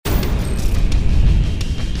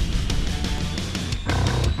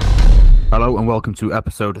Hello and welcome to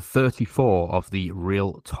episode 34 of the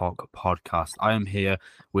Real Talk podcast. I am here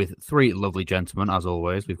with three lovely gentlemen, as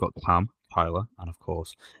always. We've got Pam, Tyler, and of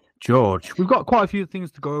course, George. We've got quite a few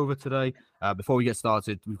things to go over today. Before we get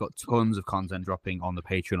started, we've got tons of content dropping on the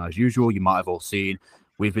Patreon as usual. You might have all seen.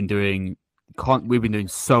 We've been doing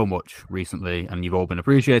so much recently, and you've all been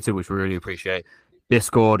appreciated, which we really appreciate.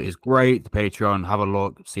 Discord is great. The Patreon, have a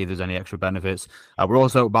look, see if there's any extra benefits. We're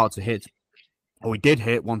also about to hit. We did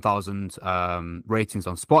hit 1,000 ratings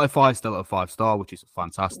on Spotify, still at a 5-star, which is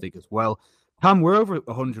fantastic as well. Pam, we're over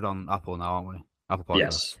 100 on Apple now, aren't we? Apple Podcasts.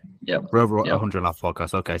 Yes. Yep. We're over 100 on Apple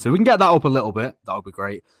Podcasts. Okay, so we can get that up a little bit. That would be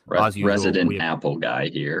great. As usual, resident Apple guy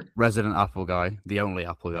here. Resident Apple guy, the only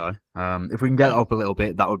Apple guy. If we can get it up a little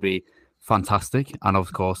bit, that would be fantastic. And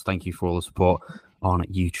of course, thank you for all the support on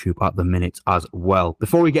YouTube at the minute as well.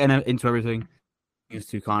 Before we get into everything, just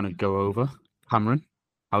to kind of go over, Cameron,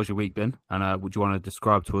 how's your week been? And would you want to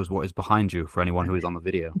describe to us what is behind you for anyone who is on the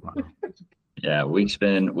video right now? Yeah, week's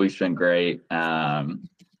been great.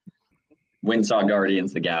 Went saw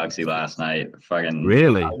Guardians of the Galaxy last night. Fucking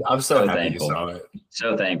really? I'm so happy thankful. you saw it.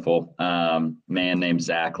 So thankful. Man named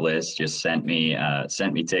Zach List just sent me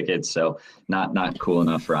tickets. So not cool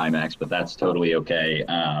enough for IMAX, but that's totally okay.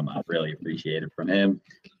 I really appreciate it from him.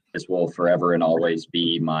 This will forever and always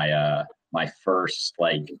be my first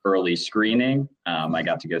early screening. I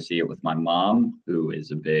got to go see it with my mom, who is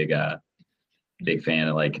a big fan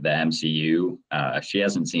of the MCU. She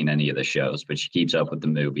hasn't seen any of the shows, but she keeps up with the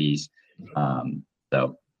movies.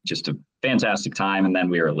 So just a fantastic time. And then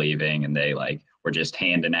we were leaving, and they were just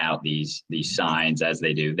handing out these signs as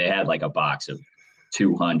they do. They had a box of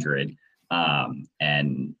 200,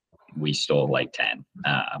 and we stole 10.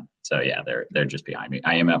 So yeah, they're just behind me.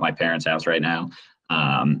 I am at my parents' house right now.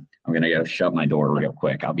 I'm going to go shut my door real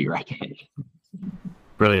quick. I'll be right back.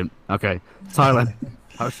 Brilliant. Okay. Tyler,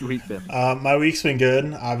 how's your week been? My week's been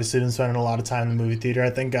good. Obviously, been spending a lot of time in the movie theater.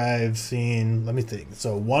 I think I've seen, let me think.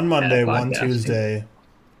 So one Monday, one Tuesday,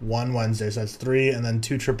 one Wednesday. So that's 3, and then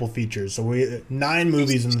 2 triple features. So 9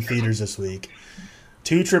 movies in the theaters this week.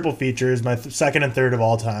 2 triple features, my second and third of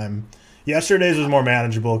all time. Yesterday's was more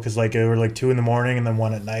manageable because it were 2 in the morning and then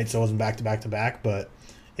 1 at night. So it wasn't back to back to back. But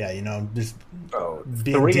yeah, just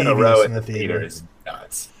being 3 in a row in at the theater is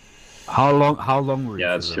nuts. How long were you?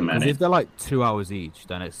 Yeah, it's too many. If they're 2 hours each,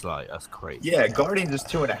 then it's that's crazy. Yeah, Guardians is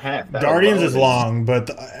 2.5. Guardians is long, but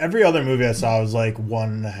every other movie I saw was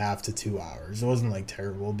 1.5 to 2 hours. It wasn't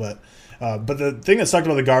terrible, but the thing that sucked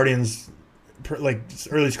about the Guardians,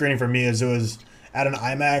 early screening for me, is it was at an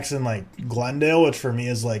IMAX in Glendale, which for me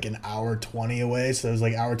is an hour 20 away. So it was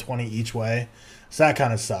hour 20 each way. So that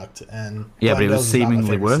kind of sucked. And yeah, but it was Glendale's not my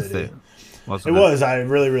seemingly favorite worth city. it. It was. I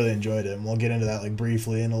really, really enjoyed it. And we'll get into that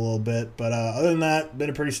briefly in a little bit. But other than that, been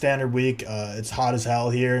a pretty standard week. It's hot as hell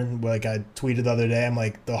here. I tweeted the other day, I'm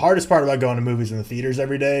the hardest part about going to movies in the theaters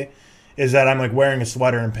every day is that I'm wearing a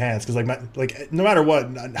sweater and pants because no matter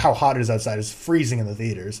what, how hot it is outside, it's freezing in the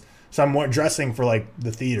theaters. So I'm dressing for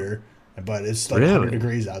the theater, but it's 100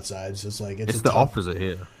 degrees outside. So it's the opposite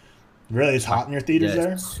here. Really, it's hot in your theaters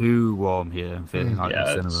there. It's too warm here. I'm feeling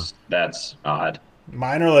cinema. That's odd.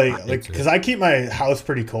 Mine are because I keep my house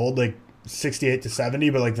pretty cold, 68 to 70,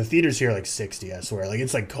 but the theaters here are 60. I swear,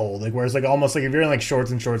 it's cold. Whereas almost if you're in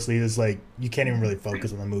shorts and short sleeves, you can't even really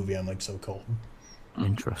focus on the movie. I'm so cold.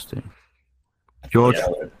 Interesting. George, I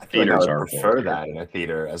would prefer that in a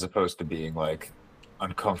theater as opposed to being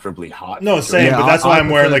uncomfortably hot. No, same, but that's why I'm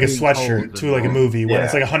wearing a sweatshirt to a movie when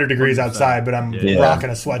it's 100 degrees outside, but I'm rocking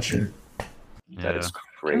a sweatshirt. That is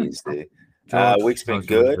crazy. Week's been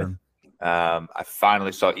good. I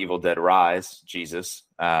finally saw Evil Dead Rise. Jesus.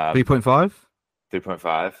 3.5?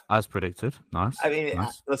 3.5. As predicted. Nice. I mean,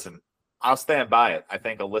 nice. Listen, I'll stand by it. I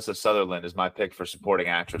think Alyssa Sutherland is my pick for supporting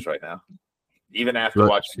actress right now. Even after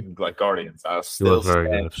watching Guardians, I was still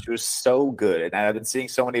stand. She was so good. And I've been seeing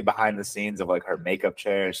so many behind the scenes of her makeup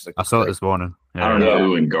chair. She's I saw it this morning. Yeah. I don't know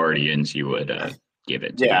who in Guardians you would give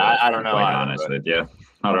it to. Yeah, I don't know. Quite honest with you.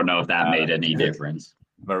 I don't know if that made any difference.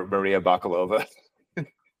 Maria Bakalova.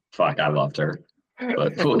 Fuck, I loved her.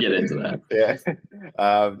 But we'll get into that. Yeah.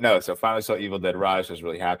 No, so finally saw Evil Dead Rise. I was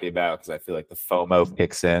really happy about because I feel the FOMO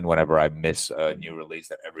kicks in whenever I miss a new release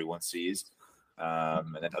that everyone sees.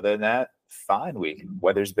 And then other than that, fine week.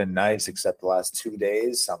 Weather's been nice except the last 2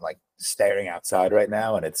 days. I'm staring outside right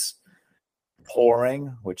now and it's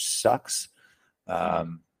pouring, which sucks.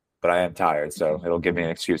 But I am tired, so it'll give me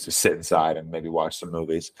an excuse to sit inside and maybe watch some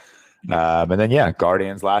movies. And then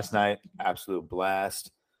Guardians last night, absolute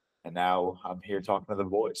blast. And now I'm here talking to the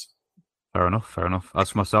boys. Fair enough.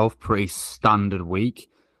 As for myself, pretty standard week.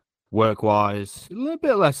 Work-wise, a little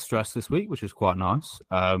bit less stress this week, which is quite nice.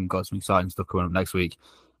 Got some exciting stuff coming up next week.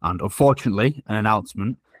 And unfortunately, an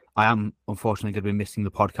announcement. I am unfortunately going to be missing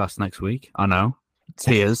the podcast next week. I know.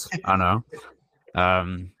 Tears. I know.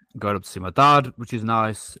 Going up to see my dad, which is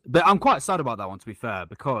nice. But I'm quite sad about that one, to be fair,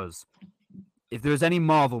 because if there's any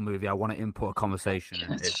Marvel movie I want to input a conversation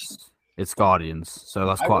in, it's Guardians. So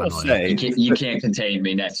that's quite annoying. You can't contain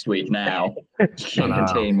me next week now. You can't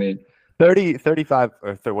contain me. 35,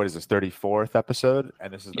 or what is this, 34th episode?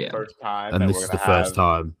 And this is the first time. And this is the first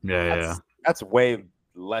time. Yeah. That's way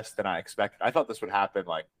less than I expected. I thought this would happen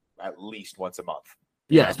like at least once a month.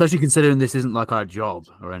 Yeah, especially considering this isn't like our job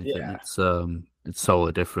or anything. Yeah. It's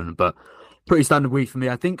solely different, but pretty standard week for me.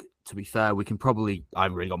 I think, to be fair, we can probably, I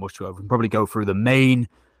haven't really got much to go. We can probably go through the main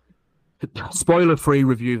spoiler-free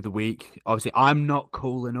review of the week. Obviously, I'm not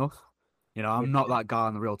cool enough. You know, I'm not that guy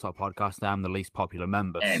on the Real Talk podcast. I'm the least popular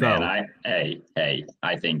member. Hey, man,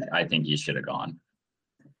 I think you should have gone.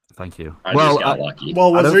 Thank you. I just got lucky.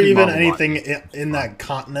 Well, was there even anything in that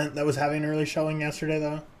continent that was having an early showing yesterday,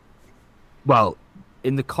 though? Well,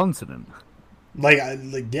 in the continent.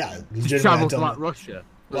 Travel to like Russia.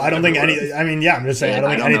 Well, I don't think any. I mean, I'm just saying.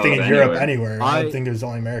 I don't think anything in Europe anywhere. I think it was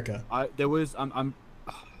only America.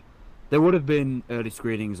 There would have been early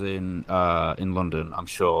screenings in London, I'm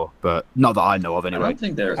sure, but not that I know of anyway. I don't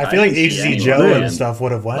think there. I feel like HC Joe and stuff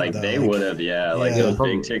would have went. Like they would have, like those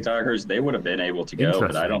big TikTokers, they would have been able to go,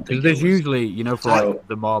 but I don't think there's usually, for like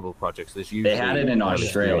the Marvel projects, there's usually they had it in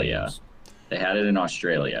Australia. They had it in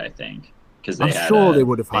Australia, I think, because I'm sure they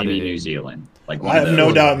would have had it in New Zealand. Like I have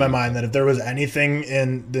no doubt in my mind that if there was anything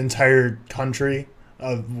in the entire country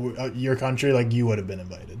of your country, like you would have been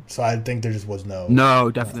invited. So I think there just was no.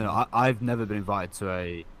 Definitely not. I've never been invited to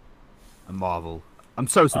a Marvel. I'm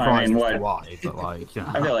so surprised as to why, but like,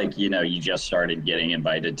 I feel like you just started getting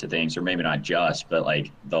invited to things, or maybe not just, but like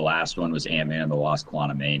the last one was Ant-Man and the Lost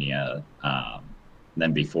Quantumania.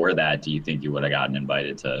 Then before that, do you think you would have gotten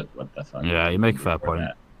invited to what the fuck? Yeah, you make a fair point.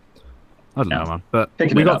 That? I don't know, man. But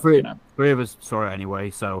we got three of us saw it anyway.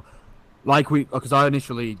 So, because I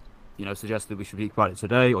initially, suggested we should speak about it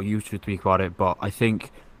today, or you should speak about it. But I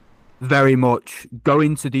think very much go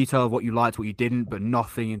into detail of what you liked, what you didn't, but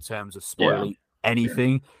nothing in terms of spoiling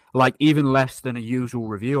anything. Like even less than a usual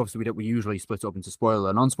review. Obviously, we usually split up into spoiler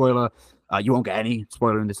and non-spoiler. You won't get any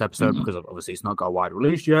spoiler in this episode because obviously it's not got a wide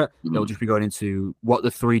release yet. They'll just be going into what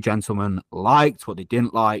the three gentlemen liked, what they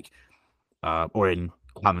didn't like, or in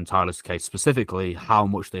Cam and Tyler's case specifically, how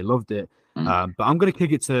much they loved it. But I'm going to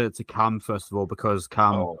kick it to Cam first of all, because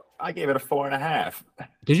Cam... I gave it a 4.5.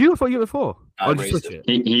 Did you? I thought you gave it a 4. I raised it.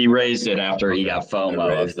 He raised it after he got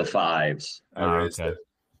FOMO of the 5s. I raised it.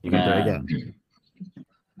 You can do it again.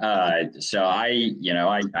 So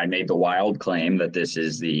I made the wild claim that this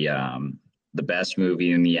is the best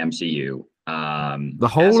movie in the MCU. The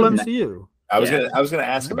whole MCU. I was gonna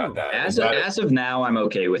ask about that. As of now, I'm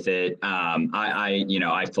okay with it.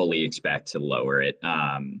 I fully expect to lower it.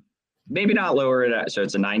 Maybe not lower it. So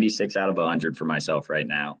it's a 96 out of 100 for myself right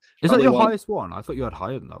now. Is that your highest one? I thought you had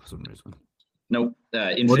higher than that for some reason. Nope.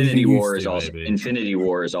 Infinity War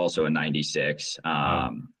is also a 96.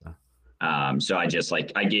 So I just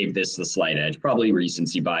I gave this the slight edge, probably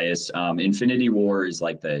recency bias. Infinity War is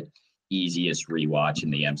like the easiest rewatch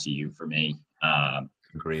in the MCU for me.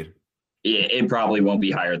 Agreed. It probably won't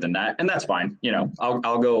be higher than that, and that's fine.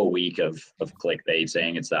 I'll go a week of clickbait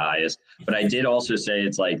saying it's the highest, but I did also say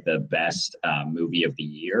it's like the best movie of the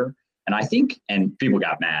year, and I think, and people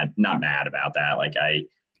got not mad about that. Like I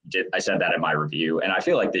said that in my review, and I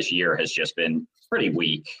feel like this year has just been pretty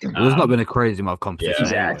weak. There's not been a crazy amount of competition.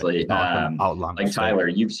 Yeah, exactly. Like Tyler,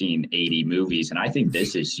 you've seen 80 movies, and I think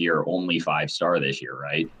this is your only 5-star this year,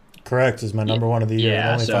 right? Correct. Is my number one of the year.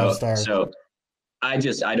 Yeah, only 5-star. So I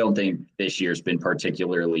don't think this year's been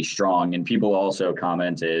particularly strong. And people also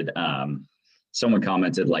commented, someone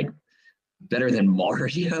commented like, better than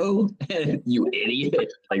Mario, you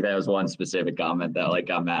idiot. Like that was one specific comment that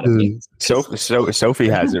got mad at me. Sophie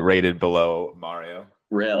has it rated below Mario.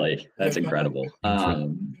 Really? That's incredible.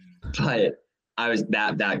 But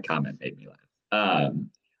that comment made me laugh.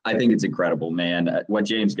 I think it's incredible, man. What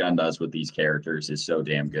James Gunn does with these characters is so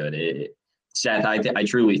damn good. Seth, I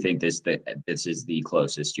truly think this is the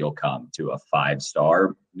closest you'll come to a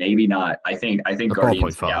 5-star. Maybe not. I think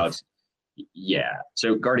Guardians of the Galaxy. Yeah.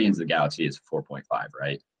 So Guardians of the Galaxy is 4.5,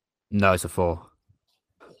 right? No, it's a 4.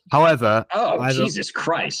 However, Jesus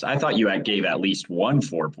Christ! I thought you gave at least one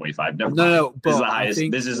 4.5. No. This is the highest.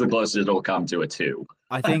 This is the closest it'll come to a 2.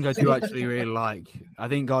 I think I do actually really like. I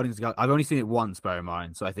think Guardians of the Galaxy. I've only seen it once, bear in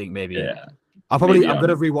mind. So I think maybe. Yeah. I'm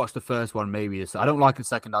gonna rewatch the first one. Maybe I don't like the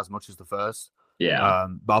second as much as the first. Yeah.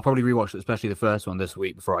 But I'll probably rewatch it, especially the first one this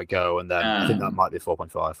week before I go, and then I think that might be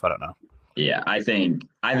 4.5. I don't know. Yeah, I think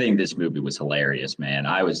this movie was hilarious, man.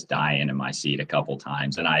 I was dying in my seat a couple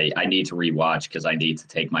times, and I need to rewatch because I need to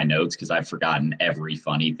take my notes because I've forgotten every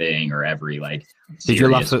funny thing or every like. Did you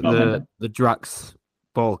laugh at moment. the Drax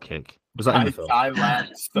ball kick? Was that in the film? I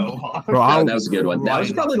laughed so hard. Bro, that was a good one. That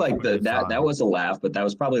was probably like that was a laugh, but that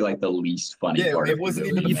was probably like the least funny part. It wasn't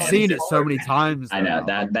even. You've seen it so many times. I know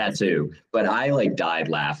that too, but I like died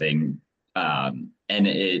laughing. And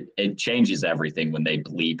it changes everything when they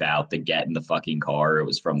bleep out the "get in the fucking car." It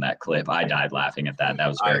was from that clip. I died laughing at that. That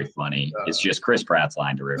was very funny. It's just Chris Pratt's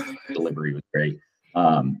line delivery was great.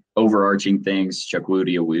 Overarching things,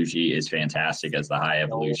 Chukwudi Iwuji is fantastic as the High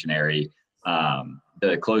Evolutionary.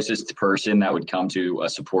 The closest person that would come to a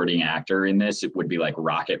supporting actor in this, it would be like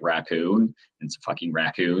Rocket Raccoon. It's a fucking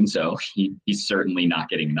raccoon, so he's certainly not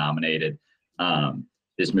getting nominated.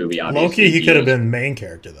 This movie, obviously, Loki, he could have been main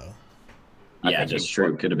character though. Yeah, just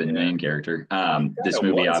true. Could have been the main character. This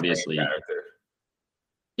movie, obviously.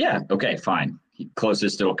 Yeah. Okay. Fine.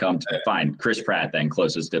 Closest it'll come to. Fine. Chris Pratt. Then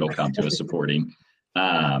closest it'll come to a supporting.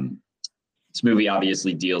 This movie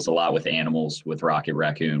obviously deals a lot with animals, with Rocket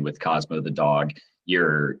Raccoon, with Cosmo the dog.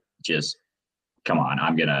 You're just, come on.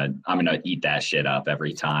 I'm gonna eat that shit up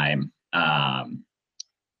every time.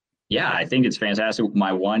 Yeah, I think it's fantastic.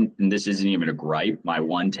 My one, and this isn't even a gripe, my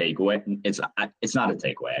one takeaway, it's not a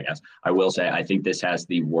takeaway, I guess. I will say, I think this has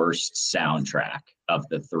the worst soundtrack of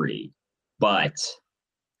the three, but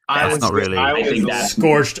I think that's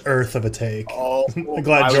scorched earth of a take. Oh, I'm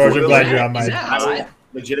glad, George. I'm glad you're on my. I was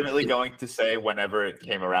legitimately going to say whenever it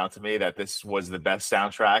came around to me that this was the best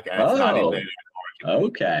soundtrack, and it's not even.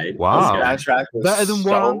 Okay. Wow. This soundtrack was better than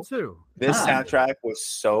 1 and 2. This soundtrack was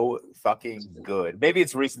so fucking good. Maybe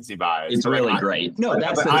it's recency bias. It's really great. No,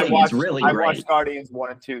 that's the thing. It's really great. I watched Guardians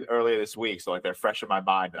 1 and 2 earlier this week, so like they're fresh in my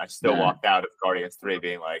mind, and I still walked out of Guardians 3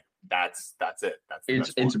 being like, that's it.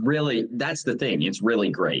 It's really, that's the thing. It's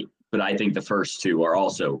really great. But I think the first two are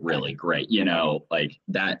also really great. You know, like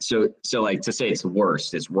that. So like to say it's the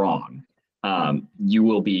worst, it's wrong. You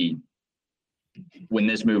will be. When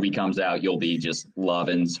this movie comes out, you'll be just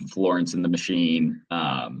loving Florence and the Machine.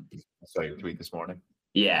 I saw your tweet this morning.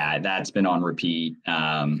 Yeah, that's been on repeat.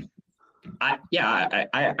 I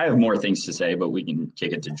have more things to say, but we can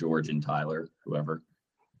kick it to George and Tyler, whoever.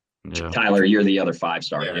 Yeah. Tyler, you're the other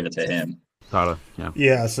 5-star. Give it to him. Tyler, yeah.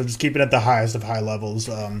 Yeah, so just keeping it at the highest of high levels.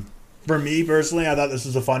 For me personally, I thought this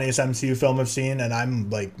was the funniest MCU film I've seen, and I'm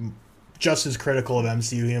like just as critical of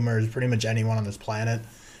MCU humor as pretty much anyone on this planet.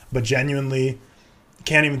 But genuinely,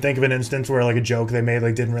 can't even think of an instance where like a joke they made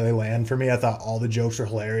like didn't really land for me. I thought all the jokes were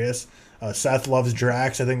hilarious. Seth loves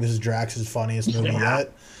Drax. I think this is Drax's funniest movie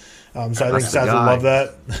yet. So I think Seth would love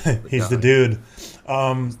that. He's the dude.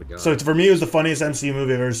 So for me, it was the funniest MCU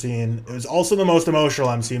movie I've ever seen. It was also the most emotional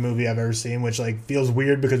MCU movie I've ever seen, which like feels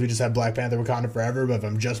weird because we just had Black Panther Wakanda Forever. But if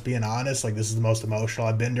I'm just being honest, like this is the most emotional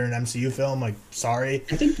I've been during an MCU film. Like, sorry.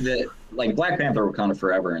 I think that like Black Panther Wakanda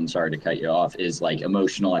Forever, and sorry to cut you off, is like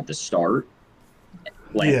emotional at the start.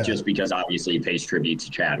 Just because obviously it pays tribute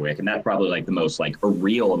to Chadwick, and that's probably like the most like a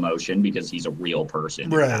real emotion because he's a real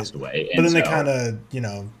person who passed away. But then they kind of,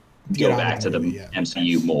 go back to the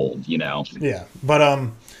MCU mold, Yeah, but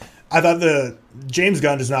I thought the James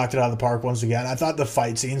Gunn just knocked it out of the park once again. I thought the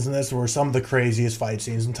fight scenes in this were some of the craziest fight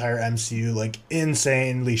scenes in entire MCU, like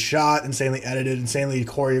insanely shot, insanely edited, insanely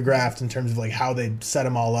choreographed in terms of like how they set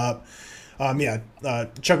them all up.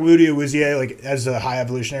 Chukwudi Iwuji, like as a High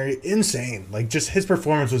Evolutionary, insane. Like just his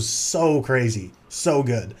performance was so crazy, so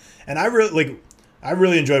good. And I really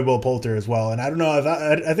enjoyed Will Poulter as well. And I don't know if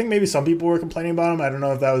I think maybe some people were complaining about him. I don't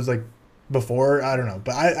know if that was like before. I don't know,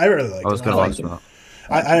 but I really liked him. I was gonna like him.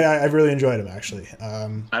 I really enjoyed him actually.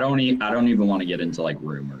 I don't even want to get into like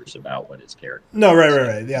rumors about what his character. No,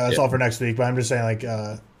 right. Yeah, that's all for next week. But I'm just saying, like,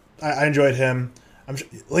 I enjoyed him. I'm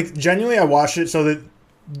like genuinely, I watched it so that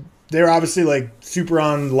they were obviously like super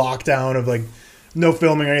on lockdown of like no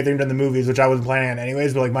filming or anything during the movies, which I wasn't planning on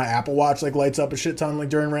anyways. But like my Apple Watch like lights up a shit ton like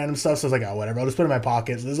during random stuff. So I was like, oh whatever, I'll just put it in my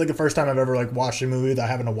pocket. So this is like the first time I've ever like watched a movie without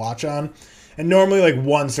having a watch on. And normally like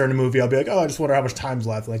once during a movie I'll be like, oh, I just wonder how much time's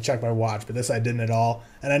left, like check my watch. But this I didn't at all,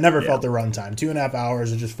 and I never felt the runtime. 2.5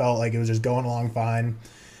 hours. It just felt like it was just going along fine.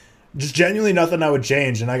 Just genuinely nothing I would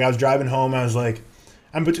change. And like I was driving home, I was like,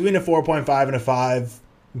 I'm between a 4.5 and a 5.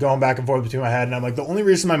 Going back and forth between my head, and I'm like, the only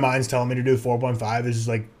reason my mind's telling me to do 4.5 is just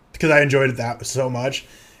like because I enjoyed it that so much.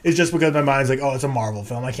 It's just because my mind's like, oh, it's a Marvel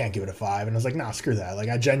film, I can't give it a 5. And I was like, nah, screw that. Like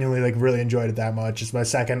I genuinely like really enjoyed it that much. It's my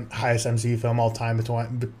second highest MCU film all time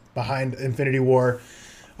behind Infinity War.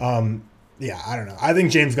 I don't know. I think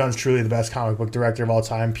James Gunn's truly the best comic book director of all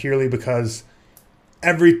time, purely because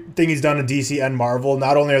everything he's done in DC and Marvel,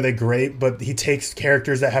 not only are they great, but he takes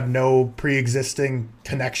characters that have no pre-existing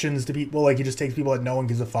connections to people. Like, he just takes people that no one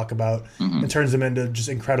gives a fuck about and turns them into just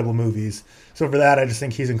incredible movies. So for that, I just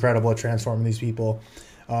think he's incredible at transforming these people.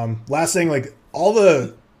 Last thing, like, all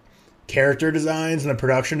the character designs and the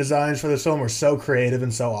production designs for this film were so creative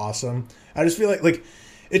and so awesome. I just feel like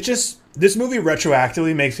it just, this movie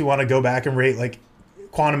retroactively makes me want to go back and rate, like,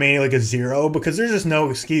 Quantumania like a 0, because there's just no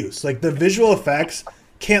excuse. Like, the visual effects,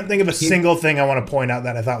 can't think of a single thing I want to point out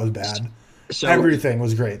that I thought was bad. So everything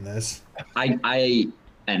was great in this.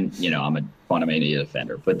 And you know, I'm a Quantumania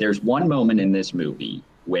defender, but there's one moment in this movie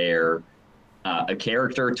where a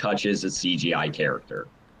character touches a CGI character,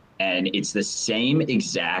 and it's the same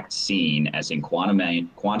exact scene as in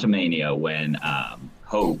Quantumania when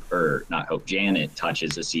Janet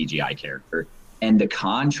touches a CGI character, and the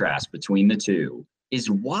contrast between the two is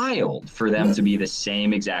wild for them to be the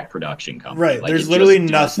same exact production company. Right. Like, there's literally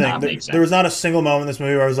nothing. There was not a single moment in this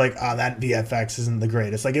movie where I was like, that VFX isn't the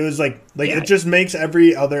greatest. Like, it was like it just makes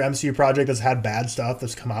every other MCU project that's had bad stuff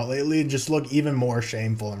that's come out lately just look even more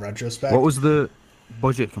shameful in retrospect. What was the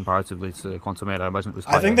budget comparatively to Quantumania? I imagine it was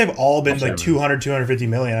higher. I think they've all been like 200, 250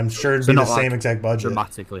 million. I'm sure it'd be the same exact budget.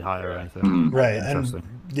 Dramatically higher or anything. Right.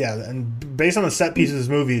 And based on the set pieces of this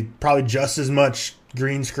movie, probably just as much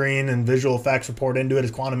green screen and visual effects were poured into it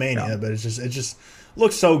as Quantumania, but it just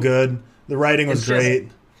looks so good. The writing was great.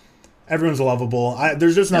 Everyone's lovable.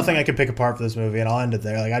 There's just nothing I could pick apart for this movie, and I'll end it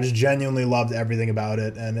there. Like, I just genuinely loved everything about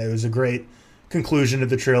it, and it was a great conclusion to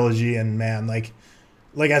the trilogy. And man, like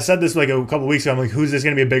I said this like a couple weeks ago, I'm like, who's this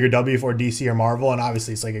going to be a bigger W for, DC or Marvel? And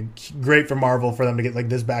obviously it's like great for Marvel for them to get like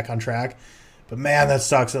this back on track. But man, that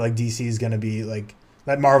sucks that like DC is going to be like,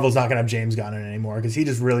 that Marvel's not going to have James Gunn in it anymore, because he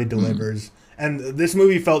just really delivers. And this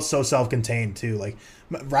movie felt so self-contained too. Like,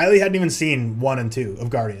 Riley hadn't even seen 1 and 2 of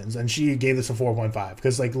Guardians, and she gave this a 4.5,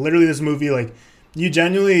 because like literally this movie, like, you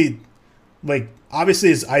genuinely, like, obviously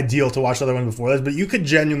it's ideal to watch the other one before this, but you could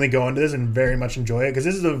genuinely go into this and very much enjoy it, because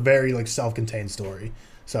this is a very like self-contained story.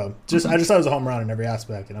 So I just thought it was a home run in every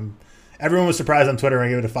aspect, and everyone was surprised on Twitter when I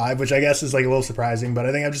gave it a 5, which I guess is like a little surprising, but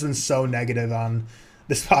I think I've just been so negative on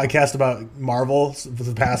this podcast about Marvel for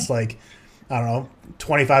the past, like, I don't know,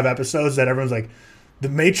 25 episodes, that everyone's like, The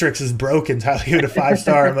Matrix is broken, Tyler, give it a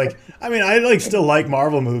 5-star. I'm like, I mean, I like still like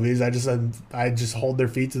Marvel movies. I just hold their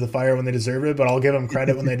feet to the fire when they deserve it, but I'll give them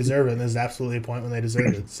credit when they deserve it, and there's absolutely a point when they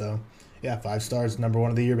deserve it. So, yeah, 5 stars, number 1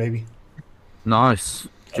 of the year, baby. Nice.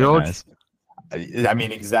 George? Nice. I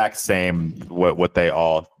mean, exact same what they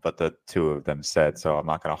all but the two of them said, so I'm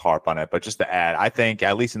not going to harp on it. But just to add, I think,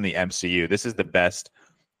 at least in the MCU, this is the best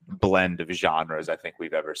blend of genres I think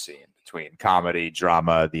we've ever seen, between comedy,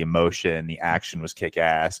 drama, the emotion, the action was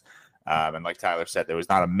kick-ass. And like Tyler said, there was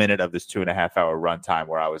not a minute of this 2.5-hour runtime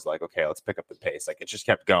where I was like, okay, let's pick up the pace. Like, it just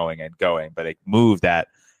kept going and going, but it moved at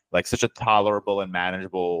like such a tolerable and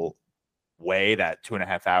manageable way that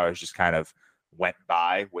 2.5 hours just kind of went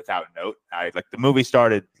by without note. Like, the movie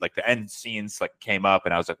started, like the end scenes like came up,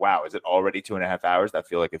 and I was like, wow, is it already 2.5 hours? I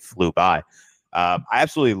feel like it flew by. I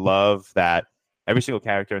absolutely love that every single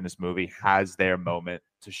character in this movie has their moment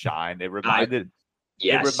to shine. It reminded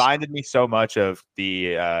me so much of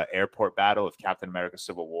the airport battle of Captain America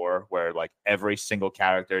Civil War, where like every single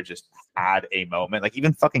character just had a moment. Like,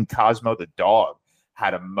 even fucking Cosmo the dog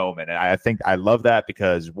had a moment. And I think I love that,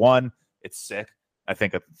 because one, it's sick. I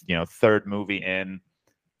think third movie in,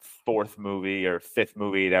 fourth movie or fifth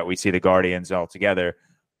movie that we see the Guardians all together,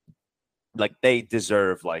 like, they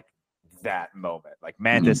deserve like that moment. Like,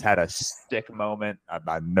 Mantis had a sick moment.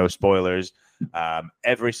 No spoilers.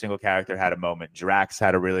 Every single character had a moment. Drax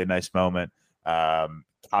had a really nice moment.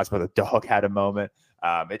 Cosmo the dog had a moment.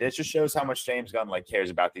 It just shows how much James Gunn like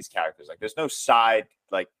cares about these characters. Like, there's no side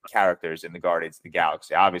like characters in the Guardians of the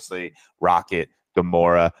Galaxy. Obviously, Rocket,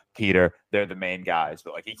 Gamora, Peter, they're the main guys,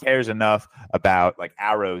 but like, he cares enough about like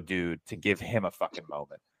Arrow dude to give him a fucking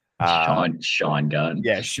moment. Sean Gunn.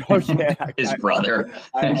 Yeah, Sean. Yeah, his brother.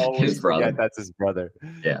 I always his brother. forget that's his brother.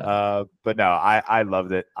 Yeah. But no, I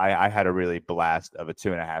loved it. I had a really blast of a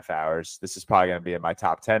 2.5 hours. This is probably going to be in my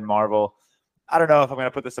top 10 Marvel. I don't know if I'm going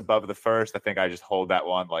to put this above the first. I think I just hold that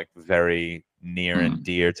one like very near and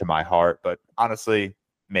dear to my heart. But honestly,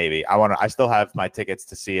 maybe I still have my tickets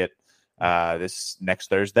to see it this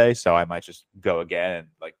next Thursday, so I might just go again and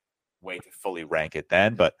like wait to fully rank it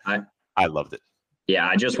then. But I loved it. Yeah,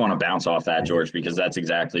 I just want to bounce off that, George, because that's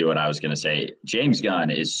exactly what I was going to say. James Gunn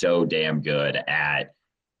is so damn good at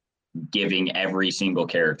giving every single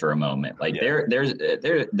character a moment. Like,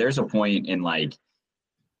 there's a point in like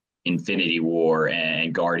Infinity War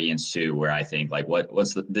and Guardians 2 where I think like,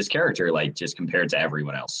 what's this character like just compared to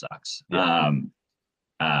everyone else sucks. Yeah.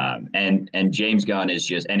 And James Gunn is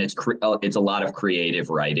just, and it's a lot of creative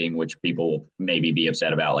writing, which people will maybe be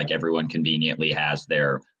upset about. Like everyone conveniently has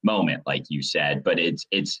their moment, like you said, but it's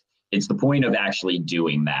the point of actually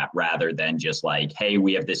doing that rather than just like, hey,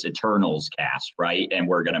 we have this Eternals cast, right? And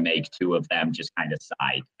we're going to make two of them just kind of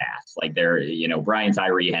side casts. Like they're, Brian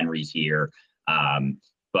Tyree Henry's here,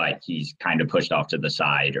 but he's kind of pushed off to the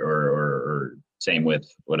side or same with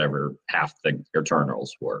whatever half the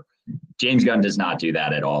Eternals were. James Gunn does not do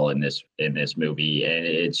that at all in this movie. And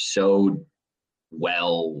it's so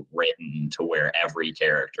well written to where every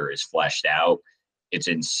character is fleshed out. It's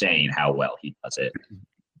insane how well he does it.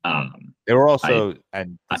 There were also,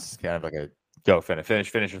 and this is kind of like a go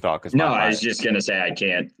finish your thought. Because I was just gonna say I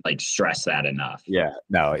can't like stress that enough. Yeah,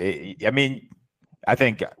 no, I mean, I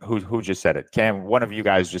think who just said it? Cam, one of you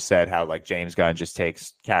guys just said how like James Gunn just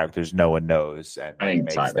takes characters no one knows, and I think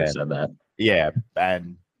Tyler said that. Yeah,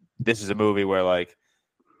 and this is a movie where like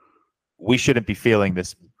we shouldn't be feeling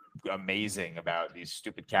this amazing about these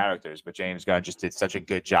stupid characters, but James Gunn just did such a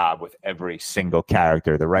good job with every single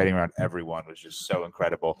character. The writing around everyone was just so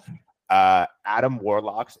incredible. Adam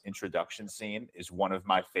Warlock's introduction scene is one of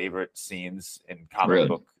my favorite scenes in comic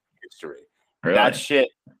book history. Really? That shit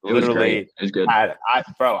literally it was good.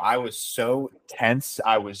 I was so tense.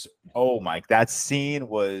 That scene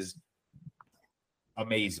was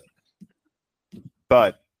amazing.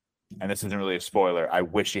 But, and this isn't really a spoiler, I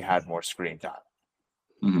wish he had more screen time.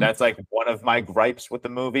 Mm-hmm. That's like one of my gripes with the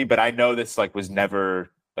movie, but I know this like was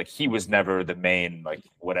never like he was never the main like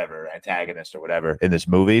whatever antagonist or whatever in this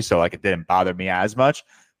movie, so like it didn't bother me as much.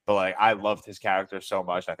 But like I loved his character so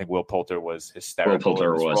much. I think Will Poulter was hysterical. Will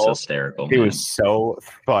Poulter was hysterical. He was so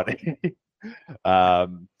funny. But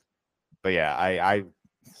yeah,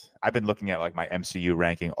 I've been looking at like my MCU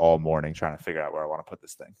ranking all morning trying to figure out where I want to put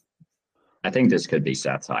this thing. I think this could be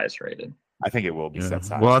Seth's highest rated. I think it will be Seth's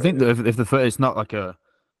highest. Well, I think that if the first, it's not like a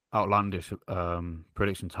outlandish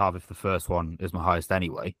prediction to have if the first one is my highest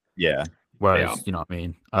anyway. Yeah. Whereas, you know what I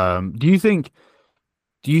mean? Do you think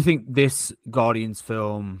this Guardians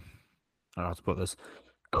film, I don't know how to put this,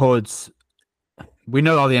 we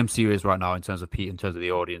know how the MCU is right now in terms of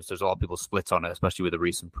the audience. There's a lot of people split on it, especially with the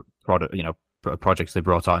recent projects they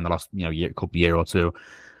brought out in the last year or two.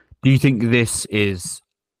 Do you think this is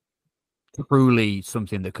truly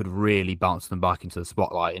something that could really bounce them back into the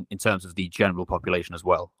spotlight in terms of the general population as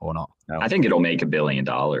well, or not? No. I think it'll make $1 billion.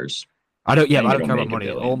 I don't care about money.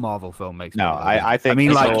 All Marvel film makes. No, I think. I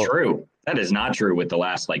mean, like, not true. That is not true with the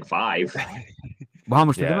last like 5. Well, how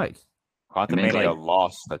much did they make? Quantumania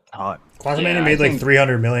lost a ton. Quantumania made like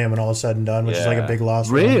 $300 million when all is said and done, which is like a big loss.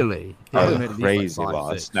 Really? Crazy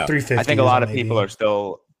loss. No, 350. I think a lot of people are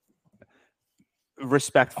still,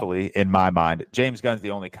 respectfully, in my mind, James Gunn's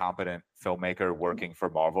the only competent filmmaker working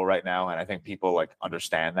for Marvel right now, and I think people like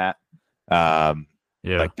understand that.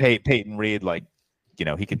 Like Peyton Reed, like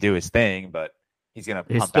he could do his thing, but he's gonna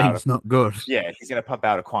pump out. His thing's not good. Yeah, he's gonna pump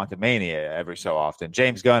out a Quantumania every so often.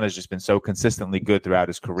 James Gunn has just been so consistently good throughout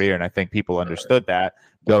his career, and I think people understood that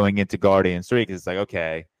going into Guardians 3 because it's like,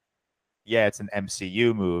 okay, yeah, it's an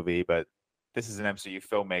MCU movie, but this is an MCU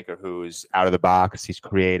filmmaker who's out of the box. He's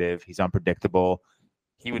creative. He's unpredictable.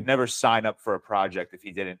 He would never sign up for a project if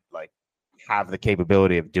he didn't like have the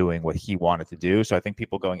capability of doing what he wanted to do. So I think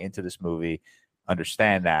people going into this movie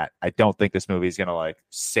understand that. I don't think this movie is going to like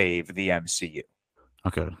save the MCU.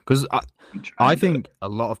 Okay. Because I think a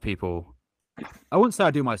lot of people, I wouldn't say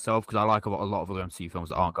I do myself because I like a lot of other MCU films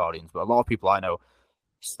that aren't Guardians, but a lot of people I know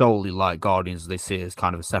solely like Guardians. They see it as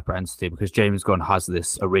kind of a separate entity because James Gunn has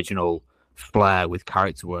this original flair with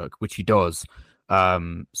character work, which he does.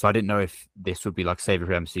 So I didn't know if this would be like Savior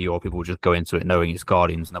for MCU or people would just go into it knowing it's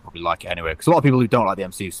Guardians and they'll probably like it anyway. Because a lot of people who don't like the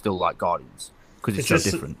MCU still like Guardians because it's so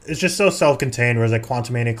different. It's just so self-contained, whereas like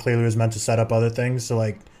Quantumania clearly was meant to set up other things. So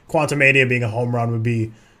like Quantumania being a home run would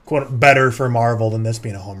be better for Marvel than this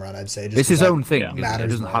being a home run, I'd say. It's his own thing. It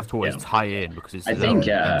doesn't have to always tie in because it's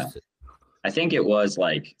I think it was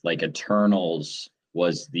like Eternals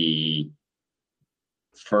was the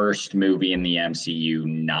first movie in the MCU,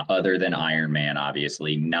 not other than Iron Man,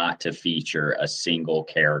 obviously, not to feature a single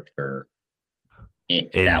character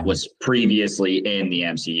that was previously in the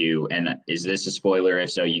MCU. And is this a spoiler?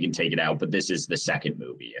 If so, you can take it out. But this is the second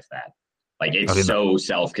movie, if that. Like, it's so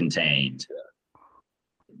self-contained.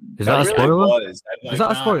 Is that a spoiler? Is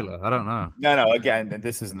that a spoiler? I don't know. No. Again,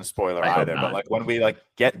 this isn't a spoiler either. But like when we like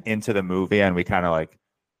get into the movie and we kind of like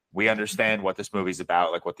we understand what this movie's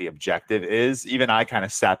about, like what the objective is. Even I kind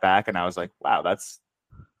of sat back and I was like, wow, that's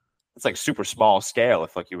like super small scale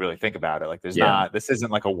if like you really think about it. Like there's not, this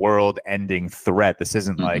isn't like a world ending threat. This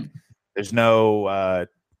isn't like, there's no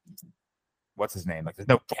what's his name? Like there's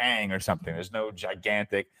no Kang or something. There's no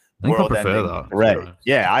gigantic I think I prefer world-ending that. threat.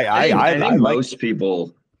 Yeah, I think like most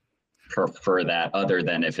people prefer that, other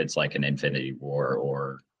than if it's like an Infinity War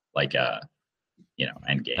or like a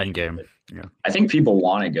Endgame. Endgame. Yeah. I think people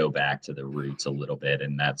want to go back to the roots a little bit,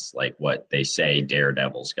 and that's like what they say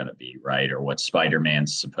Daredevil's going to be, right? Or what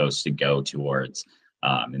Spider-Man's supposed to go towards,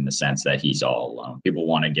 in the sense that he's all alone. People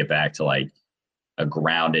want to get back to like a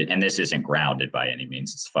grounded, and this isn't grounded by any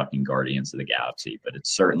means. It's fucking Guardians of the Galaxy, but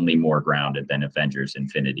it's certainly more grounded than Avengers: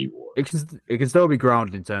 Infinity War. It can still be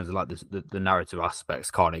grounded in terms of like the narrative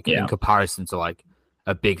aspects, can't it? In comparison to like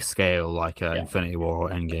a big scale like Infinity War or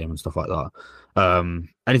Endgame and stuff like that.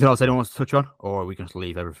 Anything else anyone wants to touch on, or are we can just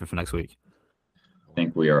leave everything for next week? I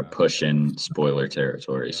think we are pushing spoiler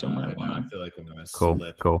territory, so I feel like I'm gonna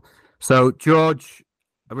slip. Cool. So George,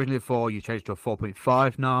 originally 4, you changed to a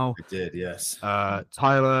 4.5 now. I did, yes.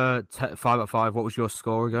 Tyler, 5 out of 5. What was your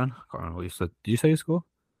score again? I can't remember what you said. Did you say your score?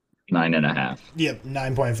 9.5. Yep,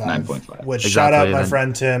 9.5. 9.5. Which shout out my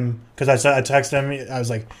friend Tim, because I texted him. I was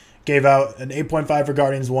like, gave out an 8.5 for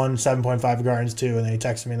Guardians 1, 7.5 for Guardians 2, and then he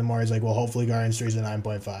texted me in the morning. He's like, well, hopefully Guardians 3 is a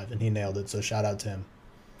 9.5, and he nailed it. So shout out to him.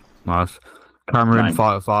 Nice. Cameron, 5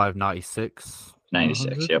 out of 5, 96.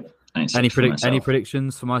 96. Yep. 96 any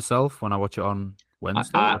predictions for myself when I watch it on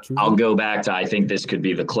Wednesday? I'll go back to, I think this could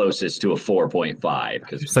be the closest to a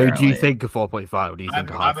 4.5. So do you think a 4.5, or do you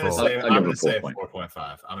think a high 4? I'm going to say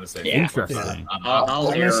 4.5. I'm going to say interesting. I'm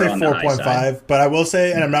going to say 4.5, but I will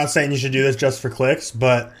say, and I'm not saying you should do this just for clicks,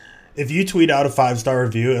 but if you tweet out a 5-star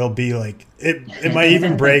review, it'll be like it might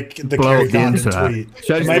even break the Kerry Condon tweet.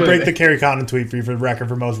 It might break the Kerry Condon tweet for you for the record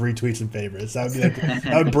for most retweets and favorites. That would be like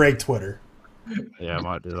that would break Twitter. Yeah, I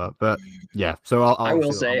might do that, but yeah. So I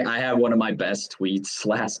will say I had one of my best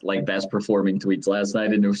tweets best performing tweets last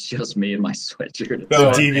night, and it was just me in my sweatshirt.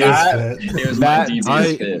 It was my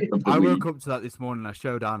devious fit. I woke up to that this morning. I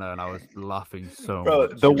showed Anna, and I was laughing so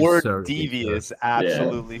much. The word devious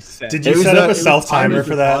absolutely set. Did you set up a self timer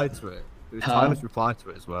for that? It was Tyler's reply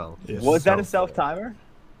to it as well. Was that a self timer?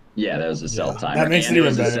 Yeah, that was a self timer. That makes it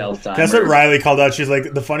even better. That's what Riley called out. She's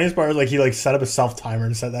like, the funniest part was like he like set up a self timer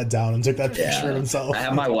and set that down and took that picture of himself. I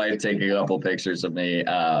had my wife take a couple pictures of me,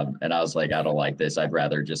 and I was like, I don't like this. I'd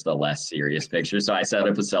rather just a less serious picture. So I set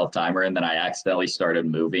up a self timer, and then I accidentally started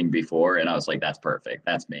moving before, and I was like, that's perfect.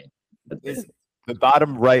 That's me. The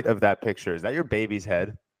bottom right of that picture, is that your baby's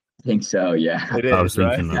head? I think so. Yeah, it is.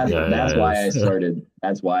 Right? That's why I started.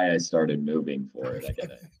 That's why I started moving for it. I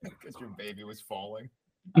get it. Because your baby was falling.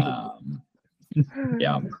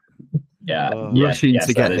 Yeah.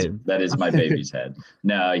 That is my baby's head.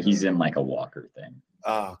 No, he's in like a walker thing.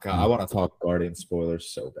 Oh god, I want to talk Guardian spoilers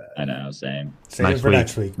so bad. I know, same. Next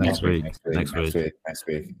week. Next week.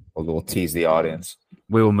 We'll tease the audience.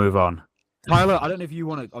 We will move on. Tyler, I don't know if you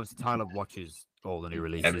want to. Obviously, Tyler watches all the new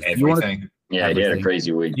releases. Everything. Yeah, I did a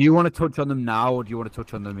crazy week. Do you want to touch on them now, or do you want to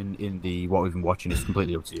touch on them in the what we've been watching? It's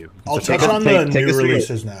completely up to you. I'll touch on the new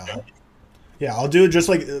releases now. Yeah, I'll do just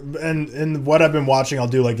like and what I've been watching. I'll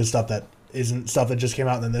do like the stuff that isn't stuff that just came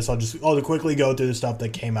out, and then I'll quickly go through the stuff that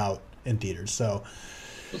came out in theaters. So,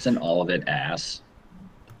 wasn't all of it ass?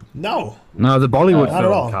 No, the Bollywood not film.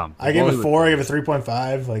 At all. I gave it 4. I gave it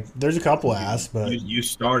 3.5. Like, there's a couple ass, but you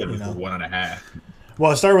started with the 1.5.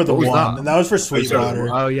 Well, I started with the 1, and that was for Sweetwater.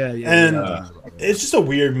 Oh yeah. And it's just a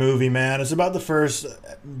weird movie, man. It's about the first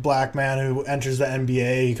black man who enters the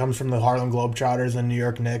NBA. He comes from the Harlem Globetrotters and New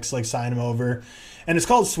York Knicks, like, sign him over. And it's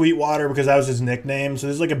called Sweetwater because that was his nickname. So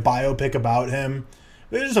there's like a biopic about him.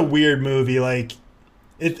 It's just a weird movie. Like,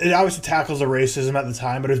 it obviously tackles the racism at the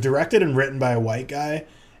time, but it was directed and written by a white guy.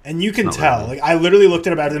 And you can tell. Really. Like, I literally looked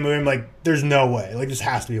at the movie and I'm like, there's no way. Like, this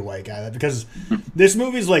has to be a white guy. Because this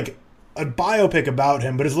movie's like a biopic about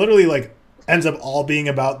him, but it's literally like ends up all being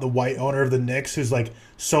about the white owner of the Knicks who's like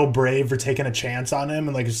so brave for taking a chance on him,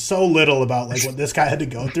 and like so little about like what this guy had to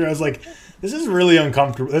go through. I was like, this is really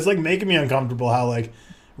uncomfortable. It's like making me uncomfortable how like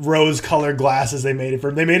rose-colored glasses they made it for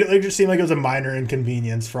him. They made it like just seem like it was a minor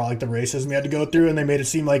inconvenience for all like the racism he had to go through, and they made it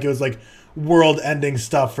seem like it was like world-ending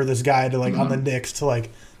stuff for this guy to like on the Knicks to like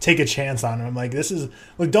take a chance on him. I'm like, this is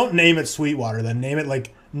like, don't name it Sweetwater, then name it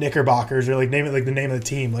like Knickerbockers, or like name it like the name of the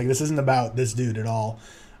team. Like, this isn't about this dude at all.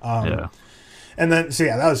 And then so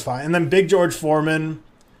that was fine. And then Big George Foreman,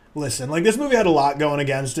 listen, like, this movie had a lot going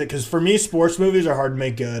against it, because for me, sports movies are hard to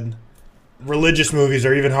make good. Religious movies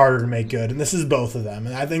are even harder to make good, and this is both of them.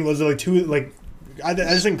 And I think those are like two, like, I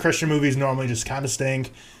just think Christian movies normally just kind of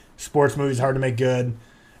stink. Sports movies hard to make good.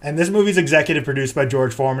 And this movie's executive produced by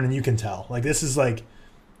George Foreman, and you can tell. Like, this is like,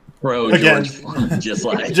 Bro, Again, George Foreman,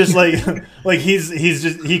 just like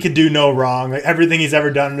he could do no wrong. Like everything he's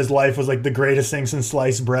ever done in his life was like the greatest thing since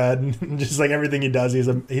sliced bread. Just like everything he does, he's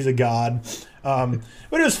a god. But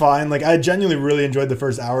it was fine. Like I genuinely really enjoyed the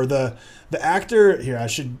first hour. The actor here,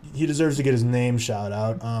 he deserves to get his name shout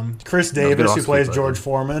out. Chris Davis, who plays George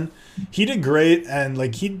Foreman, he did great, and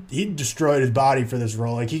like he destroyed his body for this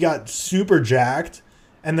role. Like he got super jacked.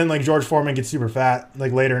 And then like George Foreman gets super fat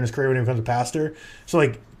like later in his career when he becomes a pastor. So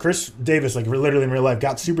like Chris Davis, like literally in real life,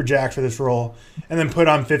 got super jacked for this role, and then put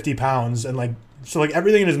on 50 pounds, and like so like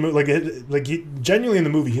everything in his movie, like he genuinely in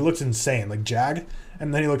the movie he looks insane, like jagged,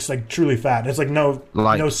 and then he looks like truly fat. And it's like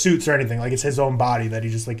no suits or anything, like it's his own body that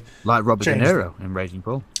he just like Robert De Niro in Raging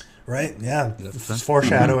Bull. Right? Yeah, it's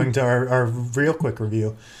foreshadowing to our real quick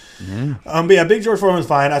review. Yeah. But yeah, Big George Foreman's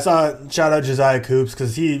fine. I saw shout out Josiah Coops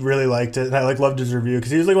because he really liked it, and I like loved his review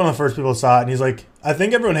because he was like one of the first people who saw it, and he's like, I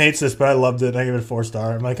think everyone hates this, but I loved it. And I give it a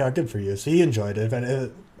 4-star. I'm like, oh, good for you. So he enjoyed it.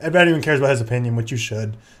 If anyone cares about his opinion, which you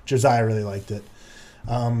should, Josiah really liked it.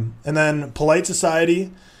 And then Polite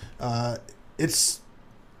Society, it's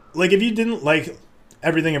like if you didn't like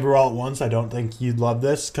Everything Everywhere All at Once, I don't think you'd love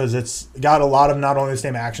this because it's got a lot of not only the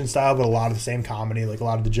same action style, but a lot of the same comedy. Like a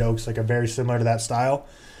lot of the jokes like are very similar to that style.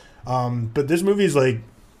 But this movie is like,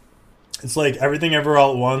 it's like Everything Everywhere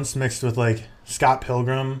All at Once mixed with like Scott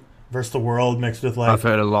Pilgrim versus the World mixed with like, I've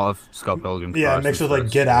heard a lot of Scott Pilgrim. Yeah, mixed with like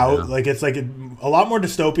Get Out. Yeah. Like it's like a lot more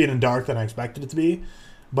dystopian and dark than I expected it to be.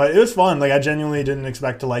 But it was fun. Like I genuinely didn't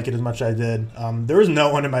expect to like it as much as I did. There was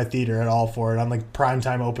no one in my theater at all for it on like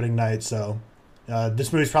primetime opening night. So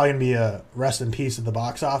this movie's probably gonna be a rest in peace at the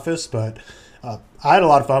box office. But I had a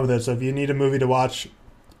lot of fun with it. So if you need a movie to watch,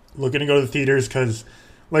 looking to go to the theaters because,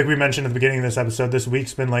 like we mentioned at the beginning of this episode, this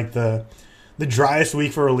week's been like the driest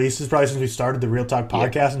week for releases probably since we started the Real Talk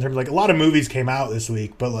podcast. Yeah. In terms of like a lot of movies came out this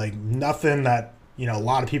week, but like nothing that a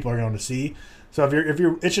lot of people are going to see. So if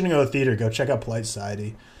you're itching to go to the theater, go check out Polite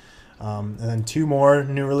Society. And then 2 more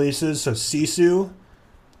new releases. So Sisu,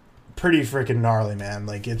 pretty freaking gnarly, man.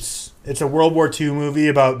 Like it's a World War II movie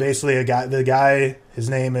about basically a guy. The guy, his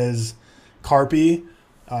name is Carpy,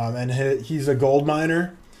 and he's a gold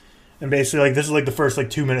miner. And basically, like this is like the first like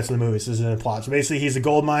 2 minutes of the movie. So this isn't a plot. So basically, he's a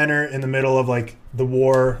gold miner in the middle of like the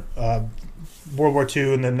war, World War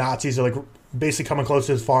II, and the Nazis are like basically coming close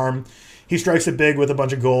to his farm. He strikes it big with a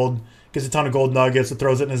bunch of gold, gets a ton of gold nuggets, and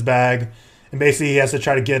throws it in his bag. And basically, he has to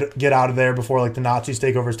try to get out of there before like the Nazis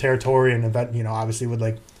take over his territory, and obviously would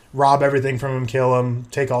like rob everything from him, kill him,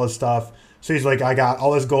 take all his stuff. So he's like, I got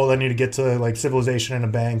all this gold. I need to get to like civilization in a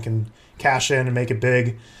bank and cash in and make it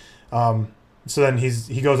big. So then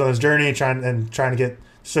he goes on this journey trying to get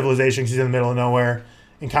civilization because he's in the middle of nowhere.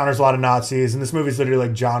 Encounters a lot of Nazis, and this movie's literally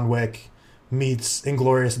like John Wick meets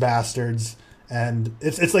Inglourious Bastards, and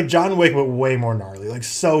it's like John Wick but way more gnarly, like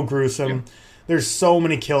so gruesome. Yeah. There's so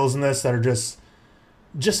many kills in this that are just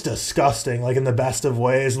disgusting, like in the best of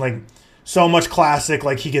ways, and like so much classic,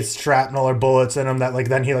 like he gets shrapnel or bullets in him that like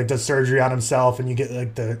then he like does surgery on himself, and you get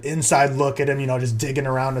like the inside look at him, just digging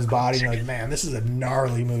around his body. And you're like, man, this is a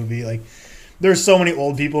gnarly movie. Like there's so many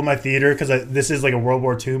old people in my theater because this is like a World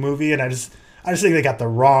War II movie, and I just think they got the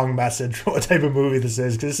wrong message for what type of movie this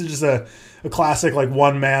is, because this is just a classic like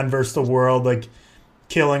one man versus the world, like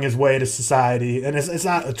killing his way to society. And it's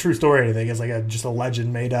not a true story or anything. It's like just a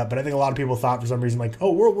legend made up. But I think a lot of people thought for some reason like,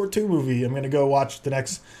 oh, World War II movie, I'm going to go watch the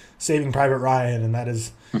next Saving Private Ryan, and that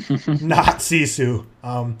is not Sisu.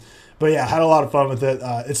 But yeah, had a lot of fun with it.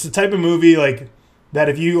 It's the type of movie like that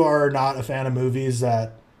if you are not a fan of movies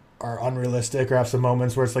that are unrealistic or have some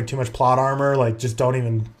moments where it's like too much plot armor, like just don't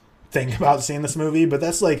even think about seeing this movie. But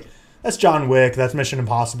that's John Wick, that's Mission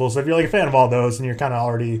Impossible. So if you're like a fan of all those, and you're kind of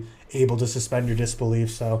already able to suspend your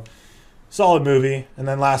disbelief, so solid movie. And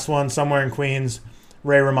then last one, Somewhere in Queens,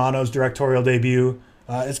 Ray Romano's directorial debut.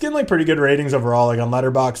 It's getting like pretty good ratings overall. Like on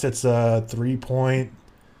Letterboxd, it's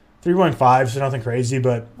 3.5, so nothing crazy,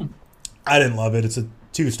 but I didn't love it. It's a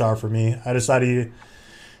 2-star for me. I decided he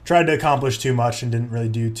tried to accomplish too much and didn't really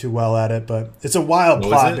do too well at it, but it's a wild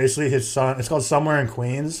plot. Basically, his son, it's called Somewhere in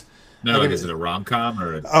Queens. No, like is it a rom-com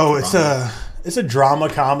or it's a drama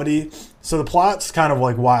comedy. So the plot's kind of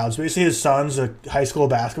like wild. So basically his son's a high school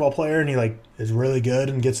basketball player, and he like is really good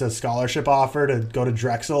and gets a scholarship offer to go to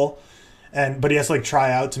Drexel. But he has to like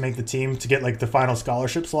try out to make the team to get like the final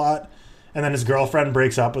scholarship slot. And then his girlfriend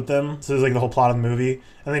breaks up with him. So there's like the whole plot of the movie.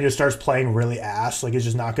 And then he just starts playing really ass. Like he's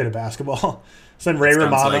just not good at basketball. So then Ray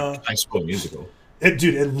Romano. Like High School Musical. It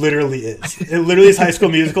literally is. It literally is High School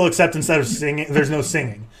Musical, except instead of singing, there's no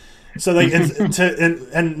singing. So like,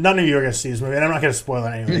 and none of you are gonna see this movie, and I'm not gonna spoil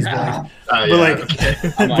it anyways.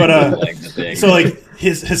 So like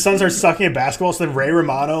his son starts sucking at basketball. So then Ray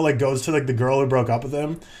Romano like goes to like the girl who broke up with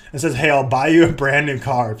him and says, "Hey, I'll buy you a brand new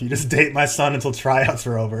car if you just date my son until tryouts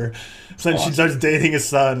are over." So then she starts dating his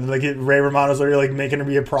son. Like Ray Romano's already like making her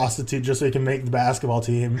be a prostitute just so he can make the basketball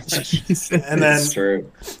team. And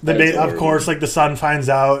then of course, like the son finds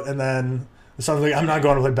out, and then the son's like, "I'm not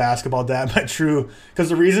going to play basketball, Dad." But true, because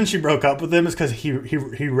the reason she broke up with him is because he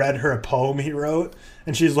read her a poem he wrote,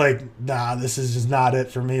 and she's like, "Nah, this is just not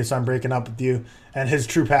it for me, so I'm breaking up with you." And his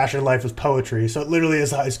true passion in life was poetry, so it literally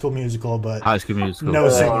is a High School Musical, but High School Musical. No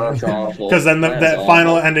singing. Because then that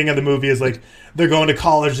final ending of the movie is like they're going to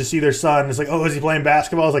college to see their son. It's like, oh, is he playing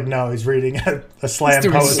basketball? It's like, no, he's reading a slam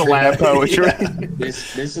poetry.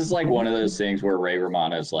 This is like one of those things where Ray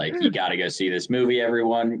Romano's like, you got to go see this movie,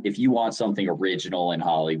 everyone. If you want something original in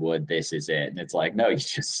Hollywood, this is it. And it's like, no, you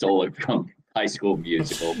just stole it from High School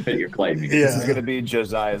Musical, but you're claiming it. This is going to be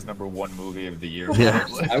Josiah's #1 movie of the year. Yeah.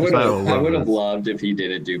 I would have loved if he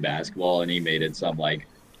didn't do basketball and he made it some like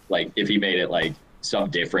if he made it like some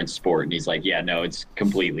different sport, and he's like, yeah, no, it's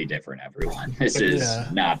completely different, everyone. This is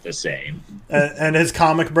not the same. And his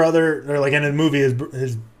comic brother, or like in the movie,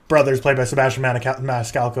 his brother's played by Sebastian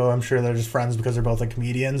Maniscalco. I'm sure they're just friends because they're both like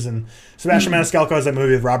comedians. And Sebastian Maniscalco has that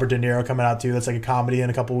movie with Robert De Niro coming out too. That's like a comedy in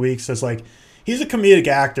a couple weeks. So it's like, he's a comedic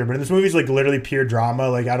actor, but in this movie, he's like literally pure drama.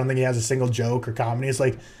 Like, I don't think he has a single joke or comedy. It's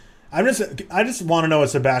like, I just want to know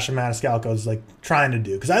what Sebastian Maniscalco is like trying to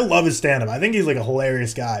do, because I love his stand-up. I think he's like a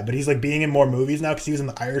hilarious guy, but he's like being in more movies now because he was in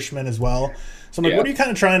The Irishman as well. So I'm like, what are you kind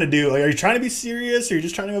of trying to do? Like, are you trying to be serious, or are you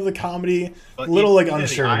just trying to go with the comedy? A little like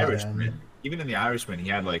unsure about him. Even in The Irishman, he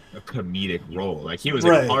had like a comedic role. Like he was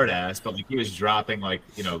like a hard ass, but like he was dropping like,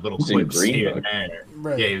 you know, little clips here and there.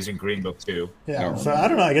 Right. Yeah, he was in Green Book too. Yeah, so I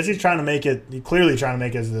don't know. I guess he's trying to make it. He's clearly trying to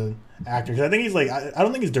make it as an actor. Because I think he's like, I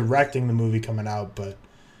don't think he's directing the movie coming out, but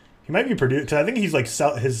he might be producing. Because I think he's like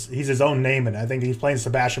he's his own name in it. I think he's playing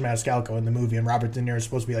Sebastian Maniscalco in the movie, and Robert De Niro is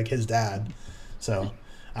supposed to be like his dad. So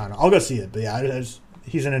I don't know. I'll go see it. But yeah,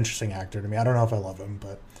 he's an interesting actor to me. I don't know if I love him,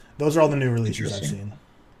 but those are all the new releases I've seen.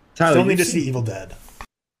 Tyler, still need to see Evil Dead.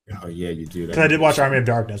 Oh yeah, you do. Because I did watch Army of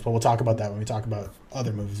Darkness, but we'll talk about that when we talk about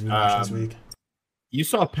other movies we watched this week. You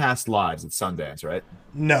saw Past Lives at Sundance, right?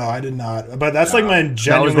 No, I did not. But that's like my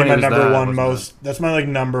genuinely my number one most. That's my like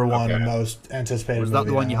number one most anticipated. Was that movie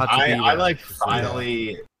the one you had to be? I like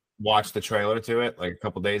finally watched the trailer to it like a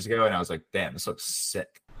couple days ago, and I was like, damn, this looks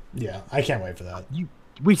sick. Yeah, I can't wait for that.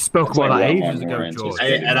 We spoke about that ages ago, George.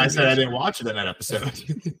 And I said I didn't watch it in that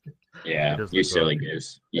episode. Yeah, you silly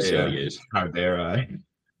goose. You silly goose. How dare I?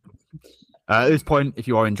 At this point, if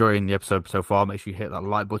you are enjoying the episode so far, make sure you hit that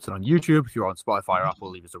like button on YouTube. If you're on Spotify or Apple,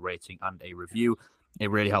 leave us a rating and a review. It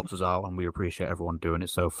really helps us out, and we appreciate everyone doing it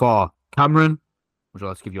so far. Cameron, would you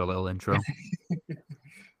like to give you a little intro?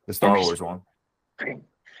 The Star Wars one.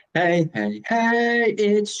 Hey,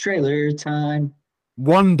 it's trailer time.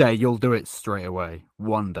 One day you'll do it straight away.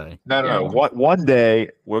 One day. No. One day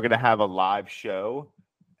we're gonna have a live show,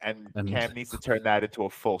 and Cam needs to turn that into a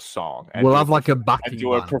full song. We'll have like a backing and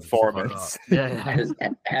do a performance. Yeah.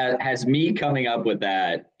 Has me coming up with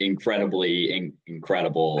that incredibly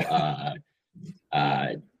incredible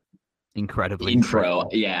intro.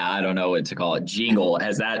 Yeah, I don't know what to call it. Jingle.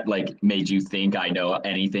 Has that like made you think I know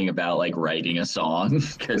anything about like writing a song?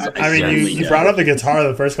 Because I mean, you brought up the guitar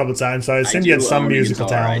the first couple of times, so I assume you had some musical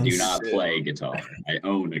talent. I do not play guitar. I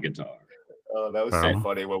own a guitar. Oh, that was so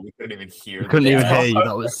funny. Well, we couldn't even hear. Couldn't even hear you.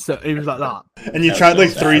 That was so. It was like that. And you tried like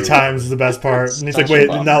 3 times. Is the best part. And he's like, "Wait,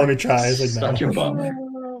 now let me try." It's like, such a bummer.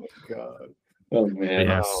 Oh God. Oh man.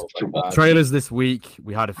 Yes. Trailers this week.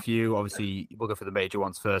 We had a few. Obviously, we'll go for the major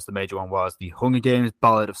ones first. The major one was the Hunger Games: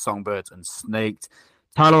 Ballad of Songbirds and Snakes.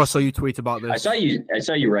 Tyler, I saw you tweet about this. I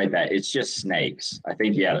saw you write that. It's just snakes. I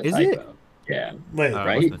think you had a typo. It? Yeah. Wait,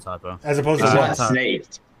 right? As opposed to it's not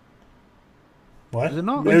snakes. What? Is it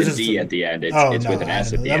not? There's a D at the end. It's with an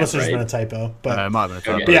S at the end. That must have right? been a typo. But it might have been a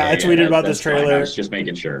typo. But yeah, I tweeted about this trailer. Fine. I was just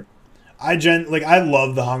making sure. I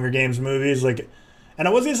love the Hunger Games movies. Like, and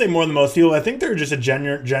I wasn't gonna say more than most people. I think they're just a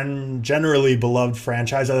generally beloved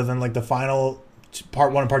franchise, other than like the final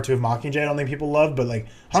part 1 and part 2 of Mockingjay. I don't think people love, but like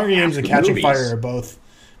Hunger Games and Catching Fire are both.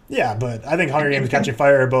 Yeah, but I think Hunger Games and Catching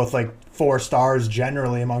Fire are both like 4 stars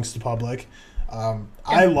generally amongst the public.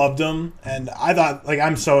 I loved them, and I thought, like,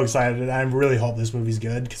 I'm so excited, and I really hope this movie's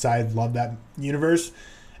good because I love that universe,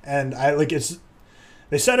 and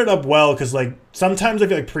they set it up well because like sometimes I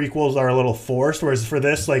feel like prequels are a little forced, whereas for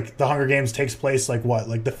this, like, the Hunger Games takes place like what,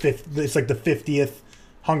 like the 50th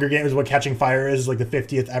Hunger Games, what Catching Fire is like the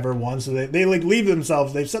 50th ever one. So they like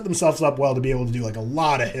they've set themselves up well to be able to do like a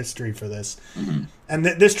lot of history for this. Mm-hmm. And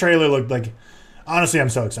this trailer looked like, honestly, I'm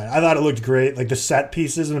so excited. I thought it looked great. Like the set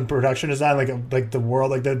pieces and production design, like the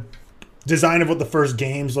world, like the design of what the first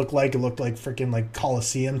games looked like. It looked like freaking like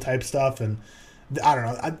Coliseum type stuff. And I don't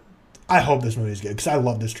know. I hope this movie's good because I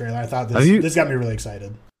love this trailer. I thought this got me really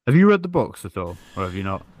excited. Have you read the books at all, or have you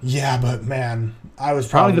not? Yeah, but man, I was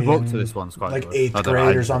probably the book in, to this one's quite like good. 8th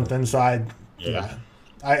grade or something. So I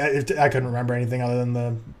couldn't remember anything other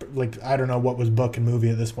than I don't know what was book and movie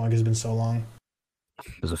at this point because it's been so long.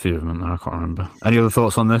 There's a few of them there. I can't remember. Any other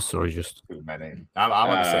thoughts on this, or just too many? I'm on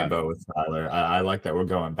the same boat with Tyler. I like that we're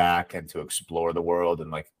going back and to explore the world and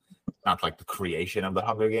like not like the creation of the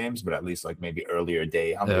Hunger Games, but at least like maybe earlier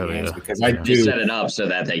day Hunger Games because I do set it up so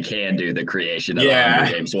that they can do the creation of the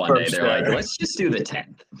Hunger Games one day. They're like, let's just do the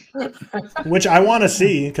 10th, which I want to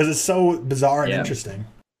see because it's so bizarre and interesting.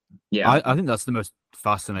 Yeah, I think that's the most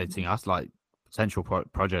fascinating. That's like potential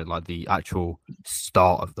project, like the actual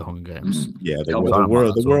start of the Hunger Games. Yeah, the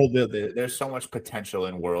world. There's so much potential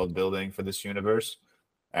in world building for this universe,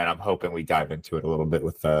 and I'm hoping we dive into it a little bit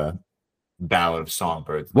with Ballad of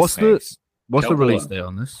Songbirds. What's the release date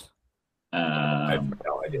on this? I have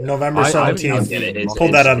no idea. November 17th.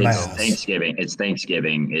 Pulled that out of my ass. ass. Thanksgiving. It's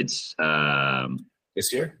Thanksgiving. It's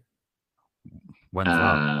this year. When's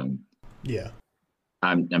that? Yeah.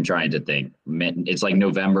 I'm trying to think. It's like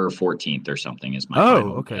November 14th or something. Is my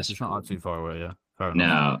okay. So it's not too far away. Yeah.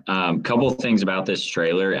 No. Couple of things about this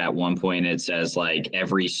trailer. At one point, it says like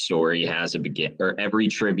every story has a begin or every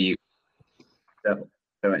tribute.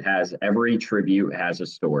 So it has every tribute has a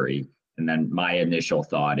story, and then my initial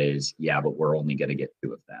thought is, yeah, but we're only going to get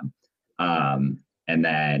 2 of them, and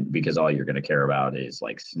then because all you're going to care about is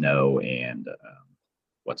like Snow and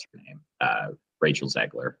what's her name, Rachel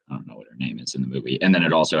Zegler. I don't know what her name is in the movie, and then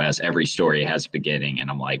it also has every story has a beginning, and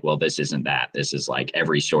I'm like, well, this isn't that. This is like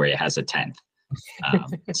every story has a 10th,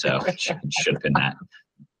 so it should have been that.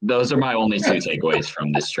 Those are my only 2 takeaways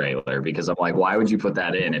from this trailer because I'm like, why would you put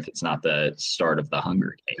that in if it's not the start of the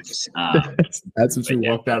Hunger Games? That's what you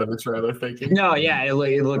walked out of the trailer thinking? No, yeah, it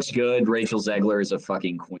looks good. Rachel Zegler is a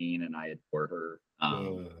fucking queen, and I adore her.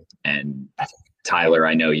 And Tyler,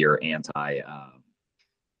 I know you're anti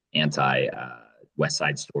West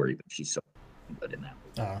Side Story, but she's so good in that movie.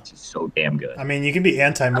 She's so damn good. I mean, you can be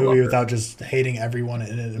anti-movie without just hating everyone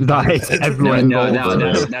in it. No,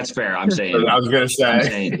 that's fair. I'm saying. I was gonna say. I'm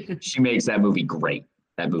saying she makes that movie great.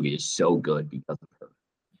 That movie is so good because of her.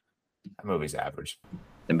 That movie's average.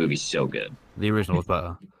 The movie's so good. The original was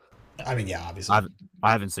better. I mean, yeah, obviously.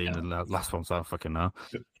 I haven't seen the last one, so I don't fucking know.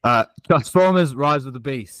 Transformers: Rise of the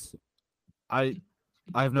Beast.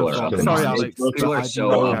 I have no thoughts. Sorry, Alex. People are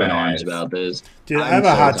so up in arms about this. Dude, I have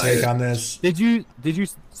a hot take on this. Did you?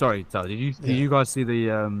 Sorry, Tal. Did you guys see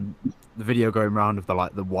the video going around of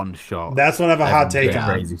the one shot? That's what I have a hot take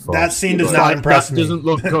on. That scene does not impress me. Doesn't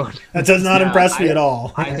look good. That does not impress me at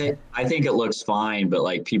all. I think it looks fine, but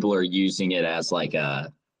like people are using it as like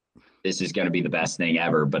this is going to be the best thing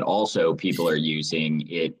ever. But also people are using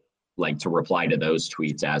it like to reply to those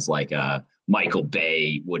tweets as like Michael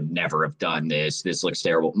Bay would never have done this. This looks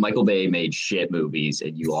terrible. Michael Bay made shit movies,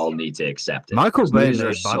 and you all need to accept it. Michael Bay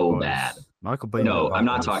are so bad. Michael Bay. No, I'm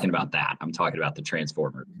not talking about that. I'm talking about the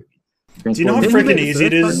Transformers movie. Do you know how freaking easy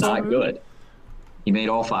it is? Not good. He made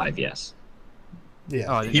all 5. Yes.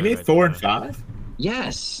 Yeah. He made 4 and 5.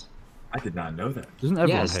 Yes. I did not know that. Doesn't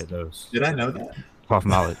everyone hate those? Did I know that? Apart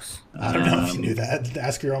from Alex. I don't know if you knew that.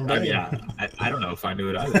 Ask your own brain. Yeah, I don't know if I knew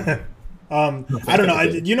it either. I don't know.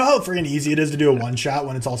 You know how freaking easy it is to do a one shot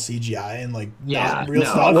when it's all CGI and like not real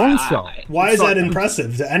stuff. One shot. Why is that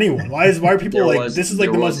impressive to anyone? Why are people this is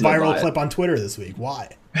like the most viral clip on Twitter this week? Why?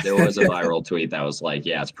 There was a viral tweet that was like,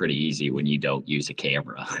 "Yeah, it's pretty easy when you don't use a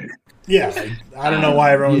camera." Yeah, I don't know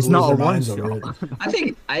why everyone's losing their minds over it.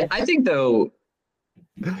 I think though.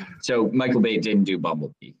 So Michael Bay didn't do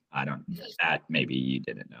Bumblebee. I don't. That maybe you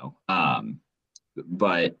didn't know.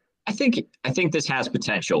 But. I think this has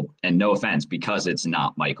potential, and no offense, because it's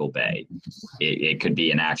not Michael Bay. It could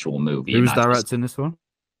be an actual movie. Who's directing this one?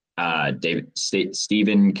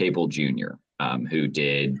 Stephen Caple Jr., who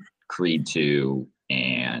did Creed 2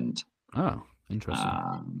 and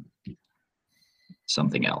interesting.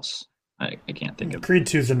 Something else. I can't think of. Creed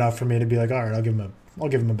 2 is enough for me to be like, all right, I'll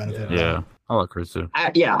give him a benefit. Yeah. I like Creed 2.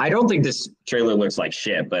 I don't think this trailer looks like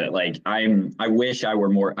shit, but like I wish I were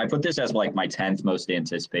more. I put this as like my 10th most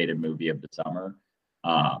anticipated movie of the summer,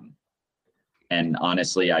 and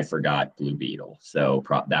honestly, I forgot Blue Beetle, so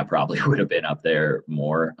that probably would have been up there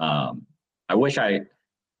more. I wish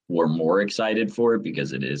were more excited for it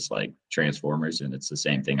because it is like Transformers and it's the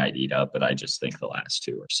same thing I'd eat up. But I just think the last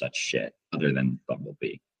two are such shit. Other than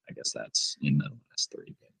Bumblebee, I guess that's in the last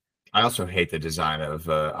three. I also hate the design of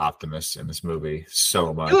Optimus in this movie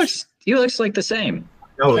so much. He looks like the same.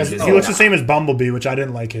 No, he looks the same as Bumblebee, which I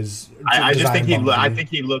didn't like his. I just think I think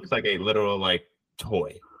he looks like a literal like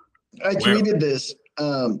toy. I tweeted this,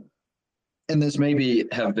 and this maybe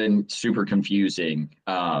have been super confusing,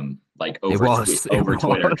 like over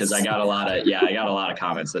Twitter because I got a lot of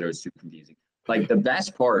comments that it was too confusing. Like the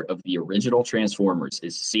best part of the original Transformers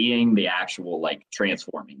is seeing the actual like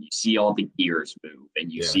transforming. You see all the gears move,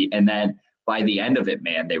 and you see, and then by the end of it,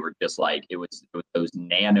 man, they were just like it was those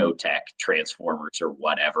nanotech Transformers or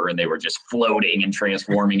whatever, and they were just floating and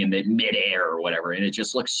transforming in the midair or whatever, and it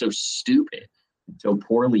just looks so stupid, so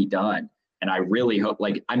poorly done. And I really hope,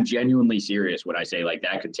 like, I'm genuinely serious when I say like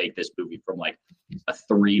that could take this movie from like a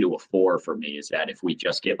 3 to a 4 for me. Is that if we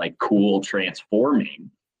just get like cool transforming,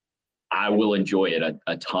 I will enjoy it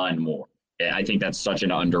a ton more. And I think that's such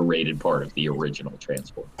an underrated part of the original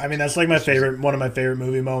Transformers. I mean, that's like one of my favorite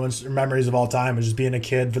movie moments or memories of all time, is just being a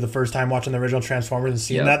kid for the first time watching the original Transformers and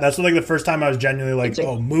seeing that. That's like the first time I was genuinely like,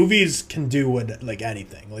 movies can do what like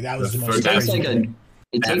anything. Like that was the most crazy thing.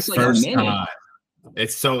 It takes like a minute.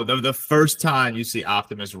 It's so the first time you see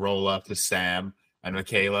Optimus roll up to Sam and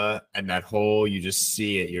Michaela, and that hole, you just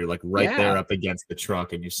see it. You're like there up against the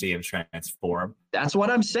truck, and you see him transform. That's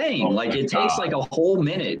what I'm saying. Like it takes like a whole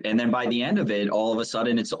minute, and then by the end of it, all of a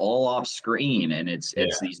sudden it's all off screen, and it's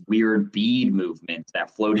these weird bead movements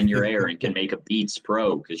that float in your air and can make a Beats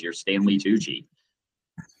Pro because you're Stanley Tucci,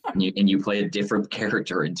 and you play a different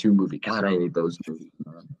character in 2 movies. God, I hate those movies.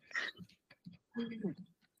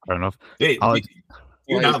 Fair enough. Hey, do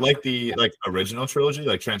you not like the original trilogy,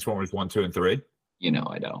 like Transformers 1, 2, and 3? You know,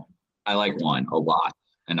 I don't. I like 1 a lot,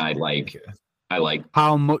 and I like.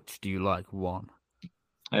 How much do you like 1?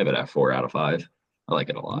 I have it at 4 out of 5. I like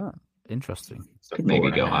it a lot. Ah, interesting. Could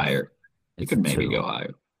maybe go higher. It could maybe go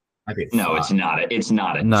higher. No, it's not. It's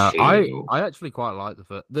not a 2. I actually quite like the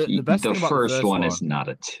first. The best thing about the first one is not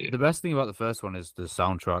a 2. The best thing about the first one is the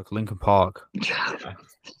soundtrack. Linkin Park.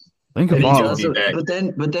 Linkin Park.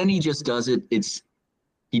 But then he just does it.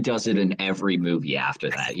 He does it in every movie after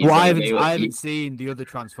that. I haven't seen the other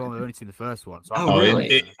Transformers. I've only seen the first one. So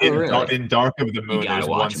really? In Dark of the Moon, there's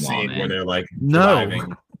one scene where they're like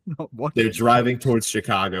driving. They're driving towards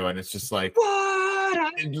Chicago, and it's just like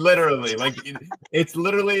literally, like it's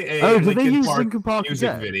literally a Linkin Park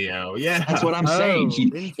music video. Yeah, that's what I'm saying.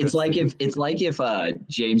 It's like if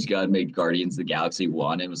James Gunn made Guardians of the Galaxy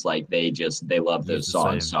 1, it was like they love those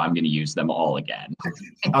songs, so I'm going to use them all again.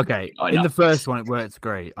 Okay, in the first one it works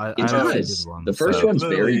great. The first one's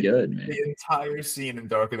very good, man. The entire scene in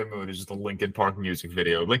Dark of the Moon is just a Linkin Park music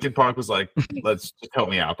video. Linkin Park was like, "Let's just help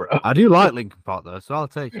me out, bro." I do like Linkin Park though, so I'll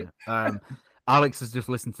take it. Alex has just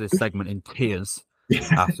listened to this segment in tears.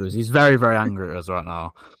 Afterwards, he's very, very angry at us right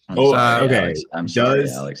now. Okay. Alex. I'm sorry,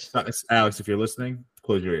 Alex. Alex, if you're listening,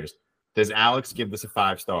 close your ears. Does Alex give this a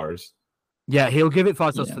 5 stars? Yeah, he'll give it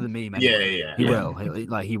 5 stars for the meme. Anyway. Yeah. He will.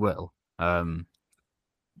 He will.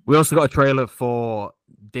 We also got a trailer for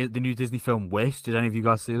the new Disney film Wish. Did any of you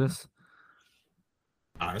guys see this?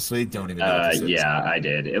 Honestly, don't even know what this is. Yeah, I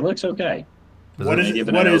did. It looks okay. What is it?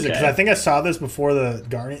 Because I think I saw this before the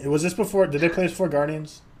Guardians. Was this before? Did they play this before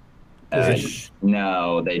Guardians?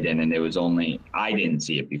 No, they didn't. It was I didn't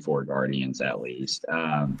see it before Guardians, at least.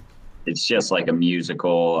 It's just like a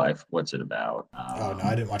musical. What's it about? No,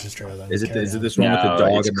 I didn't watch this trailer. Then. Is it this one with the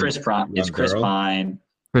dog? It's Chris Pine. It's Chris Pine.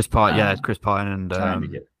 Chris Pine, it's Chris Pine and.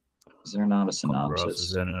 Is there not a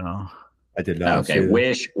synopsis? I did not. Okay,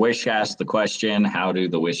 Wish asked the question: how do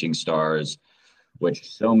the wishing stars,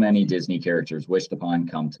 which so many Disney characters wished upon,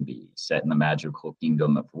 come to be? Set in the magical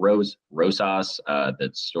kingdom of Rosas, the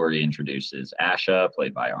story introduces Asha,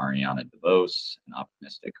 played by Ariana DeVos, an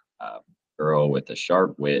optimistic girl with a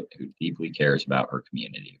sharp wit who deeply cares about her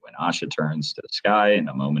community. When Asha turns to the sky in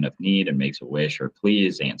a moment of need and makes a wish or plea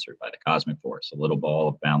is answered by the cosmic force, a little ball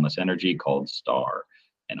of boundless energy called Star.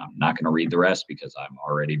 And I'm not going to read the rest because I'm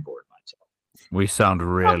already bored myself. We sound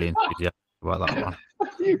really enthusiastic about that one.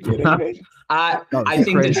 You kidding me? I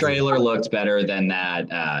think the trailer looked better than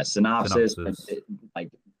that synopsis.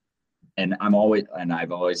 And I've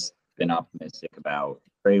always been optimistic about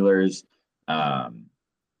trailers.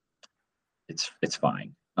 It's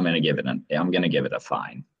fine. I'm gonna give it a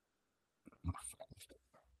fine.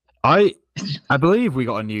 I believe we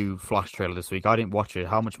got a new Flash trailer this week. I didn't watch it.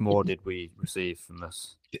 How much more did we receive from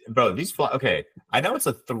this? Bro, okay. I know it's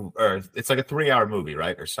like a 3-hour movie,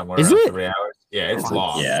 right? Or somewhere Is around it? 3 hours. Yeah, it's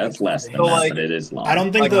long. Yeah, it's less than So, that, like, but it is long. I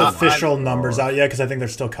don't think Like, the I'm- official numbers out yet because I think they're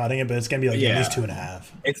still cutting it, but it's gonna be like at Yeah. least 2.5.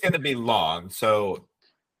 It's going to be long. So,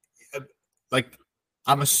 like,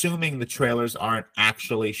 I'm assuming the trailers aren't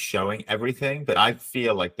actually showing everything, but I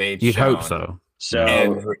feel like they've You'd shown hope so. So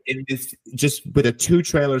in this, just with the 2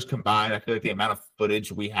 trailers combined, I feel like the amount of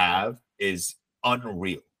footage we have is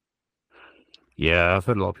unreal. Yeah, I've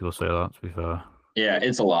heard a lot of people say that, to be fair. yeah,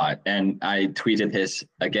 it's a lot. And I tweeted this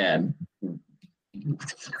again.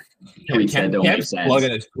 Tweets that don't make sense.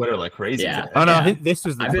 Plugging his Twitter like crazy. Yeah. today. Oh no, Yeah. I think this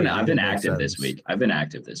was. I've been active this week. I've been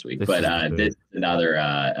active this week. This But is this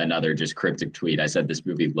another just cryptic tweet. I said this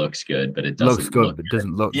movie looks good, but it doesn't looks good, look but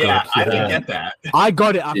doesn't look Yeah, good. I Yeah. can get that. I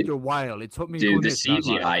got it after a while. It took me. Dude, the minutes, and I was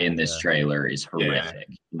CGI like, in this yeah. trailer is horrific,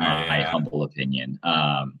 in my Yeah. humble opinion.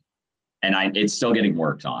 And it's still getting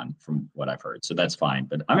worked on from what I've heard, so that's fine.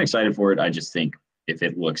 But I'm excited for it. I just think if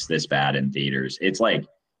it looks this bad in theaters, it's like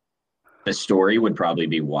the story would probably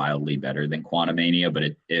be wildly better than Quantumania, but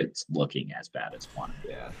it's looking as bad as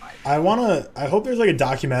Quantumania. Yeah. I hope there's like a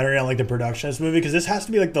documentary on like the production of this movie because this has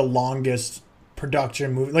to be like the longest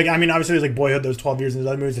production movie. Like, I mean, obviously there's like Boyhood, those 12 years, and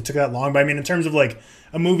those other movies that took that long. But I mean, in terms of like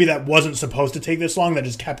a movie that wasn't supposed to take this long, that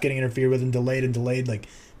just kept getting interfered with and delayed, like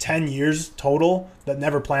 10 years total that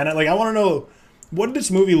never planned it. Like, I want to know, what did this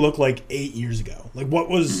movie look like 8 years ago? Like, what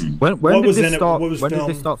was When what did was this in it? start? What was When did they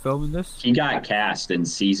filmed? start filming this? He got cast in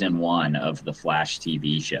season 1 of the Flash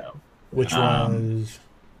TV show. Which Um, was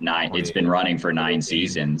 9. It's been running for 9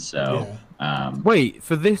 seasons. So, Wait,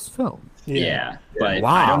 for this film? yeah. But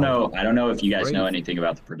Wow. I don't know if you guys know Crazy. anything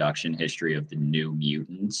about the production history of the New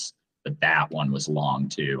Mutants, but that one was long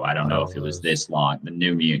too. I don't know if it was this long. The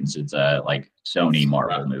New Mutants, it's a like Sony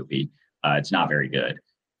Marvel movie. It's not very good,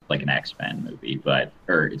 like an X-Men movie,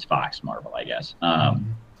 or it's Fox Marvel, I guess.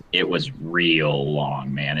 It was real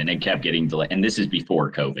long, man, and it kept getting delayed. And this is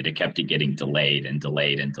before COVID. It kept getting delayed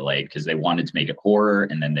because they wanted to make it horror,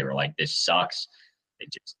 and then they were like, "This sucks."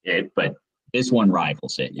 But this one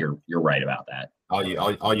rivals it. You're right about that.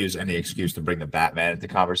 I'll use any excuse to bring the Batman into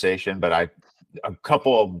conversation, but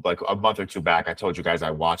a month or 2 back, I told you guys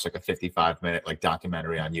I watched like a 55-minute like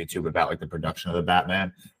documentary on YouTube about like the production of the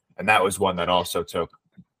Batman, and that was one that also took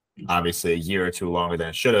obviously a year or 2 longer than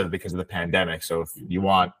it should have because of the pandemic. So if you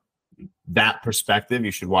want that perspective,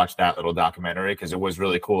 you should watch that little documentary because it was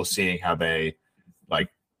really cool seeing how they like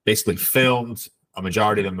basically filmed a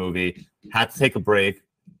majority of the movie, had to take a break,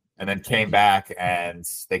 and then came back and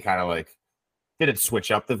they kind of like didn't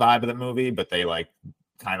switch up the vibe of the movie, but they like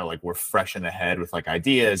kind of like were fresh in the head with like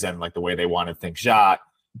ideas and like the way they wanted things shot.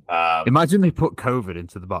 Imagine they put COVID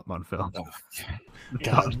into the Batman film.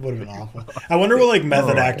 God, would have been awful. I wonder what like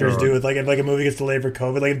method actors God. do with like if like a movie gets delayed for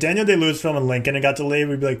COVID. Like if Daniel Day-Lewis film in Lincoln and got delayed,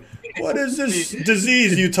 we'd be like, "What is this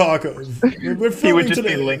disease you talk of?" We're He would filming just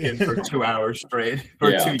today. be Lincoln for 2 hours straight for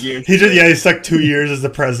Yeah. 2 years. He stuck 2 years as the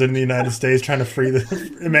president of the United States trying to free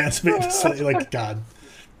the emancipate. Like God,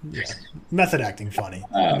 yeah. Method acting funny.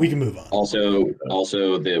 We can move on. Also,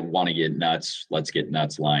 the "Want to get nuts? Let's get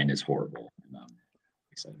nuts" line is horrible. I'm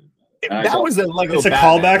excited. That was a Lego It's a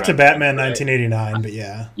Batman callback to reference, Batman right? 1989, but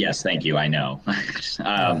yeah. Yes, thank you. I know.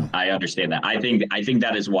 I understand that. I think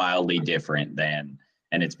that is wildly different than,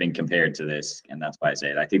 and it's been compared to this, and that's why I say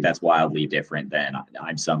it. I think that's wildly different than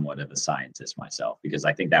I'm somewhat of a scientist myself because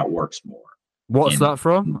I think that works more. What's In that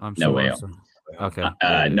from? No Way Home. Okay.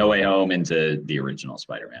 No Way Home into the original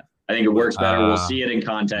Spider-Man. I think it works better. We'll see it in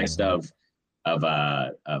context of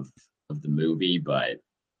the movie, but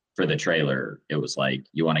for the trailer, it was like,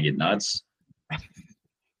 "You want to get nuts?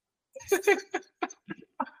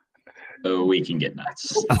 Oh, we can get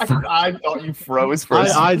nuts." I thought you froze for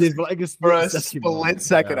I did like a for a second. split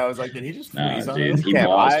second. I was like, did he just No, freeze on dude, this? he Yeah,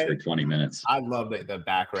 paused for 20 minutes. I love that the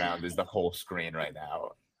background is the whole screen right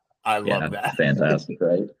now. I love Yeah, that. fantastic,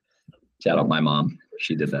 right? Shout out my mom.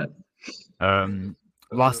 She did that.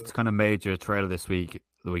 Last kind of major trailer this week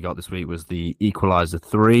that we got this week was the Equalizer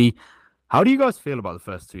 3. How do you guys feel about the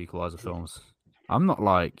first 2 Equalizer films? I'm not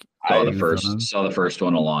like Saw huge on them. saw the first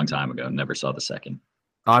one a long time ago. Never saw the second.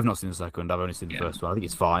 I've not seen the second. I've only seen the first one. I think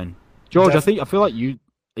it's fine. George, I feel like you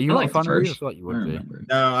are you I not like a fan the of it? I first. feel like you I would be. remember.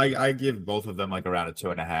 No, I give both of them like around a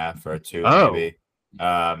 2.5 or a 2 Oh. maybe.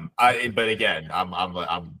 But again,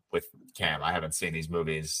 I'm with Cam. I haven't seen these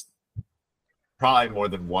movies probably more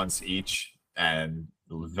than once each, and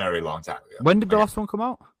a very long time ago. When did the last one come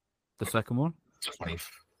out? The second one?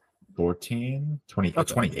 2014,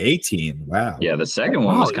 2018. Wow. Yeah, the second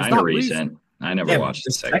one Wow, was is kind of that recent. I never Yeah, watched the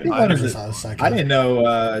the second second one. I one never is saw the second. I didn't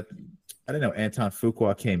know Anton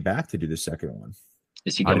Fuqua came back to do the second one.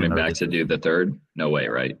 Is he I didn't coming know back this. to do the third? No way,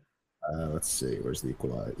 right? Let's see, where's the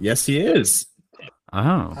Equalizer? Yes, he is.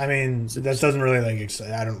 Oh, I mean, that doesn't really like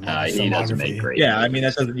excite. I don't love he doesn't make filmography. great. Yeah, I mean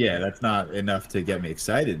movies. that's not enough to get me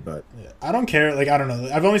excited, but Yeah, I don't care. Like I don't know.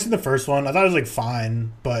 I've only seen the first one. I thought it was like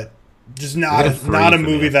fine, but just It's not like a three not a for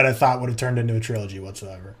movie me. that I thought would have turned into a trilogy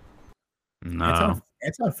whatsoever. no.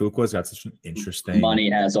 Anton Fuqua's got such an interesting. Money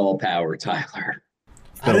has all power, Tyler.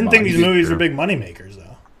 I didn't think these Filmography, movies true. were big money makers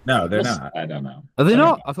though. No, they're not. I don't know. Are they I not?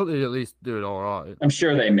 don't know. I thought they'd at least do it all right. I'm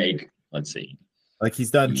sure they make. Let's see. Like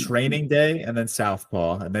he's done Training Day and then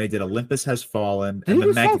Southpaw, and then he did Olympus Has Fallen, Did and he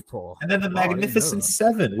the do Southpaw? and then the Oh, I didn't know Magnificent that.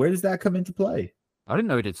 Seven. Where does that come into play? I didn't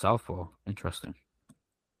know he did Southpaw. Interesting.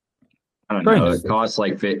 I don't Very know. nice. It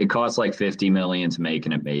costs like 50 million to make,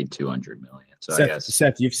 and it made 200 million. So I guess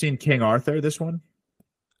Seth, you've seen King Arthur, this one?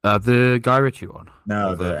 The Guy Ritchie one. No,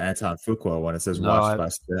 Okay. the Anton Fuqua one. It says No, watched by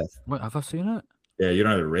Seth. Wait, have I seen it? Yeah, you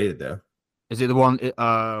don't have it rated though. Is it the one? Is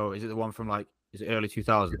it the one from like? Is it early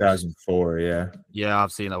 2000s? 2004, yeah. Yeah,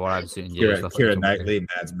 I've seen that one. I haven't seen it in years. Keira, That's like Keira something- Knightley,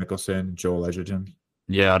 Mads Mikkelsen, Joel Edgerton.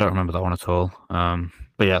 Yeah, I don't remember that one at all.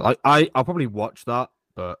 But yeah, like I'll probably watch that.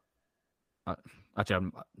 But actually,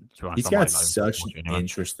 to be honest, He's I got might not even such watch it an anyway.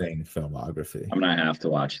 interesting filmography. I'm gonna have to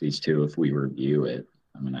watch these two if we review it.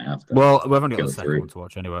 I'm gonna have to. Well, we've only got go the second through. one to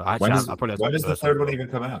watch anyway. When Actually, does, I probably have to when watch does the first third one. one even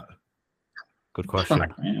come out? Good question.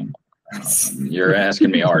 Fuck, man. You're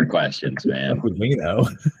asking me hard questions, man. Fuck with me though.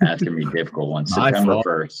 Asking me difficult ones. My September fault.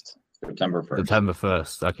 1st. September 1st. September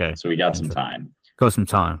 1st. Okay, So we got some time. got some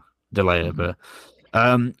time. Delay it, but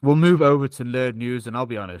we'll move over to nerd news, and I'll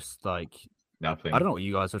be honest, like Nothing. I don't know what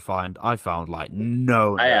you guys would find. I found like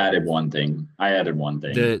no. I added one thing. I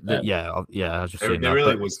The yeah, I was just There, saying there that,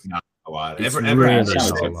 really but was not a lot. It's Ever really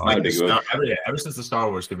since, not a like, lot. the Star- ever since the Star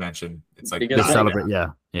Wars convention, it's like Because to like- celebrate. Yeah,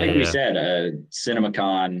 yeah, like we yeah. said,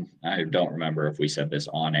 CinemaCon, I don't remember if we said this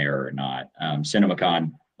on air or not.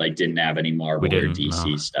 CinemaCon like didn't have any Marvel or didn't, DC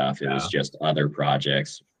no. stuff. It was No. just other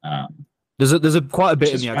projects. There's a quite a bit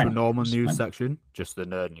in Which the is actual fine. normal Which is news fine. section. Just the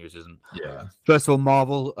nerd news isn't. yeah. First of all,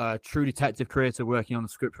 Marvel, True Detective creator working on the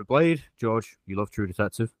script for Blade. George, you love True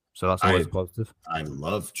Detective, so that's always positive. I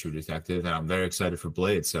love True Detective, and I'm very excited for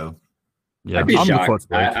Blade. So Yeah, I'd be I'm looking forward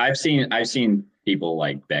shocked. to Blade. I've seen people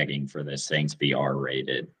like begging for this thing to be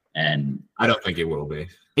R-rated, and I don't think it will be.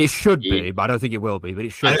 It should Yeah. be, but I don't think it will be. But it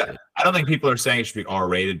should be. I don't think people are saying it should be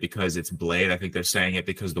R-rated because it's Blade. I think they're saying it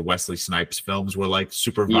because the Wesley Snipes films were like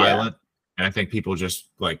super Yeah. violent, and I think people just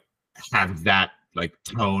like have that like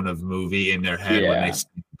tone of movie in their head when Yeah. they see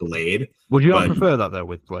Blade. Would you not but- prefer that though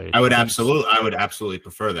with Blade? I would think- absolutely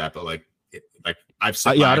prefer that, but like I've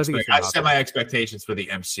set yeah, my I don't think it's gonna I've set happen. my expectations for the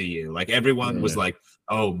MCU. Like everyone was Yeah. like,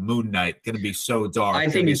 "Oh, Moon Knight gonna be so dark." I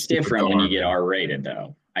gonna think be it's super different when you dark." get R-rated,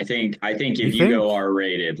 though. I think if You you think? go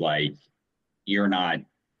R-rated, like you're not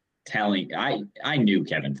telling. I knew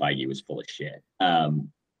Kevin Feige was full of shit.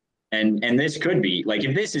 And this could be like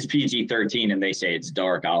if this is PG-13 and they say it's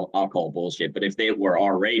dark, I'll call bullshit. But if they were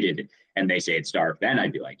R-rated and they say it's dark, then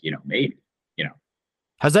I'd be like, maybe,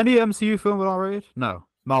 Has any MCU film been R-rated? No.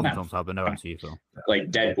 Marvel No. films have, but no MCU film.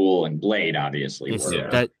 like Deadpool and Blade, obviously. Is,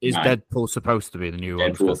 were is not- Deadpool supposed to be the new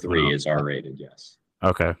one? Deadpool 3 is R-rated, yes.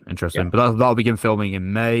 Okay, interesting. Yeah. But that'll begin filming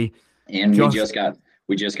in May. And Josh-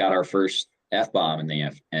 we just got our first F-bomb in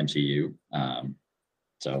the MCU.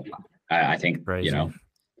 So I think Crazy. the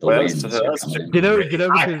Well, wins that's- are that's- coming in. You know,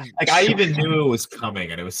 because I even knew it was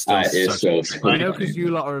coming, and it was still It's such so a funny. you know, funny. because you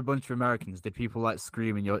lot are a bunch of Americans. Did people like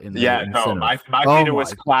scream in the Yeah, in the no, cinema? my Oh theater was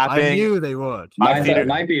my- clapping. I knew they would. My theater-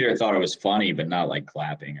 My theater thought it was funny, but not like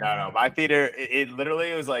clapping. No, my theater, it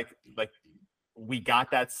literally was like we got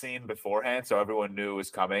that scene beforehand, so everyone knew it was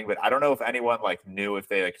coming. But I don't know if anyone like knew if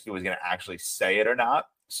they he was gonna actually say it or not.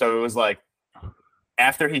 So it was like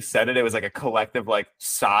after he said it, it was like a collective like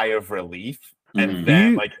sigh of relief, and Mhm.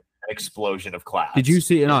 then You- like an explosion of claps. Did you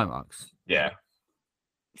see it in IMAX? Yeah.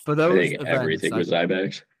 For I those think events, everything was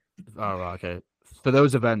IMAX. Oh, right, okay. For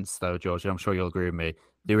those events, though, George, I'm sure you'll agree with me.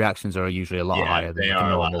 The reactions are usually a lot Yeah, higher than they the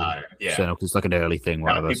are a lot normal higher. Yeah. cinema, 'cause it's like an early thing, No,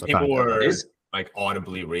 whatever. so I people kinda get were that. Is- like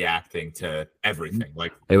audibly reacting to everything.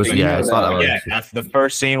 Like It was, But yeah, you know it's like that- that. yeah, after the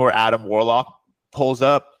first scene where Adam Warlock pulls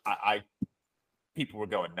up, I people were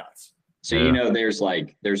going nuts. So Yeah.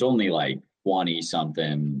 there's only like 20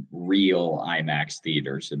 something real IMAX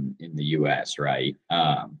theaters in the US, right?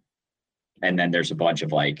 And then there's a bunch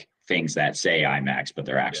of like things that say IMAX, but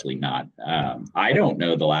they're actually not. I don't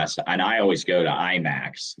know the last, and I always go to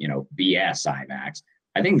IMAX, BS IMAX.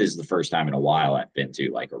 I think this is the first time in a while I've been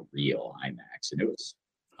to like a real IMAX, and it was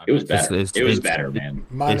better. It's- it was it's- better, man.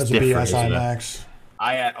 Mine It's is a BS different, isn't it? IMAX.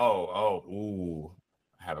 I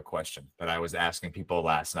have a question that I was asking people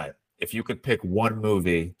last night. If you could pick one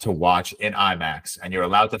movie to watch in IMAX and you're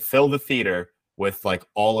allowed to fill the theater with like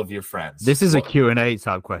all of your friends. This is a what- Q&A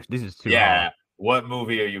type question. This is too yeah. hard. What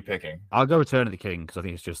movie are you picking? I'll go Return of the King because I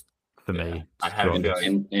think it's just for me. I had a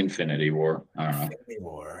feeling. Infinity War. I don't know. Infinity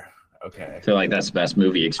War. Okay. I feel like that's the best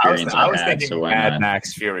movie experience I was had. thinking So Mad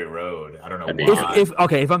Max Fury Road. I don't know That'd be why.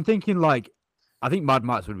 If I'm thinking like, I think Mad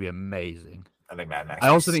Max would be amazing. I think Mad Max. I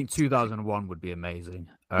also think 2001 would be amazing.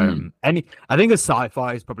 I think a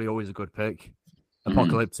sci-fi is probably always a good pick.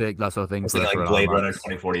 Apocalyptic, that sort of thing. like Blade Runner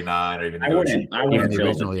 2049 or even. I wouldn't the fill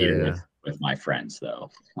original, the theater yeah. with my friends though.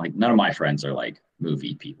 Like none of my friends are like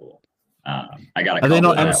movie people. I got a Are couple they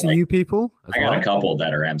not that MCU people? I got a couple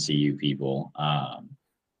that are MCU people.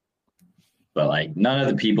 But like none of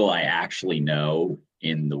the people I actually know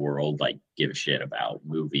in the world like give a shit about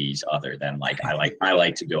movies other than like I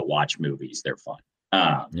like to go watch movies. They're fun.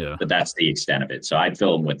 Yeah. But that's the extent of it. So I'd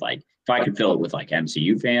fill them with like if I could fill it with like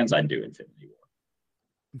MCU fans, I'd do Infinity War.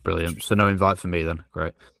 Brilliant. So no invite for me then.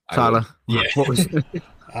 Great. Tyler. Yeah. What was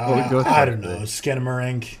I don't know.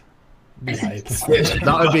 Skinamarink.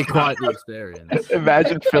 that would be quite the experience.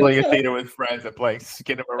 Imagine filling a theater with friends and playing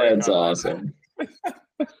Skinamarink. That's awesome.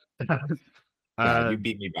 You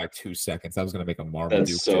beat me by 2 seconds. I was gonna make a Marvel.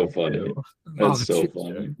 That's so funny. That's so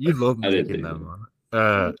funny. You love I didn't making think them,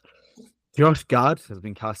 man. Josh Gad has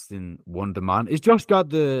been cast in Wonder Man. Is Josh Gad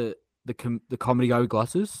the comedy guy with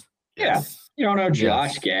glasses? Yeah. You don't know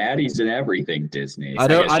Josh Gad? He's in everything Disney. I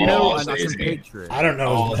know, all and I can Disney. picture it. I don't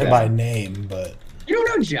know him by name, but You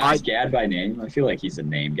don't know Josh Gad by name? I feel like he's a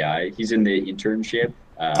name guy. He's in the internship.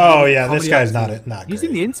 oh yeah, this comedy guy's actor. not He's great.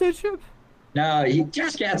 in the internship? No,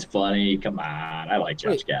 Josh Gad's funny. Come on. I like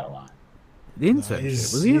Josh Gad a lot. The No, internship?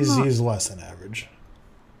 he's, Was he in that? he's less than average.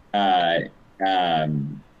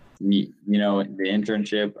 You know, the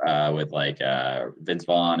internship with like Vince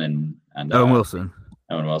Vaughn and Owen Wilson.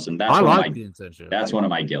 Owen Wilson. I like the internship. That's one of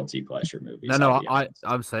my guilty pleasure movies. No,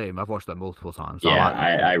 I'm saying I've watched that multiple times. Yeah,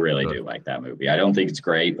 I I really do like that movie. I don't think it's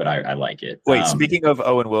great, but I like it. Wait, speaking of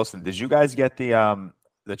Owen Wilson, did you guys get the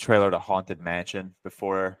trailer to Haunted Mansion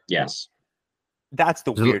before? Yes. That's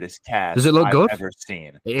the weirdest cast does it look good? I've ever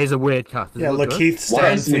seen. It is a weird cast. Does Yeah, it look Lakeith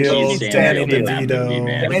Stanfield, Lakeith Danny Stanfield in that movie,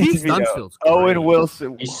 man? DeVito. Lakeith Stanfield's great. Owen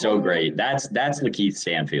Wilson. He's so great. That's Lakeith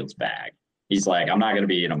Stanfield's bag. He's like, I'm not going to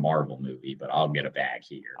be in a Marvel movie, but I'll get a bag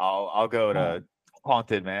here. I'll go to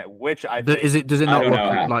Haunted Man, which I think, Does it not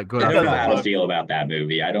look like good? I don't know how to feel about that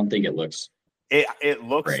movie. I don't think it looks. it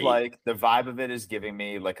looks great. like the vibe of it is giving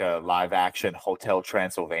me like a live action Hotel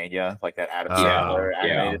Transylvania, like that Adam Yeah, Sandler yeah.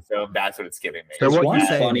 animated film. That's what it's giving me. So There's what one you're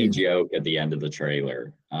saying funny is- joke at the end of the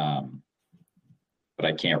trailer, but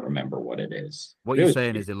I can't remember what it is. What It you're was-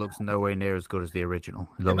 saying is it looks nowhere near as good as the original.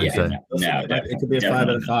 Is that what Yeah, you're saying? no, It could be a 5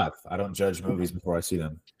 definitely out of 5. I don't judge movies before I see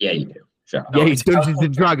them. Yeah, you do. Shut up. Yeah, it's Dungeons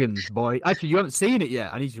and Dragons, boy. Actually, you haven't seen it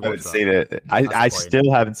yet. I need you to I watch haven't that. seen it. I That's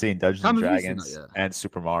still haven't seen Dungeons and Haven't you seen Dragons that yet? and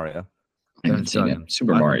Super Mario. I haven't seen it. Dragons.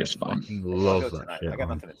 Super I Mario's fun. fucking I'll love go that tonight. shit. I got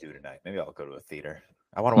man. nothing to do tonight. Maybe I'll go to a theater.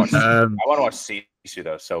 I want to watch. I want to watch Sisu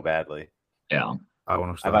though so badly. Yeah. I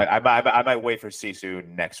want to I might wait for Sisu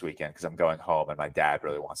next weekend because I'm going home and my dad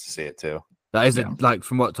really wants to see it too. That is Yeah. like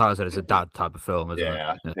from what Tyler said, it's a dad type of film, isn't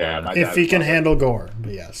Yeah, it? yeah. My If dad he can loves it. handle gore,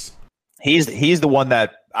 but yes. He's the one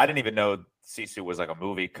that I didn't even know Sisu was like a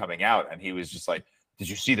movie coming out, and he was just like, "Did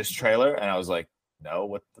you see this trailer?" And I was like, "No,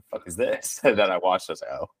 what the fuck is this?" And then I watched it. I was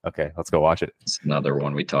like, "Oh, okay, let's go watch it." It's another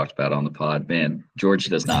one we talked about on the pod. Man, George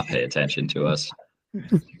does not pay attention to us.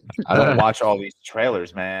 I don't watch all these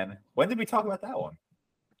trailers, man. When did we talk about that one?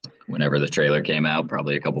 Whenever the trailer came out,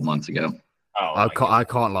 probably a couple months ago. Oh, I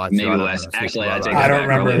can't lie to you. Maybe I don't less. know. Actually, I take I that don't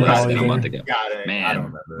back. remember Probably less how than a either. month ago. Got it. I don't Man,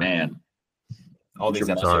 remember. man. All these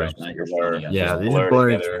Sorry. episodes. You're blur. funny. Yeah, Just these blur are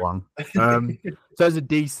blurring together. into one. So as a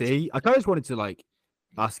DC, I kind of just wanted to like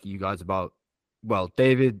ask you guys about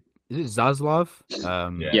David, is it Zaslav? Yeah.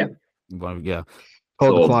 Yeah.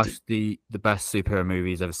 Called The Cool. Flash the best superhero movie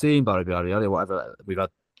he's ever seen, blah blah blah blah, whatever. We've had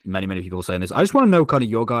many people saying this. I just want to know kind of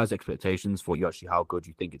your guys' expectations for how good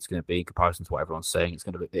you think it's going to be in comparison to what everyone's saying it's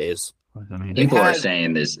going to be. It is. I mean, People are had-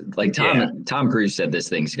 saying this, like Tom Cruise said this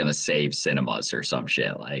thing's going to save cinemas or some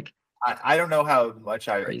shit. Like, I don't know how much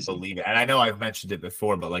I Crazy. believe it, and I know I've mentioned it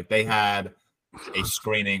before, but like they had a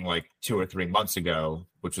screening like 2 or 3 months ago,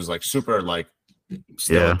 which was like super like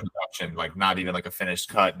still Yeah. in production, like not even like a finished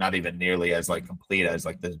cut, not even nearly as like complete as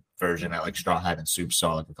like the version that like Straw Hat and Soup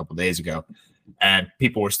saw like a couple days ago, and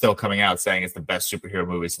people were still coming out saying it's the best superhero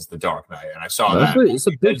movie since The Dark Knight, and I saw that. it's a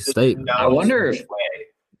big There's just statement. no I wonder if- way.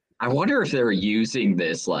 I wonder if they're using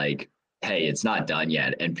this like, hey, it's not done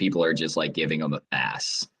yet, and people are just like giving them a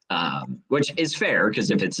pass, which is fair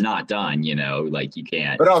because if it's not done, you know, like you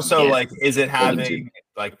can't. But also, Yeah. like, is it Hold it having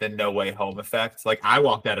like the No Way Home effect? Like, I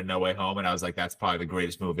walked out of No Way Home and I was like, that's probably the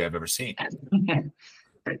greatest movie I've ever seen.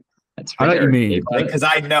 That's I know what you fair. mean. Because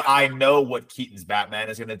I know what Keaton's Batman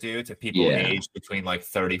is going to do to people aged between like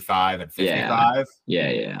 35 and 55.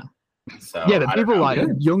 Yeah. So Yeah, but I don't people know. like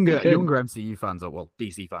Good. younger Good. MCU fans, or well,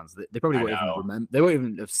 DC fans, they probably I won't even know. remember. They won't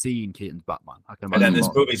even have seen Keaton's Batman. I can And imagine. then this a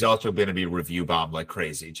lot. movie's also going to be review bombed like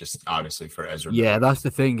crazy, just obviously for Ezra. Yeah, Miller. that's the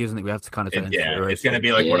thing, isn't it? We have to kind of take into It's consideration. going to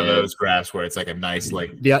be like one of Yeah. those graphs where it's like a nice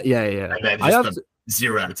like, Yeah. and then I just have, a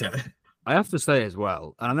 0 out of 10. I have to say as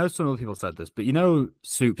well, and I know some other people said this, but you know,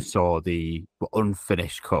 Soup saw the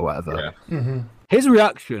unfinished cut, or whatever. Yeah. Mm-hmm. His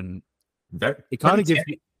reaction, Very- it kind of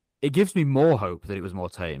very gives me more hope that it was more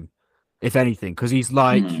tame, if anything, because he's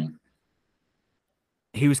like,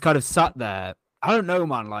 he was kind of sat there. I don't know,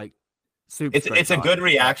 man. Like, Soup. It's a good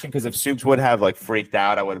reaction because if Soups would have like freaked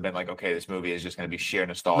out, I would have been like, okay, this movie is just going to be sheer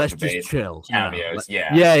nostalgia Let's just based chill. you know, cameos. like-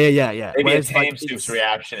 Yeah. Yeah. Maybe Whereas, a tame like, Soups it's-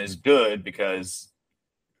 reaction is good because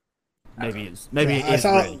Maybe it I is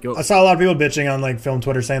saw really good. I saw a lot of people bitching on like film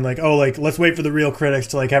Twitter saying like, oh, like let's wait for the real critics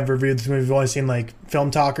to like have reviewed this movie. We've only seen like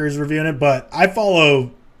film talkers reviewing it, but I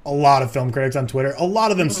follow a lot of film critics on Twitter. A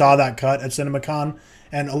lot of them saw that cut at CinemaCon,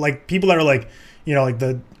 and like people that are like, you know, like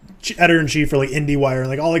the editor in chief for like IndieWire,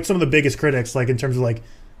 like all like some of the biggest critics, like in terms of like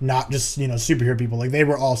not just, you know, superhero people, like they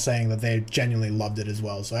were all saying that they genuinely loved it as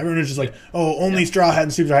well. So everyone was just like, oh, only Straw Hat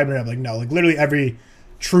and Soups are hyping it up. Like no, like literally every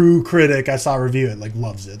true critic I saw review it like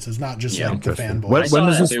loves it. So it's not just like the Interesting. fanboys. I saw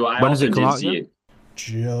does that this- too. I when does also it come did out see again?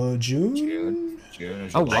 it. June.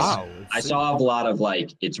 Oh wow! I saw a lot of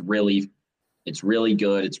like it's really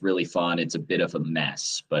good. It's really fun. It's a bit of a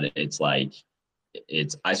mess, but it's like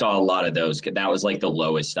I saw a lot of those. That was like the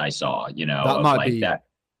lowest I saw. You know, That of might like be that.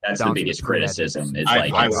 That's the down to the biggest pre-edits. criticism. Is I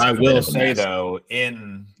like it's a bit will of a say mess. though,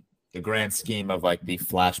 in the grand scheme of like the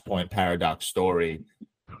Flashpoint paradox story,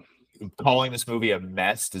 calling this movie a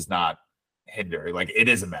mess does not hinder. Like it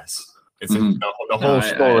is a mess. It's Mhm. the whole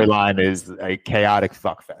I- storyline is a chaotic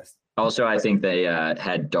fuckfest. Also, I think they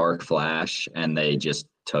had Dark Flash and they just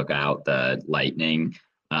took out the lightning.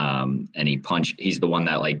 And he's the one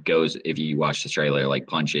that like goes, if you watch the trailer, like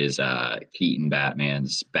punches Keaton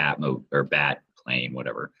Batman's bat plane,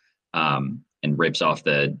 whatever, and rips off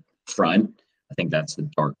the front. I think that's the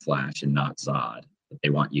Dark Flash and not Zod. But they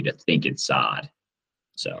want you to think it's Zod.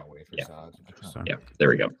 So yeah, there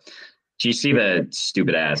we go. Do you see the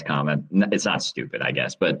stupid ass comment? It's not stupid, I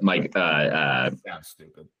guess, but Mike, Sounds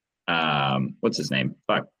stupid. what's his name?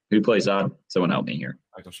 Fuck, who plays Zod? Someone help me here.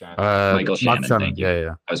 Michael Shannon. Michael Shannon, thank you.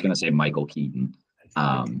 Yeah. I was gonna say Michael Keaton.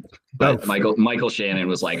 But Michael Shannon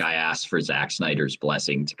was like, I asked for Zack Snyder's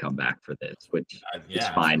blessing to come back for this, which is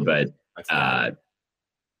fine, but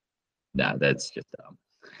no, that's just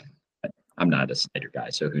I'm not a Snyder guy,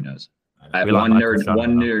 so who knows? We like One Michael nerd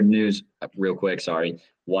Shannon, though. news, real quick. Sorry,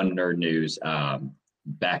 one nerd news.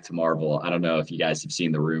 Back to Marvel. I don't know if you guys have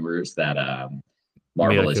seen the rumors that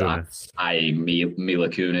Marvel Mila is Kunis. eyeing Mila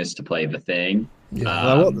Kunis to play the Thing.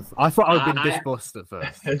 I thought I would have been I- disbust at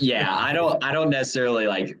first. Yeah, I don't necessarily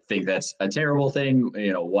like think that's a terrible thing,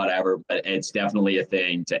 you know, whatever, but it's definitely a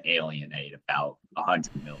thing to alienate about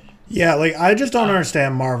 100 million. Yeah, like I just don't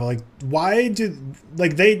understand Marvel. Like, why do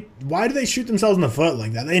they shoot themselves in the foot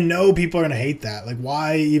like that? They know people are gonna hate that. Like,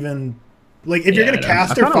 why even? Like, if you're Yeah, gonna I don't-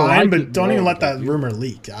 cast I her, kinda fine, like but it don't more even let that because you- rumor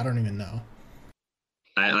leak. I don't even know.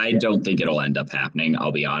 I don't think it'll end up happening,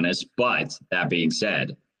 I'll be honest. But that being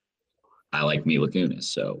said, I like Mila Kunis,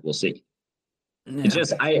 so we'll see. It's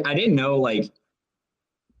just I didn't know like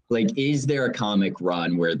is there a comic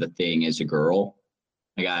run where the Thing is a girl?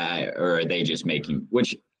 Like or are they just making,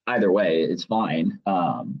 which either way it's fine.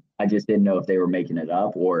 I just didn't know if they were making it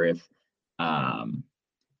up or if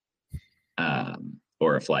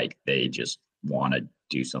like they just want to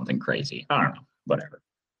do something crazy. I don't know. Whatever.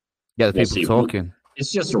 Yeah, the We'll people see. talking.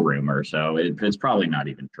 It's just a rumor, so it's probably not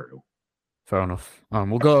even true. Fair enough.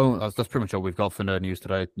 We'll go. That's pretty much all we've got for nerd news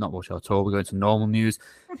today. Not much at all. We're going to normal news.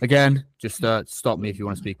 Again, just stop me if you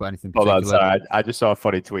want to speak about anything Hold particular. on, sorry. I just saw a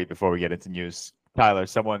funny tweet before we get into news. Tyler,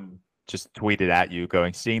 someone just tweeted at you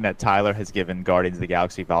going, seeing that Tyler has given Guardians of the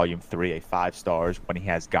Galaxy Volume 3 a 5 stars when he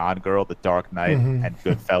has Gone Girl, The Dark Knight, Mhm. and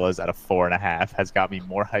Goodfellas at a 4.5 has got me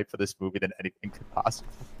more hype for this movie than anything could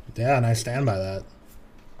possibly. Yeah, and I stand by that.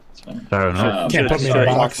 It's fine. Fair enough. Can't put me in a Should've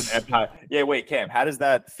box. watched Empire. Yeah, wait, Cam, how does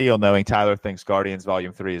that feel knowing Tyler thinks Guardians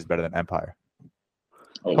Volume 3 is better than Empire?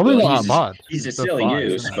 Oh, Probably well, not that bad. He's a It's so silly far,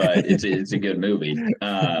 goose, isn't it? but it's a good movie.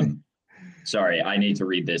 Sorry, I need to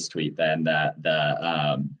read this tweet then. That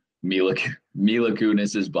the Mila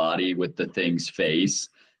Kunis's body with the Thing's face,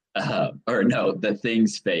 or no, the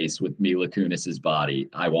Thing's face with Mila Kunis's body.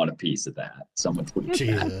 I want a piece of that. Someone tweet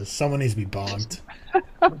Jesus, someone needs to be bonked.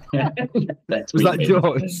 that. That Was tweet that made-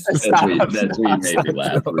 George? that tweet made me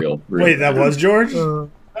laugh real. Wait, that was George? No,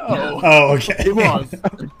 Oh, okay. It was.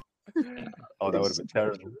 Oh, that would have been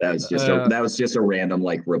terrible. That was just a random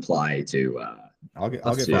like reply to. I'll get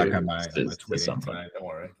That's back to- on my to tweeting something. tonight. Don't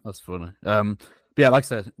worry. That's funny. But yeah, like I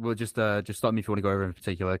said, we'll just stop me if you want to go over in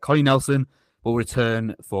particular. Connie Nelson will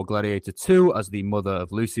return for Gladiator 2 as the mother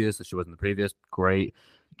of Lucius, as she was in the previous. Great.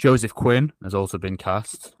 Joseph Quinn has also been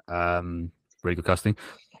cast. Really good casting.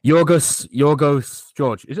 Yorgos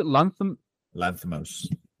George. Is it Lanthimos?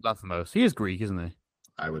 Lanthimos. He is Greek, isn't he?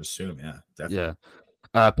 I would assume, yeah, definitely.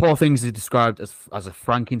 Yeah. Poor Things is described as a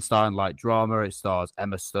Frankenstein-like drama. It stars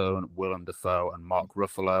Emma Stone, Willem Dafoe, and Mark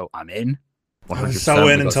Ruffalo. I'm in. I was so in We've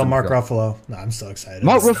got until some Mark guys. Ruffalo. No, I'm so excited.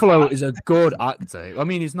 Mark Ruffalo is a good actor. I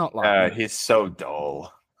mean, he's not like He's so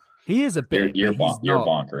dull. he is a bit. You're but he's not-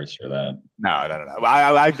 bonkers for that. No.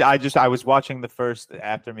 I was watching the first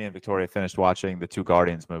after me and Victoria finished watching the two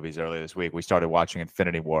Guardians movies earlier this week. We started watching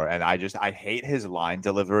Infinity War, and I hate his line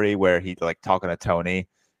delivery where he's like talking to Tony,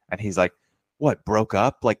 and he's like, "What broke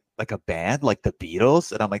up like a band like the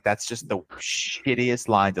Beatles?" And I'm like, "That's just the shittiest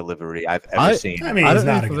line delivery I've ever seen." I mean, I he's don't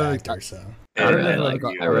know not a if good I've- actor, so. I don't know I if like-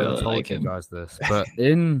 I I really told like you him. guys this, but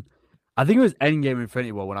I think it was Endgame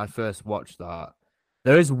Infinity War when I first watched that.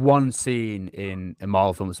 There is one scene in a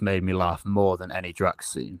Marvel film that's made me laugh more than any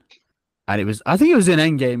Drax scene, and I think it was in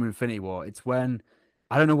Endgame Infinity War. It's when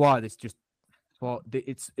I don't know why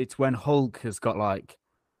it's when Hulk has got like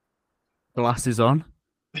glasses on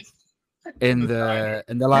and they're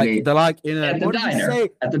like in a At the what did he diner. say?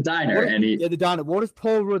 At the diner, and he. Yeah, the diner. What does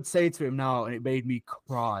Paul Rudd say to him now? And it made me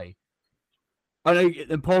cry.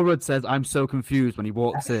 And Paul Rudd says, "I'm so confused" when he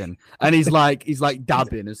walks in, and he's like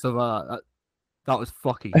dabbing and stuff like that. That was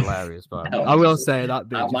fucking hilarious, but I will say that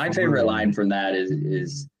bit. My favorite line from that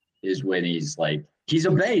is when he's like, "He's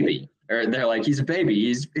a baby," or they're like, "He's a baby.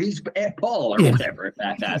 He's Paul," or Yeah. whatever.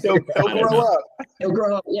 That's He'll grow up. He'll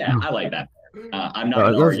grow up. Yeah, I like that. I'm not Oh,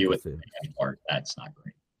 going to those argue are with good the second part. That's not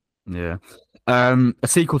great. Yeah. A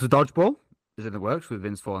sequel to Dodgeball is in the works with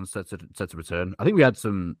Vince Vaughn set to return. I think we had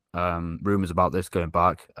some rumors about this going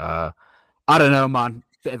back. I don't know, man.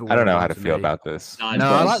 Bit of a I don't know weird how one to feel me. about this. No,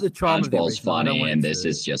 I like the charm of the Dodgeball's original. I don't funny, want and it this to-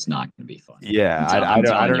 is just not going to be funny. Yeah, I'm I don't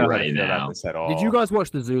telling know you how right to feel now. about this at all. Did you guys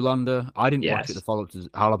watch the Zoolander? I didn't watch it. Yes. The follow-up to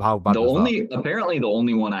how bad The was only apparently the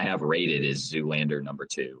only one I have rated is Zoolander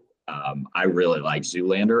 #2. I really like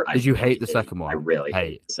Zoolander. Did you hate the second one? I really Hate.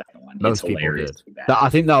 hate the second one. Most It's people hilarious. did. I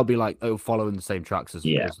think that'll be like following the same tracks as,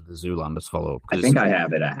 Yeah. as the Zoolander's follow-up. I 'cause think I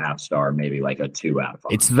have it a half star, maybe like a 2 out of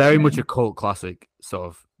 5. it's very much a cult classic, sort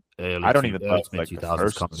of early. I don't even early love like the 2000s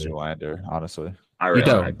first comedy. Zoolander, honestly. I really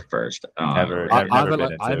don't? like the first. Never- I I've have never it been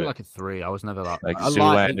like I have into it it. like a 3. I was never like Like I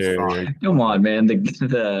like it's Zoolander. fine. Come on, man.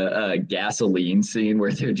 The gasoline scene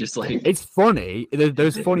where they're just like It's funny.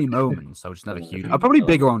 There's funny moments. I was just never huge. I'm probably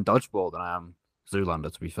bigger on Dodgeball than I am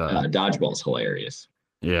Zoolander, to be fair. Dodgeball's hilarious.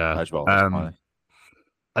 Yeah. Dodgeball was funny.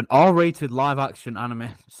 An R-rated live-action anime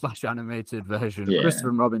 / animated version of Yeah.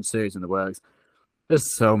 Christopher Robin series in the works. There's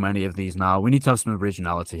so many of these now. We need to have some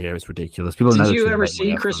originality here. It's ridiculous. People Did never you seem ever to make see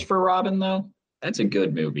money off them. Christopher Robin though? That's a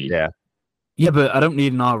good movie. Yeah. Yeah, but I don't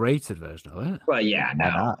need an R-rated version of it. Well, yeah, no.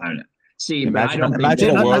 not? I don't- See, Imagine- I don't think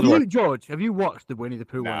imagine that- a world Have where- you, George, have you watched the Winnie the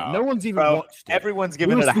Pooh one? No. No one's even Bro, watched it. everyone's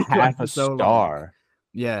giving We it a were half for a so long. star.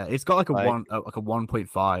 Yeah, it's got like a Like- like a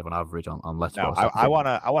 1.5 on average on Letterboxd. No, I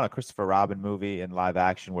want a Christopher Robin movie in live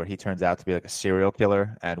action where he turns out to be like a serial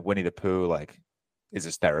killer and Winnie the Pooh like is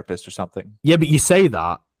his therapist or something. Yeah, but you say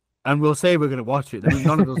that, and we'll say we're going to watch it. Then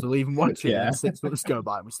none of us will even watch it. Yeah. And 6 months go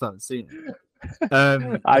by and we still haven't seen it.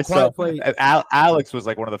 I saw Quiet Place- Alex was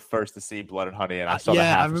like one of the first to see Blood and Honey, and I saw the yeah, I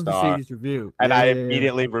half a remember star, seeing his review. and Yeah, I yeah, yeah.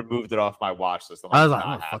 immediately removed it off my watch list. I was like, "It's I'm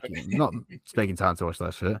not not happening." fucking not taking time to watch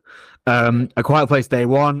that shit. A Quiet Place Day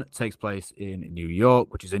 1 takes place in New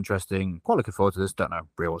York, which is interesting. Quite looking forward to this. Don't know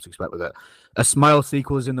really what to expect with it. A Smile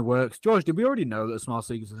sequel is in the works. George, did we already know that a Smile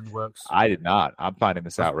sequel is in the works? I did not. I'm finding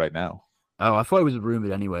this out right now. Oh, I thought it was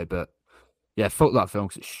rumored anyway, but yeah, fuck that film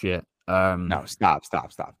because it's shit. No, stop.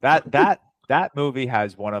 That movie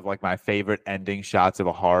has one of like my favorite ending shots of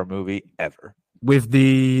a horror movie ever. With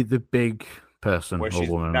the big person Where or she's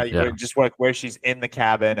woman. no, yeah. just where she's in the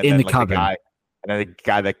cabin and In then the like, cabin. the guy and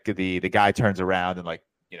then the guy turns around and like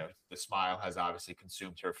the smile has obviously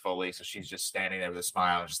consumed her fully, so she's just standing there with a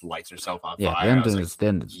smile and just lights herself on Yeah, fire. the I ending was is the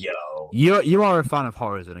end. like, yo, You are a fan of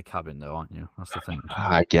horrors in a cabin, though, aren't you? That's the thing.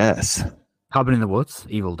 I guess Cabin in the Woods,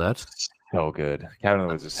 Evil Dead. so good. Cabin in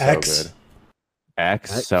the Woods is so X. good.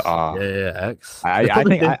 X. So, yeah, X. I There's probably-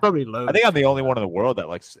 think there's probably loads. I think I'm the only one in the world that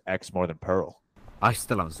likes X more than Pearl. I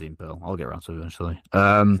still haven't seen Pearl. I'll get around to it eventually.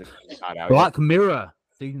 It's not out Black Mirror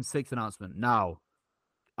season 6 announcement. Now,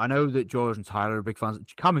 I know that George and Tyler are big fans.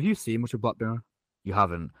 Cam, have you seen much of Black Mirror? You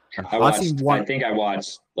haven't. I seen one. think I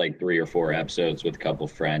watched like 3 or 4 episodes with a couple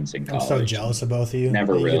friends in I'm college. so jealous of both of you.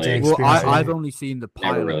 Never You get to really. Well, experience I've it. only seen the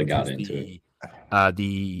pilot. Never really which got was into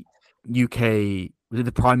the UK. Was it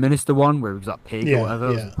the Prime Minister one where it was that pig Yeah, or whatever? It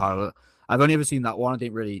was yeah. the pilot. I've only ever seen that one. I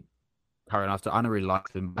didn't really carry on after. I don't really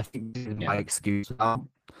liked them. I think this is my excuse now.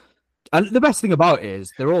 And the best thing about it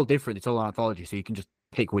is they're all different. It's all an anthology, so you can just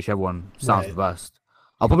pick whichever one sounds the best.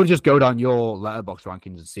 I'll probably just go down your letterbox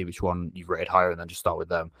rankings and see which one you've rated higher, and then just start with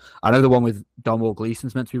them. I know the one with Domhnall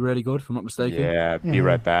Gleeson's meant to be really good, if I'm not mistaken. Yeah, Be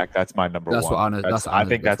Right Back. That's my number That's one. what Anna. That's I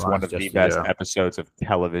think that's one of the best yeah. episodes of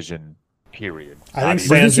television. Period. I think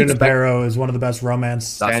San Junipero is one of the best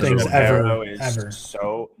romance things ever.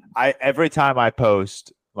 So every time I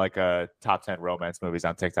post like a top 10 romance movies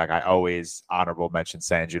on TikTok, I always honorable mention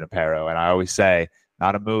San Junipero, and I always say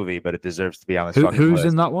not a movie, but it deserves to be on this. Who's list.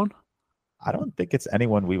 in that one? I don't think it's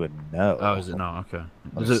anyone we would know. Oh, is it not? Okay.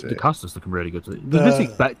 Let's see. The cast is looking really good. Was this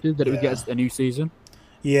expected that it would get a new season?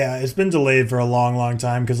 Yeah, it's been delayed for a long, long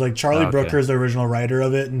time because like Charlie Brooker is the original writer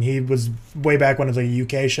of it, and he was way back when it was like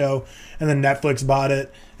a UK show, and then Netflix bought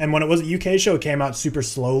it. And when it was a UK show, it came out super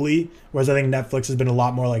slowly. Whereas I think Netflix has been a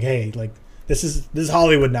lot more like, hey, like this is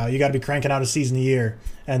Hollywood now. You got to be cranking out a season a year,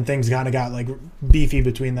 and things kind of got like beefy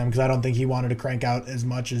between them because I don't think he wanted to crank out as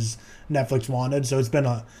much as Netflix wanted. So it's been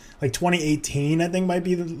like 2018, I think might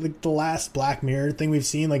be the last Black Mirror thing we've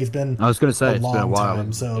seen. Like it's been I was going to say a it's long been a while.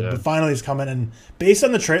 time. So but finally it's coming, and based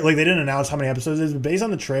on the trailer, like they didn't announce how many episodes it is, but based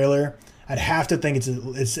on the trailer, I'd have to think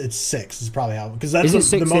it's 6 is probably how, because that's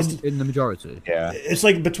the most in the majority. Yeah, it's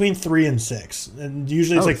like between 3 and 6, and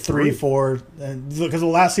usually it's like 3, 4, and because the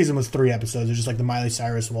last season was 3 episodes. It's just like the Miley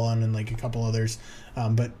Cyrus one and like a couple others.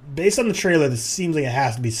 But based on the trailer, this seems like it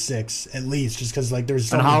has to be 6 at least, just because like there's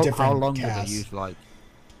so many different how long casts. do they use? Like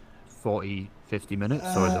 40, 50 minutes,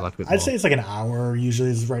 or is it like a bit more? I'd say it's like an hour. Usually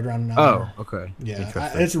it's right around an hour. Oh, okay. Yeah,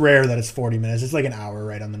 it's rare that it's 40 minutes. It's like an hour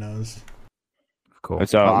right on the nose. Cool.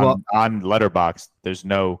 So on Letterboxd, there's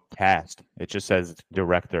no cast. It just says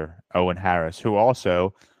director Owen Harris, who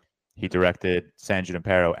also he directed San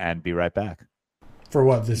Junipero and Be Right Back. For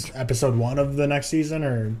what, this episode 1 of the next season,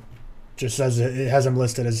 or just says it has him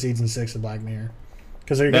listed as season 6 of Black Mirror?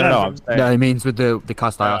 Because no, it means with the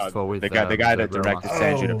cast I asked for with the guy that directed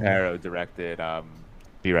San Junipero directed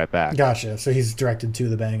Be Right Back. Gotcha. So he's directed 2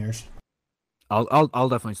 of the bangers. I'll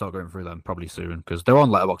definitely start going through them probably soon because they're on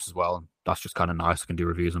Letterboxd as well. And that's just kind of nice. I can do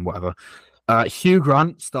reviews and whatever. Hugh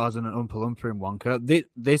Grant stars in an Oompa Loompa in Wonka.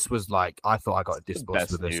 This was like, I thought I got a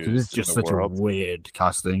disgust with this because it's just such a weird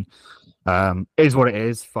casting. It is what it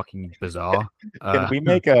is. Fucking bizarre. Can we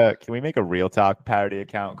make a Real Talk parody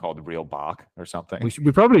account called Real Bach or something?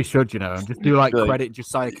 We probably should, and just do like credit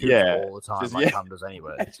Josiah Cooper all the time, like Cam does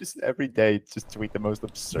anyway. Just every day, just tweet the most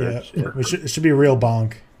absurd shit. It should be Real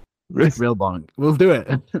Bonk. Real Bonk. We'll do it.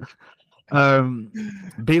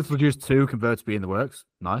 Beetlejuice 2 converted to be in the works.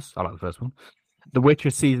 Nice. I like the first one. The Witcher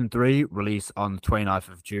Season 3 release on the 29th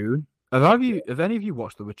of June. Have any of you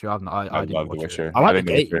watched The Witcher? I love The Witcher. I like the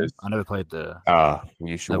game. I never played the...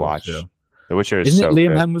 you should watch. The Witcher is Isn't so it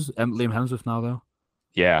Liam good. Liam Hemsworth now, though?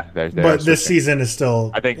 Yeah. But this season is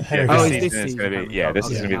still... I think this season is going to be... Yeah, this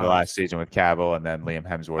is going to be the last season with Cavill, and then Liam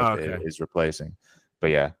Hemsworth is replacing.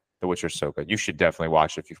 But yeah, The Witcher is so good. You should definitely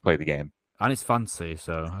watch it if you've played the game. And it's fancy,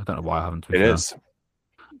 so I don't know why I haven't. It is.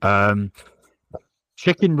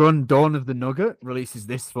 Chicken Run: Dawn of the Nugget releases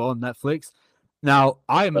this fall on Netflix. Now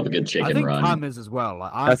I am. Love a good Chicken Run. Cam is as well.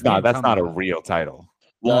 Like, that's not a real title.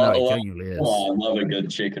 No, it genuinely is. I love a good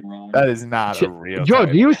Chicken Run. That is not a real. George,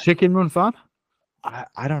 title. are you a Chicken Run fan?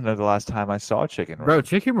 I don't know the last time I saw Chicken Run. Bro,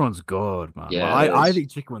 Chicken Run's good, man. Yeah, I think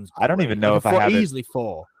Chicken Run's. I don't even know if I have easily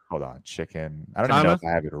 4. Hold on, Chicken. I don't even know if I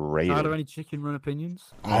have it rated. Are there any Chicken Run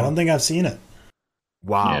opinions? I don't think I've seen it.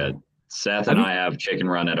 Wow. Yeah, Seth and I have Chicken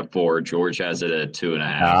Run at a 4. George has it at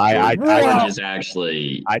 2.5. George is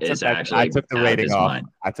actually. I took the rating off. Mind.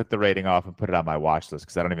 I took the rating off and put it on my watch list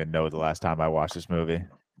because I don't even know the last time I watched this movie.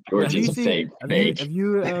 George is a fake. Have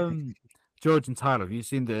you George and Tyler? Have you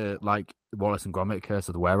seen the Wallace and Gromit Curse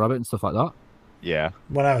of the Were Rabbit and stuff like that? Yeah.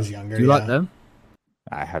 When I was younger. Do you like them?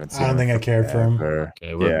 I haven't seen. I don't think I cared for them.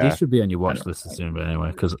 Okay, well, these should be on your watch list soon, but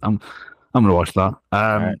anyway, because I'm gonna watch that.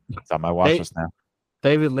 Right. It's on my watch list now.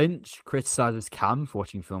 David Lynch criticizes Cam for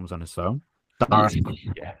watching films on his phone.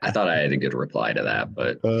 Yeah. I thought I had a good reply to that,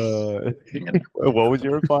 but what was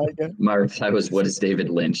your reply again? My reply was, "What does David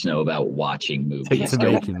Lynch know about watching movies? Stick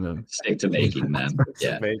to making them. Stick to making them."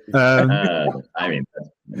 Yeah. I mean,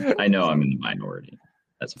 I know I'm in the minority.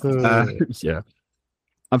 That's fine. Yeah.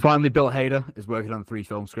 And finally, Bill Hader is working on 3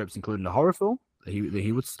 film scripts, including a horror film that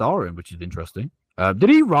he would star in, which is interesting. Did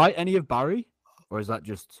he write any of Barry, or is that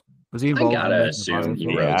just Was he I involved? gotta in assume he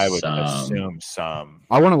Yeah, wrote I would some. assume some.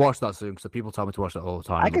 I want to watch that soon because people tell me to watch that all the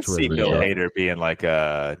time. I could see Bill Hader being like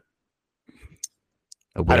a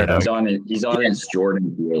I don't know. He's on his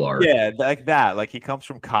Jordan Peele arc. Yeah, like that. Like he comes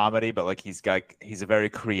from comedy, but like he's a very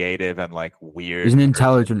creative and like weird. He's an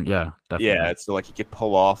intelligent, yeah, definitely. Yeah, so like he could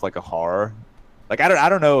pull off like a horror. Like I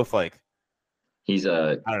don't know if like I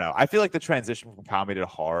don't know. I feel like the transition from comedy to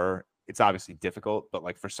horror, it's obviously difficult, but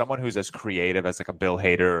like for someone who's as creative as like a Bill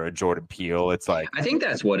Hader or a Jordan Peele, it's like I think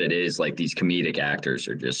that's what it is. Like these comedic actors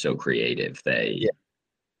are just so creative.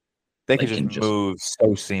 They can just move so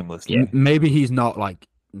seamlessly. Yeah. Maybe he's not like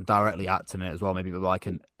directly acting it as well. Maybe like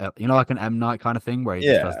an like an M Night kind of thing where he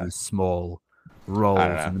just has these small roles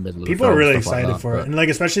in the middle. People are really excited for it, and like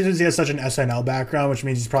especially since he has such an SNL background, which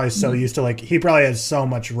means he's probably so used to like he probably has so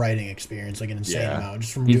much writing experience, like an insane amount.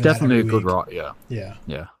 Just from he's doing definitely a good writer. Yeah.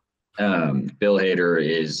 Bill Hader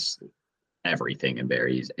is everything in there.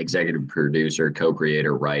 He's executive producer,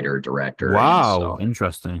 co-creator, writer, director. Wow,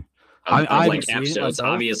 interesting. I like episodes,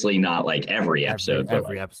 obviously not like every episode,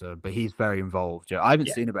 but he's very involved. Yeah, I haven't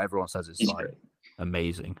seen it, but everyone says it's like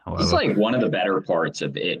amazing. However. He's like one of the better parts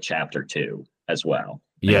of It Chapter 2 as well.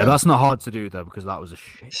 Yeah, that's not hard to do though because that was a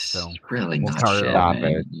shit film. It's really not shit. Stop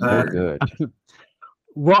it. Good.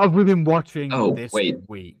 What have we been watching this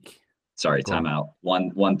week? Sorry, time out.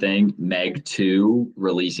 One thing. Meg 2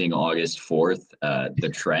 releasing August 4th. The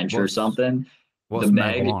Trench or something. What's the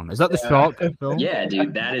Meg 1? Is that the shark film? Yeah,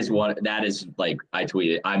 dude. That is like I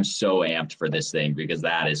tweeted. I'm so amped for this thing because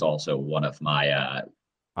that is also one of my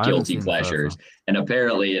guilty pleasures. And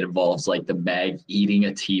apparently it involves like the Meg eating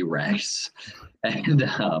a T-Rex.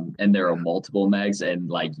 And there are multiple Megs and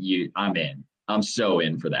like I'm in. I'm so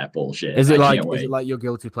in for that bullshit. Is it like your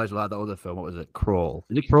guilty pleasure like that other film? What was it? Crawl.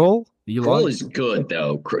 Is it Crawl? Crawl is good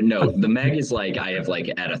though. No, the Meg is like I have like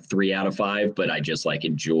at a 3 out of 5, but I just like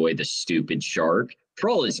enjoy the stupid shark.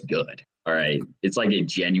 Crawl is good. All right, it's like a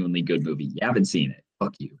genuinely good movie. You haven't seen it?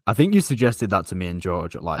 Fuck you. I think you suggested that to me and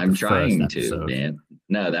George at like I'm the trying first to, episode. Man.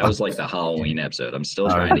 No, that was like the Halloween episode. I'm still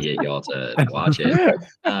trying to get y'all to watch it.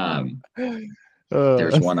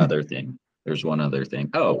 There's one other thing.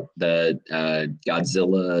 Oh, the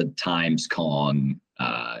Godzilla times Kong,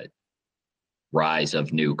 Rise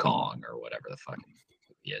of New Kong, or whatever the fuck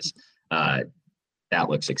he is. That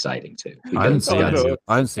looks exciting too. I didn't see it.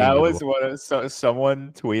 That was what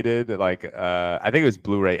someone tweeted. Like, I think it was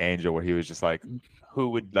Blu-ray Angel, where he was just like, "Who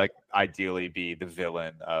would like ideally be the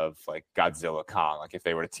villain of like Godzilla Kong? Like, if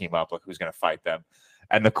they were to team up, like who's gonna fight them?"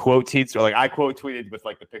 And the quote tweets were like, I quote tweeted with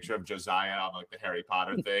like the picture of Josiah on like the Harry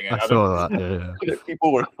Potter thing. And I saw that. Yeah.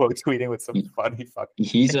 People were quote tweeting with some funny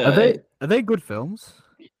fucking. Are they good films?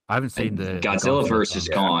 I haven't seen the Godzilla versus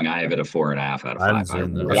Kong. I have it a 4.5 out of 5. I've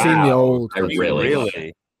seen the old. I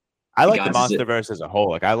really. I like the MonsterVerse as a whole.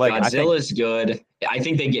 Like Godzilla's good. I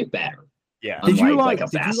think they get better. Yeah. Did you like a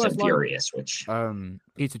Fast and Furious? Which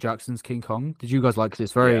Peter Jackson's King Kong? Did you guys like?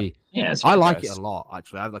 It's very. Yeah, I like it a lot.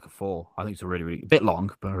 Actually, I have like a 4. I think it's a really a bit long,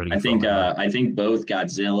 but really. I think both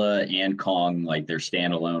Godzilla and Kong, like their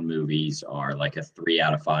standalone movies, are like a 3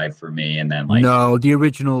 out of 5 for me. And then like no, the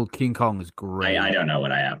original King Kong is great. I don't know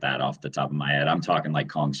what I have that off the top of my head. I'm talking like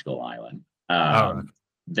Kong Skull Island.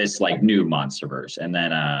 This like new MonsterVerse, and then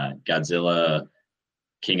Godzilla.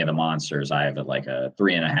 King of the Monsters, I have it like a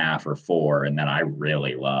 3.5 or 4, and then I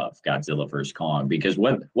really love Godzilla vs. Kong because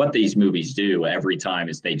what these movies do every time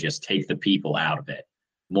is they just take the people out of it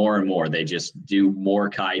more and more. They just do more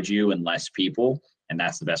kaiju and less people, and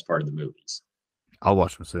that's the best part of the movies. I'll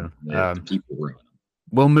watch them soon. People ruin them.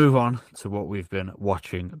 We'll move on to what we've been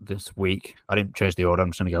watching this week. I didn't change the order.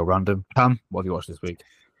 I'm just going to go random. Cam, what have you watched this week?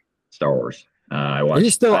 Star Wars. I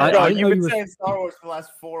watched. You've been saying Star Wars for the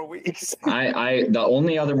last 4 weeks. The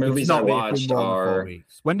only other movies I watched are.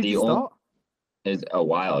 When did you start? Is a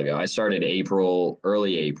while ago. I started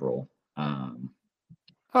early April,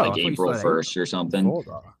 like April 1st or something.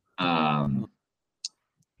 I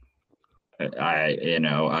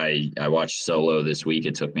watched Solo this week.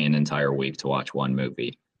 It took me an entire week to watch one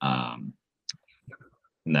movie. And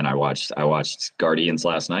then I watched Guardians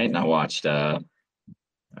last night, and I watched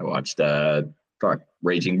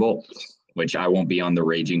Raging Bull, which I won't be on the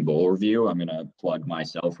Raging Bull review. I'm gonna plug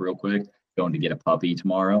myself real quick. Going to get a puppy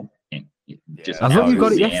tomorrow. I thought you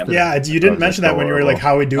got it yesterday. Yeah, you didn't mention that when you were like,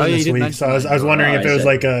 "How are we doing this week?" So I was wondering if it was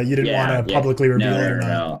like you didn't want to publicly reveal it or not.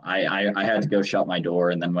 No, I had to go shut my door,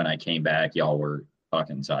 and then when I came back, y'all were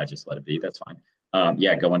talking, so I just let it be. That's fine.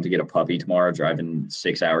 Going to get a puppy tomorrow. Driving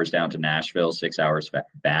 6 hours down to Nashville, 6 hours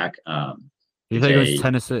back. You think it was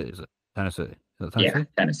Tennessee? Is it Tennessee? Yeah,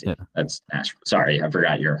 Tennessee. Yeah. That's Nashville. Sorry, I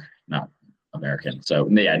forgot you're not American. So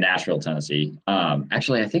yeah, Nashville, Tennessee.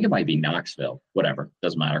 Actually, I think it might be Knoxville. Whatever,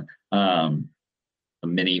 doesn't matter. A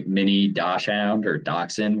mini Dachshund or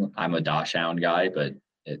Dachshund. I'm a Dachshund guy, but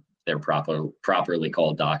they're properly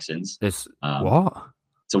called Dachshunds. It's what?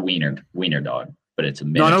 It's a wiener dog, but it's a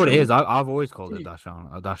miniature. No, I know what it is. I've always called it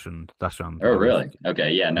Dachshund. Oh, really?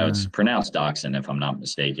 Okay, yeah, no, it's pronounced Dachshund if I'm not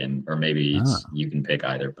mistaken, or maybe you can pick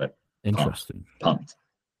either. But interesting. Pumped.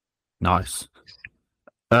 Nice.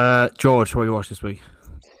 George, what you watched this week?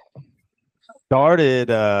 Started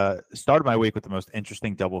my week with the most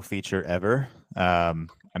interesting double feature ever.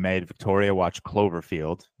 I made Victoria watch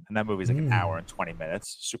Cloverfield, and that movie's like an hour and 20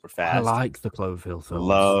 minutes, super fast. I like the Cloverfield films.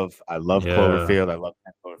 I love Cloverfield. I love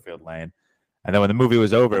Cloverfield Lane. And then when the movie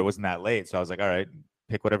was over, it wasn't that late, so I was like, all right,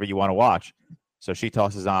 pick whatever you want to watch. So she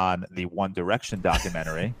tosses on the One Direction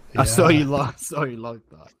documentary. I saw you like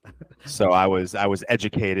that. So I was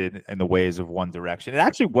educated in the ways of One Direction. It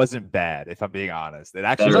actually wasn't bad, if I'm being honest. It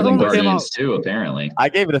actually better than Guardians too, apparently. I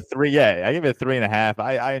gave it a 3. Yeah, I gave it a 3.5.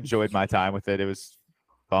 I enjoyed my time with it. It was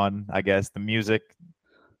fun, I guess. The music,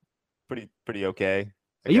 pretty okay.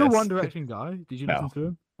 Are you a One Direction guy? Did you listen to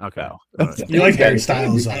him? Okay. No. Right. You like Harry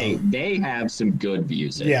Styles? They have some good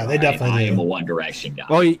music. Yeah, they definitely do. I am a One Direction guy.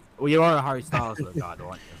 Well, you are a Harry Styles guy, don't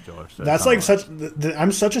you, George? So that's like such.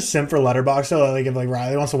 I'm such a simp for Letterboxd. So like, if like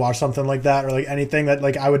Riley wants to watch something like that, or like anything that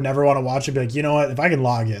like I would never want to watch, I'd be like, you know what? If I can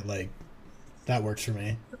log it, like that works for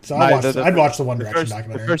me. So I'd watch the One Direction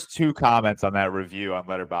documentary. The first 2 comments on that review on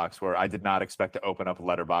Letterboxd were, I did not expect to open up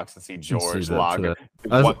Letterboxd and see George log.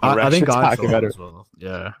 I think I saw it as well.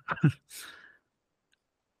 Yeah.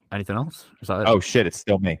 Anything else? Oh shit! It's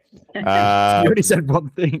still me. You already said one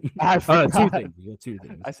thing. 2 things. You got 2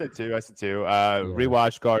 things. I said 2.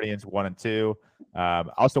 Rewatched Guardians 1 and 2. I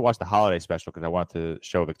also watched the holiday special because I wanted to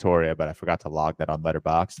show Victoria, but I forgot to log that on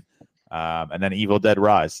Letterboxd. And then Evil Dead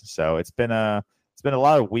Rise. So it's been a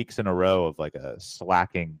lot of weeks in a row of like a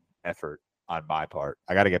slacking effort on my part.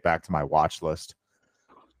 I got to get back to my watch list.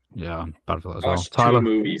 Yeah, bad for that as well. Tyler, 2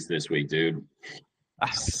 movies this week, dude.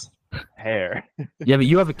 Hair. Yeah, but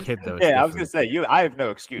you have a kid though. Yeah, I was gonna say I have no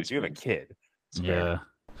excuse. You have a kid. Yeah.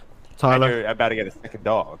 Tyler, I'm about to get a second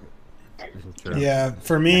dog. Yeah,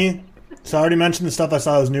 for me, so I already mentioned the stuff I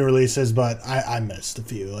saw as new releases, but I missed a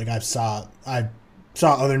few. Like I saw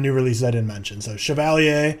other new releases I didn't mention. So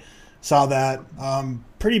Chevalier, saw that.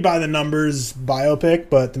 Pretty by the numbers biopic,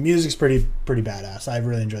 but the music's pretty badass. I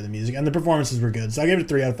really enjoyed the music and the performances were good. So I gave it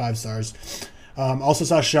 3 out of 5 stars. Also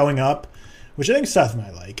saw Showing Up, which I think Seth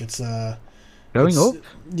might like. It's Showing Up?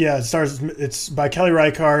 Yeah, it's by Kelly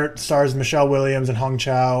Reichardt, stars Michelle Williams and Hong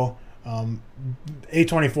Chow.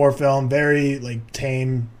 A24 film, very like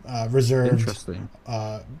tame, reserved. Interesting.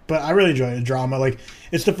 But I really enjoyed the drama. Like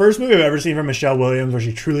it's the first movie I've ever seen from Michelle Williams where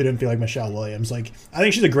she truly didn't feel like Michelle Williams. Like I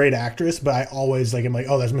think she's a great actress, but I always like am like,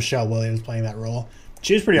 oh, that's Michelle Williams playing that role.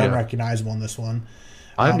 She was pretty unrecognizable in this one.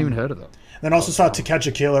 I haven't even heard of that. Then also saw To Catch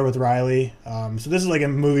a Killer with Riley. So this is like a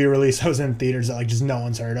movie release I was in theaters that like just no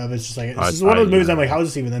one's heard of. It's just like this is one of those movies I'm like, how is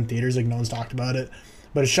this even in theaters? Like no one's talked about it.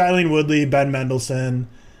 But it's Shailene Woodley, Ben Mendelsohn.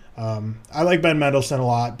 I like Ben Mendelsohn a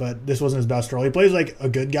lot, but this wasn't his best role. He plays like a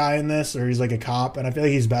good guy in this, or he's like a cop, and I feel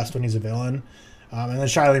like he's best when he's a villain. And then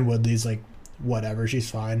Shailene Woodley's like whatever, she's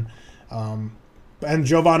fine. And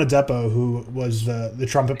Giovanna Depo, who was the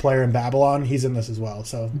trumpet player in Babylon, he's in this as well.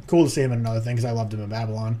 So cool to see him in another thing because I loved him in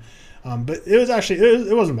Babylon. But it was actually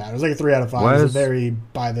it wasn't bad. It was like a 3 out of 5. It was a very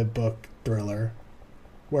by the book thriller.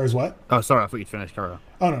 Where's what? Oh, sorry, I thought you'd finished. Carry on.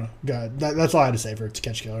 Oh no, go ahead. That's all I had to say for To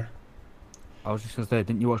Catch a Killer. I was just gonna say,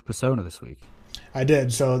 didn't you watch Persona this week? I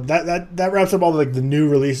did. So that wraps up all the new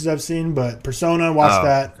releases I've seen. But Persona, watched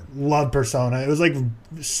that. Love Persona. It was like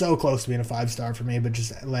so close to being a 5-star for me, but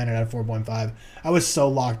just landed at a 4.5. I was so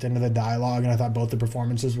locked into the dialogue, and I thought both the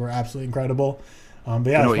performances were absolutely incredible. But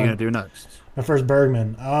yeah, you know what you're gonna do next? My first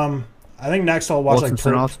Bergman. I think next I'll watch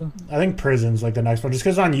Sonata? I think Prison's like the next one, just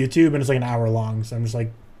because it's on YouTube and it's like an hour long. So I'm just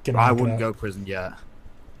like, I wouldn't go Prison yet.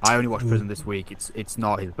 I only watched Prison this week. It's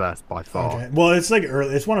not his best by far. Okay. Well, it's like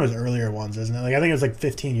early. It's one of his earlier ones, isn't it? Like I think it was like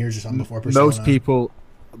 15 years or something before Persona. Most people,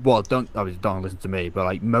 well, don't listen to me, but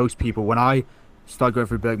like most people, when I started going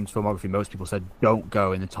through Bergman's filmography, most people said don't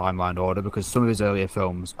go in the timeline order because some of his earlier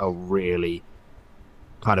films are really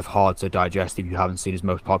kind of hard to digest if you haven't seen his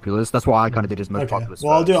most populars. That's why I kind of did his most popular.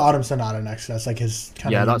 Well, I'll do Autumn Sonata next. That's like his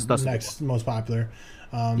kind of that's next most popular.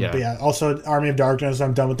 But yeah, also Army of Darkness.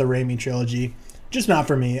 I'm done with the Raimi trilogy. Just not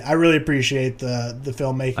for me. I really appreciate the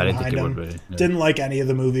filmmaking behind them. Didn't like any of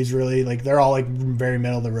the movies really. Like they're all like very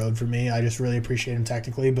middle of the road for me. I just really appreciate them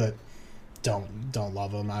technically, but don't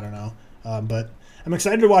love them. I don't know. But I'm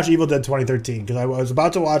excited to watch Evil Dead 2013 because I was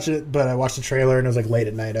about to watch it, but I watched the trailer and it was like late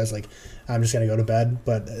at night. I was like, I'm just gonna go to bed.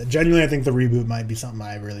 But genuinely, I think the reboot might be something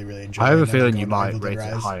I really, really enjoy. I have a feeling you might rate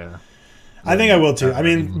it higher. I think I will too. I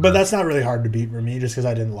mean, but that's not really hard to beat for me, just because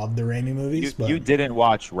I didn't love the Raimi movies. You didn't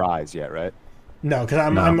watch Rise yet, right? No, because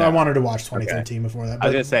I wanted to watch 2013 before that. But I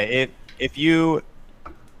was gonna say if you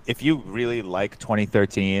really like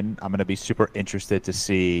 2013, I'm gonna be super interested to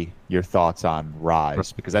see your thoughts on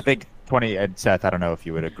Rise, because I think and Seth, I don't know if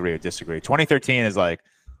you would agree or disagree. 2013 is like,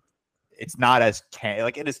 it's not as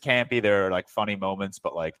it is campy. There are like funny moments,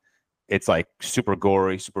 but like it's like super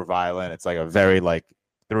gory, super violent. It's like a very like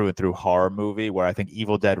through and through horror movie, where I think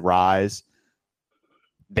Evil Dead Rise,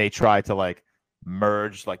 they try to like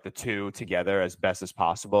merge like the two together as best as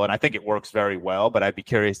possible, and I think it works very well. But I'd be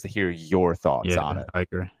curious to hear your thoughts on it. I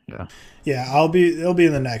agree. Yeah, it'll be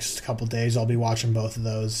in the next couple days. I'll be watching both of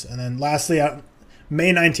those, and then lastly,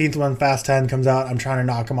 May 19th when Fast 10 comes out, I'm trying to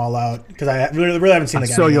knock them all out because I really haven't seen the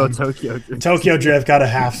game. So your Tokyo Drift. Tokyo Drift got a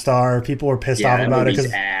half star. People were pissed off about it because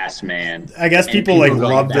ass, man. I guess people like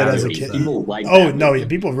loved it as a kid. People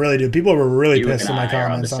really do. People were really pissed in my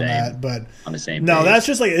comments on that, but on the same. No, that's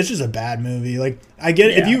just like, it's just a bad movie. Like, I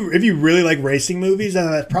get it. If you really like racing movies, then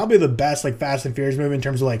that's probably the best like Fast and Furious movie in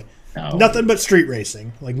terms of like nothing but street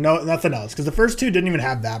racing, like nothing else. Because the first two didn't even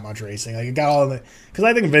have that much racing. Like, it got all the, because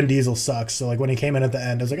I think Vin Diesel sucks. So like when he came in at the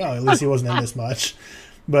end, I was like, oh, at least he wasn't in this much.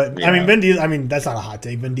 But I mean, Vin Diesel. I mean, that's not a hot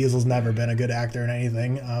take. Vin Diesel's never been a good actor in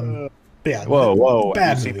anything. But yeah, whoa,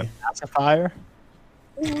 bad have you movie. Seen the Pacifier?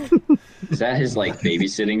 Is that his like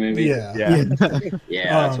babysitting movie? Yeah,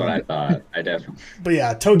 that's what I thought. I definitely. But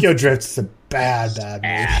yeah, Tokyo Drift's a bad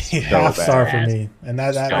movie. Half star for me, and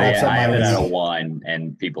that I have it at a 1,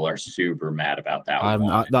 and people are super mad about that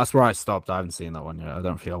one. That's where I stopped. I haven't seen that one yet. I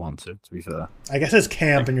don't feel I want to be fair. I guess it's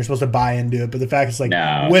camp, and you're supposed to buy into it, but the fact is like,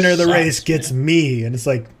 winner of the race gets me, and it's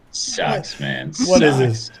like, sucks, man. What is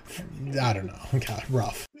this? I don't know. God,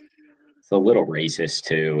 rough. It's a little racist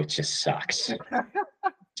too. It just sucks.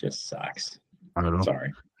 Just sucks. I don't know.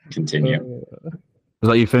 Sorry. Continue. Is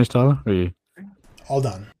that you finished, Tyler? Or are you? All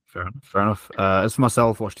done. Fair enough. As for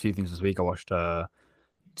myself, I watched 2 things this week. I watched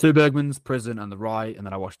Two Bergmans, Prison and The Right, and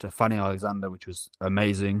then I watched Fanny Alexander, which was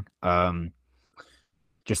amazing.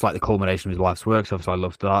 Just like the culmination of his life's work, so I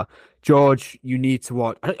loved that. George, you need to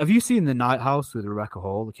watch. Have you seen The Night House with Rebecca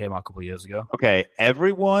Hall that came out a couple of years ago? Okay,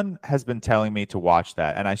 everyone has been telling me to watch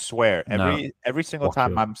that, and I swear every single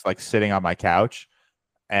time I'm like sitting on my couch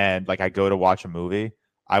and like I go to watch a movie,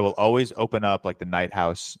 I will always open up like The Night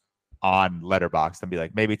House on Letterboxd and be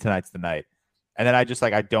like, maybe tonight's the night. And then I just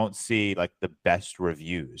like, I don't see like the best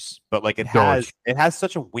reviews, but like it has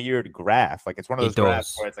such a weird graph. Like it's one of those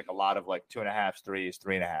graphs where it's like a lot of like 2.5s, 3s,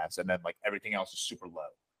 3.5s, and then like everything else is super low.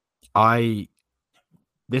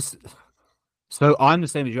 So I'm the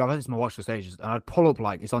same as you. I've had this on my watch list ages, and I'd pull up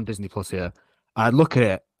like it's on Disney Plus here. And I'd look at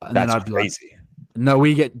it, and then I'd be crazy. Like, no,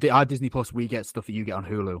 we get our Disney Plus. We get stuff that you get on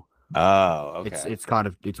Hulu. Oh, okay.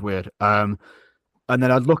 It's weird. And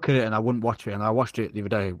then I'd look at it and I wouldn't watch it. And I watched it the other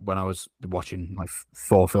day when I was watching like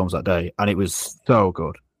 4 films that day, and it was so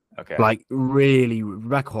good. Okay. Like really,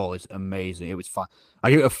 Rebecca Hall is amazing. It was fun.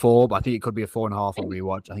 I give it a 4, but I think it could be a 4.5 on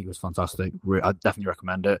rewatch. I think it was fantastic. I definitely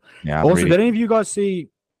recommend it. Yeah. Also, did any of you guys see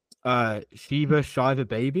Shiva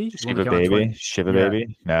Baby?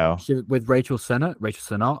 Baby? No. With Rachel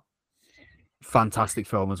Sennott. Fantastic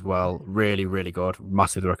film as well. Really, really good.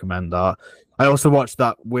 Massively recommend that. I also watched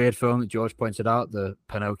that weird film that George pointed out, the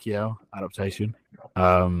Pinocchio adaptation.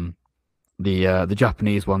 The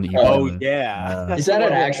Japanese one that you. Oh yeah. Is that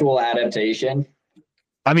an actual adaptation?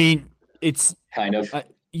 I mean, it's kind of.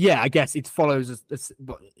 Yeah, I guess it follows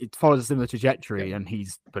a similar trajectory, and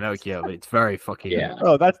he's Pinocchio. But it's very fucking. Yeah.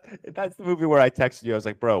 Oh, that's the movie where I texted you. I was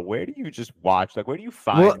like, bro, where do you just watch? Like, where do you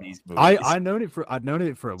find these movies? I'd known it for a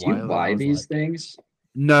while. Do you buy these things?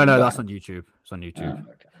 No, that's on YouTube. It's on YouTube.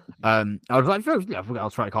 Oh, okay. I was like, yeah, I'll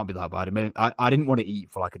try. It can't be that bad. I didn't want to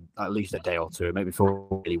eat for like at least a day or two. It made me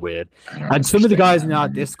feel really weird. And some of the guys in our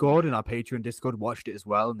Discord, in our Patreon Discord, watched it as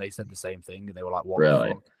well, and they said the same thing. And they were like, "What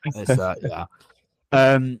really?" The fuck?" Yeah.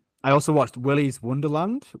 I also watched Willy's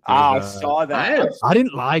Wonderland. I saw that. I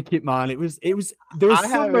didn't like it, man. It was. There were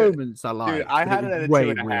some moments I liked. Dude, I had it at a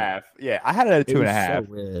 2.5. Yeah, I had it at a 2.5.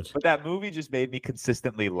 So weird. But that movie just made me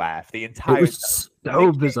consistently laugh the entire time.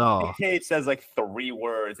 so bizarre. Nick Cage says like 3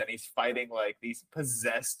 words, and he's fighting like these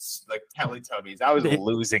possessed like Teletubbies. I was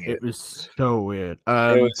losing it. It was so weird.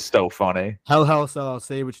 It was so funny. Hell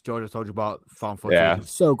LLC, which George has told you about, found footage. Yeah. It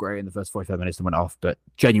was so great in the first 45 minutes and went off, but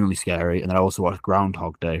genuinely scary. And then I also watched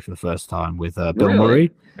Groundhog Day for the first time with Bill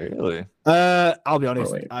Murray. Really? I'll be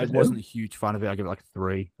honest, Wait, I wasn't a huge fan of it. I give it like a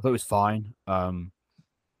 3. I thought it was fine.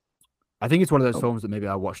 I think it's one of those films that maybe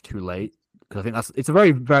I watched too late because I think it's a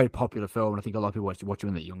very, very popular film, and I think a lot of people watch it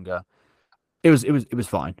when they're younger. It was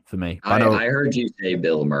fine for me. I heard you say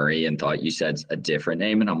Bill Murray and thought you said a different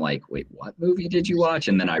name, and I'm like, wait, what movie did you watch?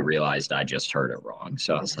 And then I realized I just heard it wrong.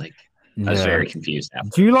 So I was like, I was very confused.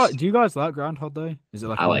 Do you guys like Groundhog Day? Is it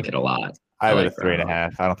like I like it a lot. I have like it a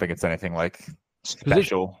 3.5. I don't think it's anything like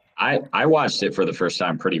special. I watched it for the first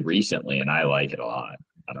time pretty recently, and I like it a lot.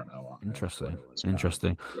 I don't know.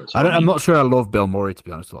 Interesting. I'm not sure I love Bill Murray, to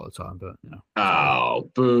be honest, a lot of the time, but you know. Oh,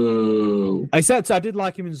 boo! Except I did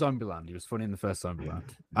like him in Zombieland. He was funny in the first Zombieland.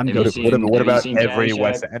 What about every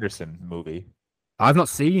Wes Anderson movie? I've not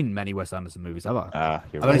seen many Wes Anderson movies, have I? I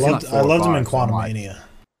loved him in Quantumania.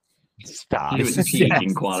 Stop. He was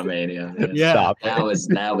peaking Quantumania. Yeah. Stop.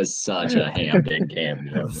 That was such a Hamden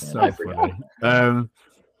cameo. So funny.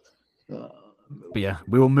 But yeah,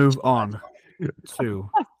 we will move on to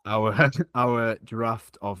our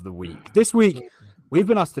draft of the week. This week, we've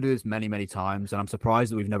been asked to do this many, many times, and I'm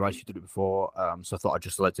surprised that we've never actually done it before. So I thought I'd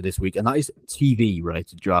just select it this week, and that is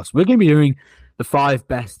TV-related drafts. We're going to be doing the 5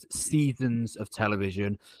 best seasons of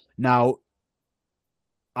television. Now,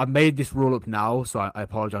 I've made this rule up now, so I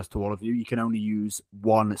apologize to all of you. You can only use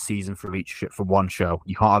 1 season from from one show.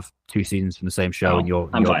 You can't have 2 seasons from the same show in your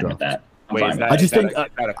I'm your fine draft. with that. I just think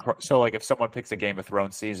so. Like, if someone picks a Game of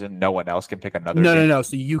Thrones season, no one else can pick another. No.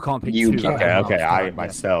 So you can't pick 2. Okay. I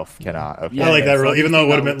myself cannot. Okay. I like that rule, even though it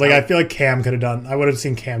would have been like I feel like Cam could have done. I would have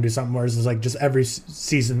seen Cam do something where it's like just every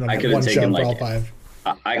season of one show for all 5.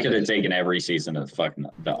 I could have taken every season of fucking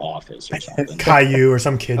The Office or something. Caillou or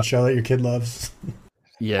some kid show that your kid loves.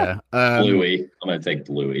 Yeah. Bluey. I'm gonna take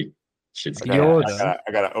Bluey. Shit's I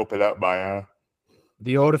gotta open up my.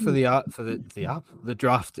 The order for the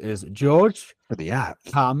draft is George For the app.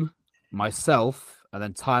 Cam, myself, and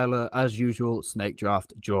then Tyler, as usual. Snake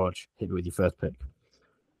draft. George, hit me with your first pick.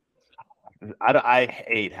 I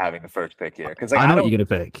hate having the first pick here because I know what you're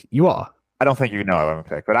gonna pick. You are. I don't think you know what I'm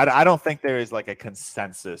gonna pick, but I don't think there is like a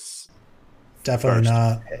consensus. Definitely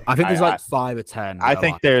not. I think there's like 5 or 10. I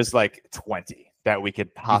think there's like 20 that we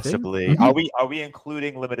could possibly. Mm-hmm. Are we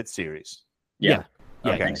including limited series? Yeah,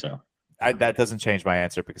 Okay. I think so. That doesn't change my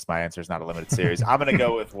answer because my answer is not a limited series. I'm going to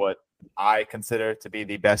go with what I consider to be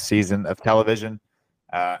the best season of television,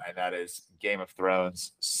 and that is Game of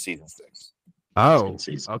Thrones season 6. Oh,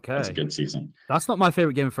 Season. okay. That's a good season. That's not my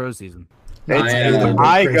favorite Game of Thrones season. I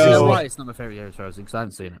That's why it's not my favorite Game of Thrones because I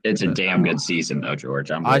haven't seen it. It's a damn good season, though,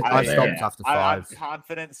 George. I stopped after 5. I'm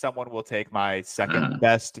confident someone will take my second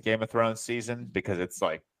best Game of Thrones season because it's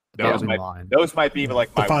like those might be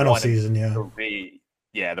like my the final 1 season. Yeah. 3.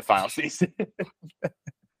 Yeah, the final season.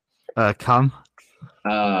 Cam.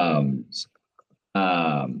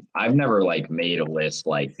 I've never like made a list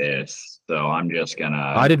like this, so I'm just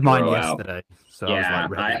gonna. I did mine yesterday. So yeah,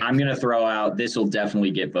 I'm gonna throw out. This will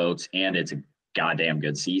definitely get votes, and it's a goddamn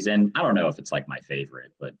good season. I don't know if it's like my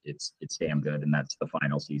favorite, but it's damn good, and that's the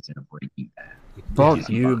final season of Breaking Bad. Fuck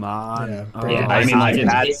you, man. Yeah, I mean, like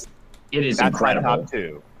it is that's incredible. My top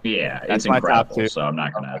 2. Yeah, that's it's my incredible. top 2. So I'm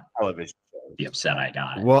not gonna television. Be upset I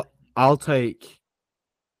got it. Well, I'll take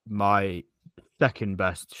my second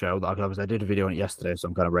best show that I did a video on it yesterday, so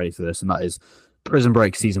I'm kind of ready for this, and that is Prison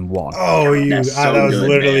Break season 1. Oh, that was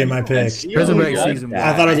literally my pick. Prison Break season 1.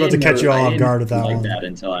 I thought I was about to catch you all off guard with that one. That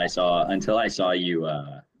until I saw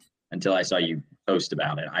you post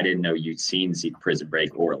about it. I didn't know you'd seen Prison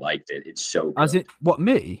Break or liked it. It's so good. As it what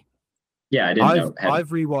me? Yeah, I didn't know. I've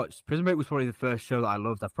rewatched Prison Break was probably the first show that I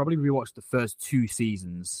loved. I've probably rewatched the first 2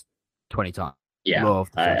 seasons 20 times. Yeah,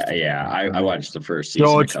 I watched the first season.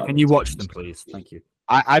 George, can you watch them, please? Thank you.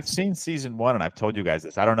 I've seen season 1, and I've told you guys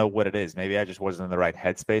this. I don't know what it is. Maybe I just wasn't in the right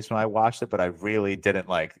headspace when I watched it, but I really didn't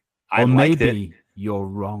like. Or maybe you're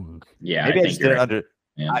wrong. Yeah, maybe I just didn't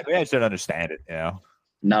maybe I just didn't understand it. You know,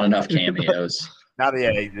 not enough cameos.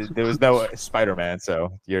 There was no Spider-Man,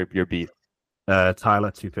 so you're beat.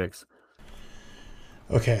 Tyler, 2 picks.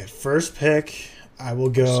 Okay, first pick. I will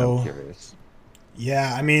go. So curious.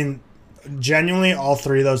 Yeah, I mean, genuinely, all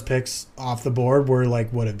 3 of those picks off the board were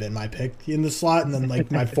like would have been my pick in the slot, and then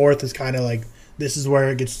like my 4th is kind of like this is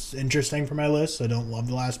where it gets interesting for my list. So I don't love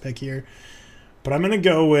the last pick here, but I'm gonna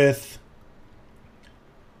go with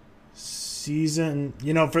season.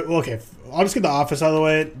 I'll just get The Office out of the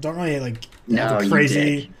way. Don't really like No, have a you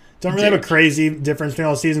crazy. dick. Don't really have a crazy difference between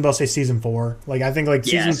all seasons, but I'll say season 4. Like I think like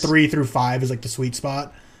season Yes. 3 through 5 is like the sweet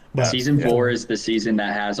spot. But Season 4 is the season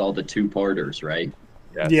that has all the 2-parters, right?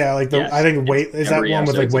 yeah, like the Yes. I think weight is that Every one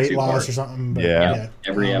with like episode's a weight two-part. loss or something. But, Yeah.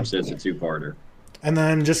 Every episode's a 2-parter. And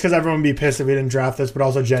then just because everyone would be pissed if we didn't draft this, but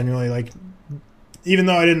also genuinely like, even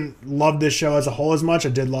though I didn't love this show as a whole as much, I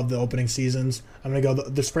did love the opening seasons. I'm gonna go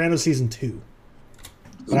the Sopranos season 2.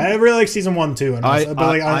 But I really like season 1 too. And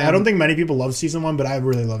I don't think many people love season 1, but I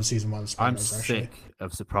really love season 1. Of I'm Sopranos, sick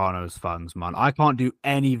of Sopranos fans, man. I can't do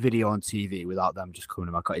any video on TV without them just coming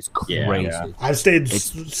to my car. It's crazy. Yeah. I've stayed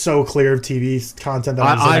so clear of TV content that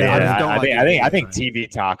I think TV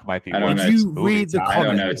talk might be. I don't know. Did you read the I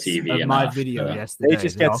don't know comments TV of my enough, video so- yesterday? They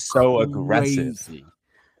just get so aggressive. crazy.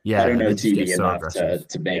 Yeah, I don't know they just get TV so enough aggressive.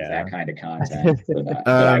 to make that kind of content, but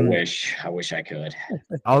I wish I could.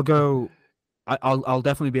 I'll go. I'll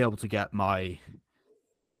definitely be able to get my.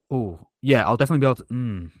 Oh yeah, I'll definitely be able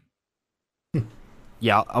to.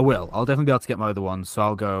 Yeah, I will. I'll definitely be able to get my other ones. So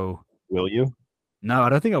I'll go. Will you? No, I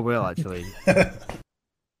don't think I will actually.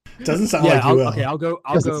 Doesn't sound like you will. Okay, I'll go.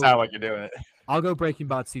 Doesn't sound like you're doing it. I'll go Breaking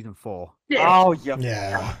Bad season 4. Oh yeah.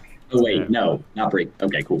 Yeah. Oh wait, no, not break.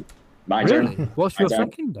 Okay, cool. My Really? turn. What's your My turn.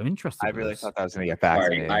 second? I'm interested. I in really this. thought that was gonna get back to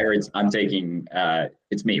Sorry, me. I'm taking.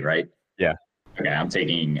 It's me, right? Yeah. Okay, I'm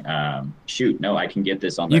taking. Shoot, no, I can get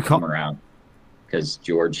this on the You can't- come around because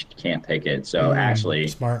George can't pick it. So actually,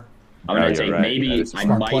 Smart. I'm gonna you're take. right. That Maybe is a I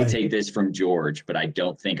smart might play. take this from George, but I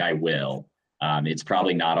don't think I will. It's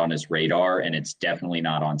probably not on his radar, and it's definitely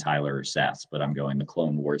not on Tyler or Seth's. But I'm going the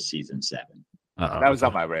Clone Wars season 7. Uh-oh. That was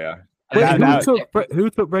on my radar. Wait, That- who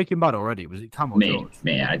took Breaking Bad already? Was it Cam or Me, George?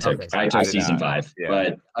 me. I took Okay. I I took did season not. 5, Yeah.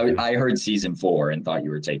 but I heard season 4 and thought you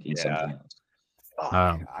were taking Yeah. something else.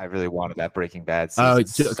 I really wanted that Breaking Bad Oh,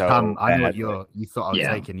 season. so Cam, I know what badly. you thought I was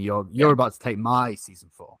Yeah. taking. You're about to take my season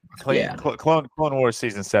 4. Yeah. Clone Wars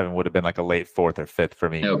season 7 would have been like a late 4th or 5th for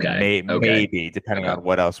me. Okay, okay. Maybe depending on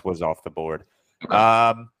what else was off the board. Okay.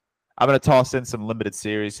 I'm gonna toss in some limited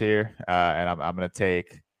series here, and I'm gonna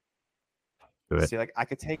take. Do it. See, like I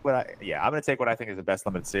could take I'm gonna take what I think is the best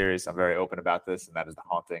limited series. I'm very open about this, and that is The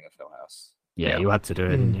Haunting of Hill House. Yeah, Yeah. you had to do it.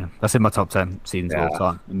 Didn't you? That's in my top 10 seasons of all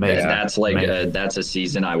time. Amazing. That's like Amazing. that's a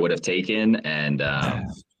season I would have taken, and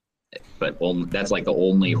but that's like the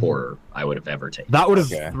only horror I would have ever taken. That would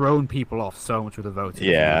have Okay. thrown people off so much with the voting.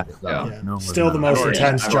 Yeah. Yeah. No one Still would the know. most I've already-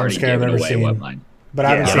 intense I've jump already scare I've given ever away what seen. mine. But I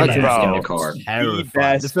haven't Yeah, seen that's it. right. bro. in the car. Terrifying.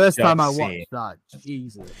 best The first time I jump watched scene. that,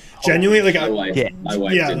 Jesus. Genuinely, like, My wife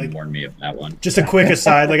yeah, didn't like- warn me of that one. just a quick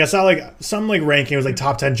aside, like I saw like some like ranking, it was like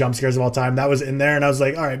top 10 jump scares of all time. That was in there, and I was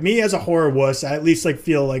like, all right, me as a horror wuss, I at least like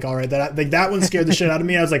feel like all right that like that one scared the shit out of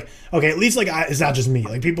me. I was like, okay, at least like it's not just me.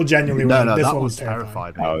 Like people genuinely were No, like, no, this that one was was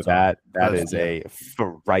terrifying. terrified. Oh, that That's- is a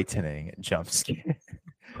frightening jump scare.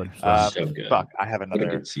 100%. So good. Fuck, I have What a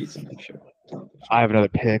another. good season, actually. I have another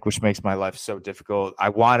pick, which makes my life so difficult.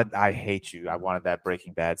 I hate you. I wanted that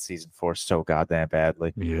Breaking Bad season 4 so goddamn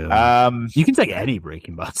badly. Yeah. Um, You can take any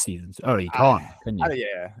Breaking Bad seasons. Oh, you can't, can you?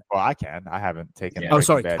 yeah. Well, I can. I haven't taken. Yeah. Oh, Breaking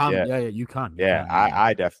sorry. Bad Cam, yet. yeah, you can. You Yeah, can,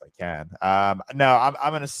 I definitely can. No,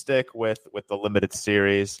 I'm gonna stick with the limited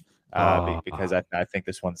series because I think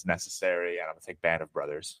this one's necessary, and I'm gonna take Band of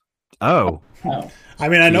Brothers. Oh, Oh, I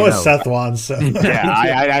mean, I know You it's know. Seth wants, so Yeah,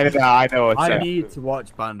 I know. It's, I need to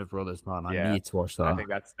watch Band of Brothers, man. I Yeah. need to watch I that. think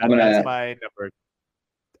that's I'm gonna- that's my number.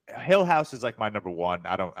 Hill House is like my number one.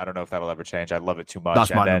 I don't know if that'll ever change. I love it too much.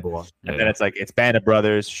 That's and my then, number one. And then it's like it's Band of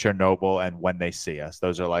Brothers, Chernobyl, and When They See Us.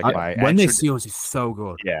 Those are like my When They and See Us is so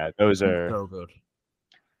good. Yeah, those are. So good.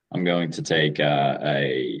 I'm going to take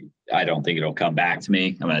I don't think it'll come back to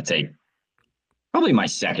me. I'm going to take probably my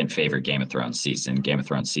second favorite Game of Thrones season, Game of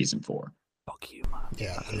Thrones season 4. Fuck you, man.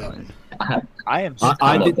 yeah. That's yeah. right. I am.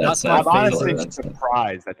 I love did. that That's stuff. my I'm favorite. honestly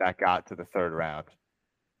surprised that got to the third round.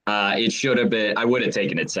 It should have been. I would have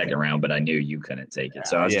taken it second round, but I knew you couldn't take it,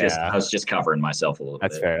 so I was just covering myself a little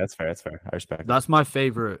That's bit. fair. That's fair. That's fair. I respect. That's my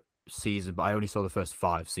favorite season, but I only saw the first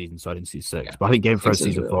 5 seasons, so I didn't see 6. Yeah. But I think Game of Thrones 6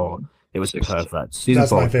 is season really 4, good. it was 6 is perfect. Season That's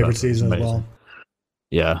 4 my was favorite perfect. season as Amazing. well.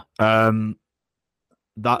 Yeah.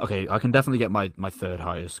 That okay. I can definitely get my third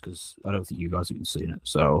highest because I don't think you guys have even seen it.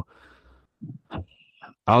 So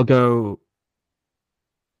I'll go.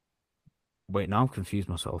 Wait, now I'm confused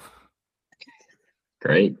myself.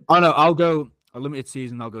 Great, Oh no, I'll go a limited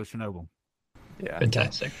season. I'll go Chernobyl. Yeah.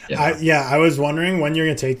 fantastic. Yeah. I was wondering when you're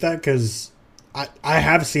gonna take that because I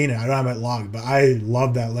have seen it. I don't have it logged, but I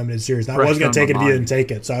love that limited series. And I Fresh was gonna on take it my if you mind. didn't take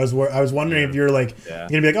it. So I was wondering if you're like Yeah.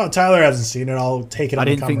 you're gonna be like, oh, Tyler hasn't seen it. I'll take it. I on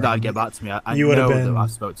the didn't think cover. that'd get back to me. I You would have know been that I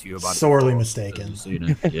spoke to you about sorely it before, mistaken. as you've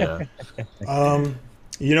seen it. Yeah.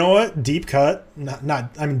 You know what? Deep cut.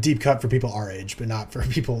 Not. I mean, deep cut for people our age, but not for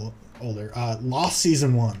people older. Lost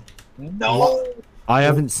season 1. No. I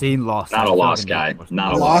haven't seen Lost. Not a Lost guy.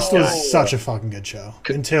 Not a Lost guy. was such a fucking good show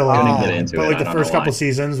until Couldn't get into but it. like I the don't first know couple why.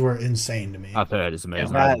 seasons were insane to me. I've heard it's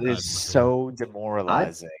amazing. That is so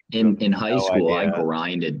demoralizing. In high No school, I idea.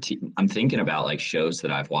 grinded. I'm thinking about like shows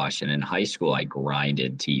that I've watched, and in high school, I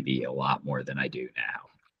grinded TV a lot more than I do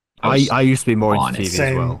now. I used to be more into honest. TV as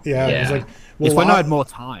Same, well. yeah. It was Yeah. like It's when I had more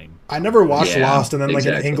time. I never watched Yeah, Lost, and then like in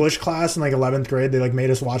exactly. English class in like 11th grade, they like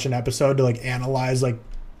made us watch an episode to like analyze like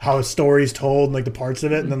how a story's told and like the parts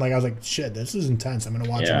of it, and then like I was like, shit, this is intense. I'm gonna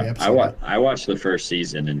watch every Yeah, episode. I watched the first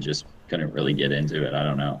season and just couldn't really get into it. I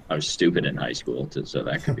don't know. I was stupid in high school, so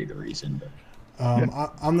that could be the reason. But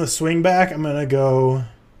On the swing back, I'm gonna go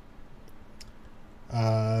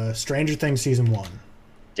Stranger Things season 1.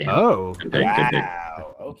 damn, Oh, good pick. Good pick.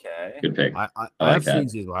 Wow. Okay. Good pick. I like have that. seen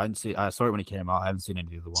season 1. I didn't see. I saw it when it came out. I haven't seen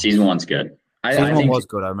any of the ones. Season 1's good. Season I 1 think was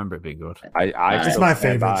good. I remember it being good. I It's It's still my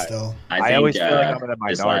stand favorite by. still. I think, always feel like I'm in a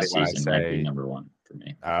this minority last when I season might be say- number 1 for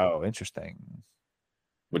me. Oh, interesting.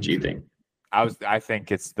 What do you think? I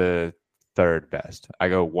think it's the third best. I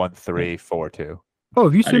go 1, 3, 4, 2. Oh,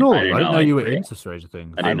 have you seen all? I of it? did I didn't not know like you were three. into Stranger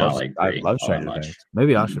Things. I did not love- like I three love all that Stranger much. Things.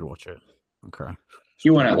 Maybe I should watch it. Okay.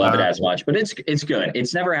 You wouldn't love it as much, but it's good.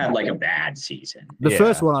 It's never had like a bad season. The Yeah.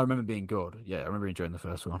 first one I remember being good. Yeah, I remember enjoying the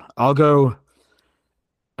first one. I'll go.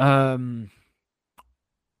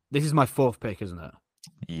 This is my 4th pick, isn't it?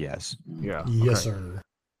 Yes. Yeah. Yes, okay. sir.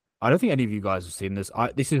 I don't think any of you guys have seen this.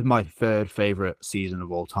 This is my 3rd favorite season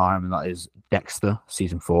of all time, and that is Dexter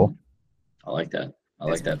season 4. I like that. I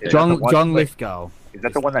like that. Is pick. that the John one- wait, Lithgow. Is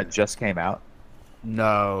that the one that just came out?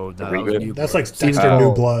 No, The that was reboot? New That's Blood. like Season Dexter Oh.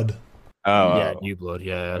 New Blood. Oh, Yeah, New Blood.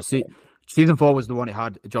 Yeah. See, season 4 was the one it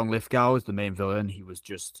had John Lithgow as the main villain. He was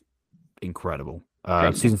just incredible.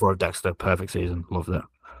 Great. Season 4 of Dexter, perfect season. Loved it.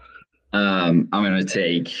 I'm gonna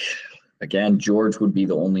take again. George would be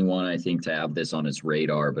the only one I think to have this on his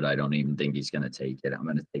radar, but I don't even think he's gonna take it. I'm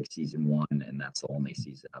gonna take season 1, and that's the only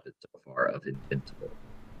season of it so far of Invincible.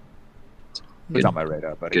 it's on my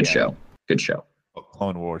radar, but Good show. Good show.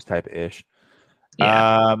 Clone Wars type ish.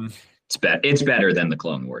 Yeah, it's better than the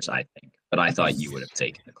Clone Wars, I think. But I thought you would have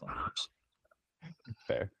taken the Clone Wars.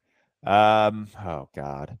 Fair. Oh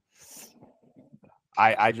God.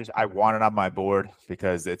 I want it on my board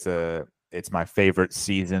because it's my favorite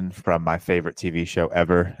season from my favorite TV show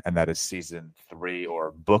ever, and that is season 3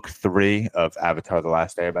 or book 3 of Avatar: The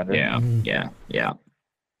Last Airbender. Yeah.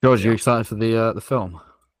 George, you excited for the film?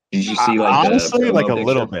 Did you see like honestly, the like a promo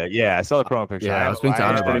little picture? bit. Yeah, I saw the promo picture. Yeah, I was speaking to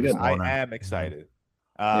Anna about it this morning. I am excited.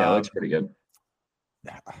 Yeah, it looks pretty good.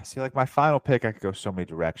 See, like my final pick, I could go so many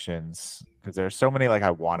directions because there's so many like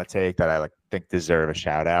I want to take that I like think deserve a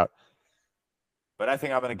shout out. But I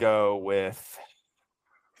think I'm gonna go with.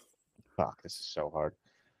 Fuck, this is so hard.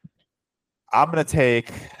 I'm gonna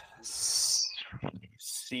take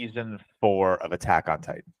season 4 of Attack on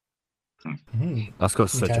Titan. That's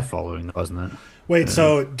got such Okay. a following, wasn't it? Wait,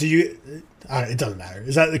 so do you? It doesn't matter.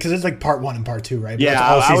 Is that because it's like part 1 and part 2, right? But Yeah, it's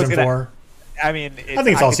all I was season gonna- 4. I mean, I think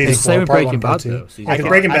it's all could season take- Same 4, with part Breaking 1, part Bad, 2. though. Season I can five.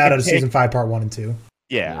 Breaking I Bad can out of take- season 5, part 1 and 2.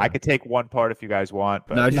 Yeah, Yeah. I could take one part if you guys want,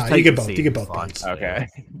 but No, just No, take you get the both. You season, get both fine. parts. okay,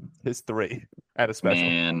 it's 3 and a special.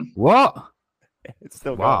 Man, Oh, What? It's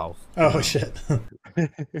still Wow. Oh shit!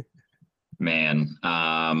 man.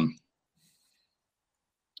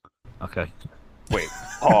 Okay. Wait,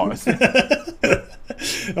 pause.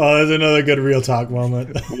 Oh, there's another good real talk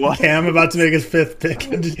moment. What? Cam about to make his 5th pick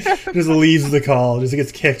and just leaves the call. Just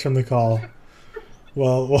gets kicked from the call.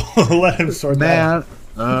 Well, we'll let him sort that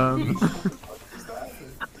out. Man,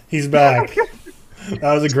 He's back.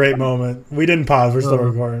 That was a great moment. We didn't pause. We're still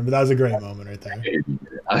recording, but that was a great moment right there.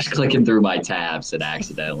 I was clicking through my tabs and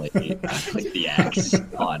accidentally clicked the X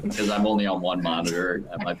on because I'm only on one monitor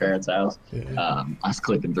at my parents' house. I was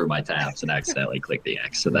clicking through my tabs and accidentally clicked the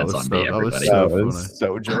X, so that's was on me, so- that was everybody. so- That was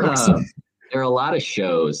so jokes. There are a lot of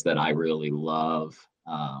shows that I really love,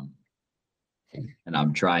 and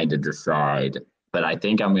I'm trying to decide. But I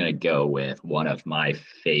think I'm going to go with one of my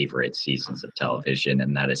favorite seasons of television,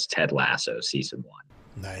 and that is Ted Lasso season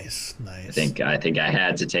 1. Nice. I think I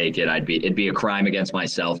had to take it. It'd be a crime against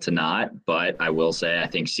myself to not, but I will say I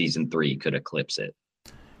think season 3 could eclipse it.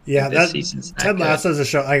 Yeah, This that season's that Ted good. Lasso is a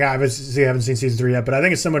show. Like, I obviously haven't seen season 3 yet, but I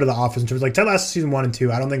think it's similar to The Office in terms of, like, Ted Lasso season 1 and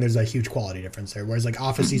 2. I don't think there's a huge quality difference there. Whereas like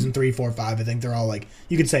Office season 3, 4, 5, I think they're all like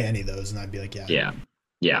you could say any of those, and I'd be like, yeah.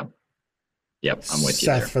 Yep, I'm with you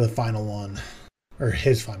Seth there. for the final one, or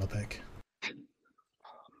his final pick.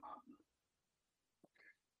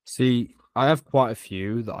 see, I have quite a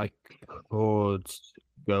few that I could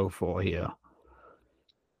go for here.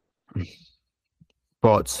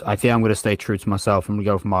 But I think I'm going to stay true to myself. I'm going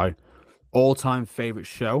to go for my all-time favorite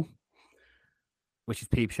show, which is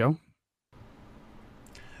Peep Show.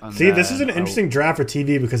 And See, this is an then interesting draft for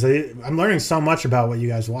TV because I'm learning so much about what you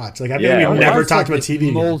guys watch. Like, I Yeah. think I've we've never said talked about this TV.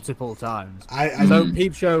 multiple times. I So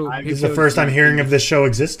Peep Show. this is the first time hearing of this show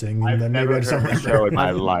existing. I've And then maybe never I just don't heard of the remember. show in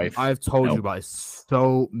my life. I've told Nope. you about it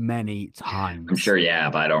so many times. I'm sure you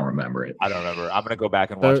have. I don't remember it. I don't remember. I'm gonna go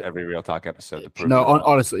back and watch So- every Real Talk episode to prove No, you wrong.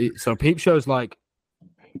 honestly. So Peep Show's like,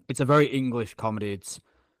 it's a very English comedy. It's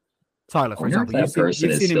Tyler, I for wonder if example. that You've seen, person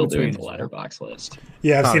you've is seen still doing In the Betweeners, yeah? letterbox list.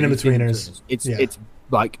 Yeah, I've Tyler, seen you've seen In-Betweeners. It's Yeah. it's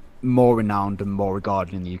like more renowned and more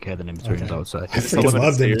regarded in the UK than In-Betweeners, Okay. I would say. I Is it freaking limited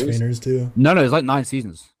loved series? In-Betweeners, too. No, it's like 9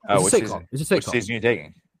 seasons. Oh, It's a which sitcom. season? It's a Which sitcom. season are you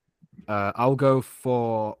taking? I'll go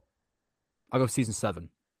season 7.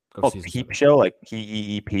 Go for Oh, season Peep 7. Show, like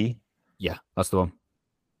PEEP. Yeah, that's the one.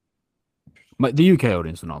 The UK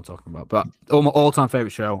audience, I know what I'm talking about. But my all-time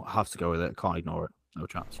favorite show, I have to go with it. Can't ignore it. No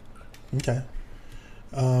chance. Okay.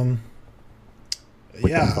 With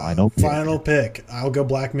Yeah, the final pick. I'll go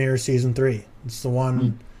Black Mirror Season 3. It's the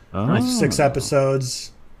one, Oh. 6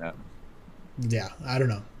 episodes. Yeah. Yeah, I don't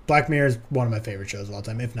know. Black Mirror is one of my favorite shows of all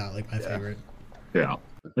time, if not like my favorite. Yeah.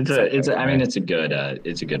 I mean, it's a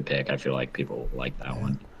good pick. I feel like people like that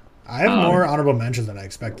one. I have more honorable mentions than I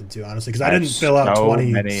expected to, honestly, because I I have didn't fill out so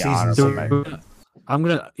 20 many seasons. honorable here. I'm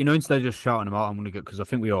gonna, instead of just shouting them out, I'm gonna go because I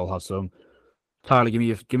think we all have some. Tyler,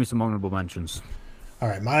 give me some honorable mentions. All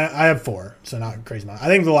right, I have 4, so not crazy amount. I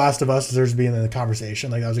think The Last of Us deserves to be in the conversation.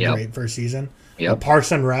 Like, that was a Yep. great first season. Yep.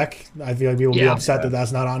 Parks and Rec, I feel like people will be Yeah. upset that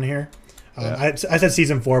that's not on here. I said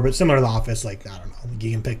season 4, but similar to The Office, like, I don't know.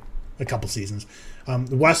 You can pick a couple seasons.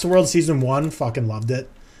 Westworld season 1, fucking loved it.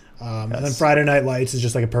 And then Friday Night Lights is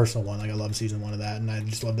just like a personal one. Like, I love season 1 of that, and I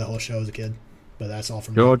just loved the whole show as a kid. But that's all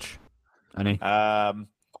from me. George, any?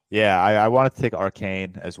 Yeah, I wanted to take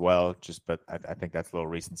Arcane as well, but I think that's a little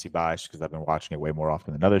recency bias because I've been watching it way more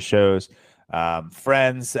often than other shows.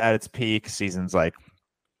 Friends at its peak, seasons like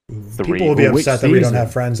 3. People will be Which upset that we don't season?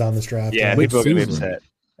 have friends on this draft. Yeah, Which people will be season?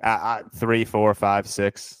 upset. 3, 4, 5,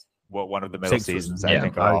 6. One of the middle 6 was- seasons, yeah, I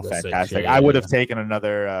think, I are all would say 6, fantastic. yeah, I would yeah. have taken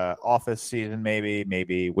another Office season,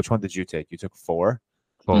 maybe. Which one did you take? You took 4.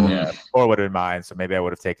 Four. Yeah, 4 would have been mine. So maybe I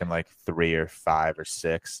would have taken like 3 or 5 or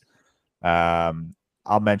 6.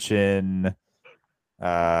 I'll mention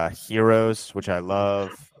Heroes, which I love.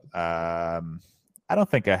 I don't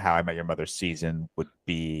think a How I Met Your Mother season would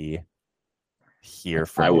be here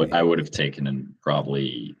for I me. would have taken in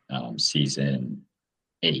probably season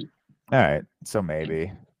 8. All right, so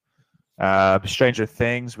maybe. Stranger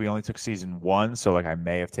Things, we only took season 1, so like I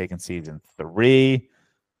may have taken season 3.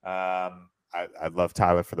 I love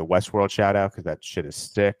Tyler for the Westworld shout out because that shit is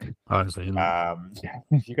sick. Honestly,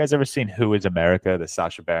 You guys ever seen Who Is America? The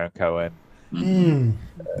Sacha Baron Cohen.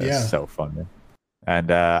 Yeah. So funny.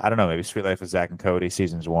 And I don't know, maybe Sweet Life of Zach and Cody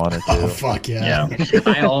seasons 1 or 2. Oh, fuck yeah. Yeah.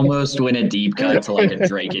 I almost went a deep cut to like a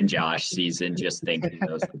Drake and Josh season, just thinking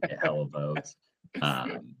those would get hella votes.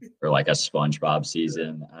 Or like a SpongeBob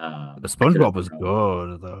season. the SpongeBob was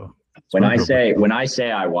good though. When I SpongeBob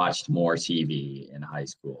say I watched more TV in high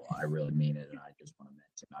school, I really mean it, and I just want to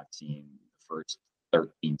mention I've seen the first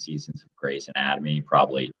 13 seasons of Grey's Anatomy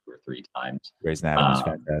probably 2 or 3 times. Grey's Anatomy is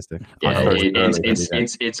fantastic. Yeah,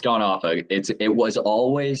 First- it's gone off it was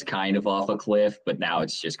always kind of off a cliff, but now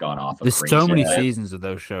it's just gone off a There's crazy so many cliff. seasons of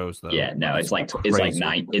those shows though. Yeah, no, it's like crazy.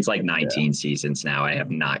 19 seasons now. I have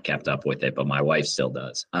not kept up with it, but my wife still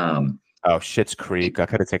does. Oh, Schitt's Creek. I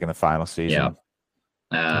could have taken the final season.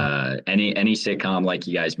 Any sitcom like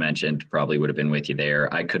you guys mentioned probably would have been with you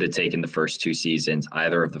there. I could have taken the first 2 seasons,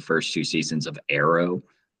 either of the first 2 seasons of Arrow.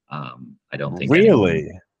 I don't think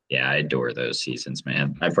Really? Yeah, I adore those seasons,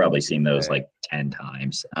 man. I've probably seen those like 10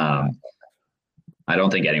 times. I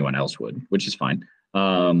don't think anyone else would, which is fine.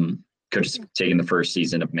 Could have taken the first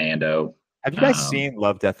season of Mando. Have you guys seen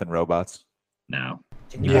Love, Death, and Robots? No.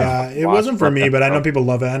 Yeah, it wasn't for me, but I know people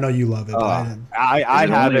love it. I know you love it. But I didn't. I Is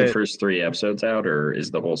have only it. the first 3 episodes out, or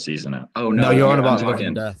is the whole season out? Oh No, no, you're on I'm about Love talking-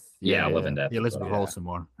 and Death. Yeah, Love and Death. The Elizabeth Yeah. Olsen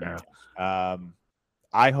one. Yeah.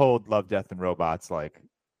 I hold Love, Death, and Robots like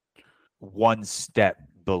one step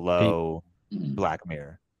below Black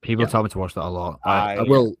Mirror. People Yeah. tell me to watch that a lot. I I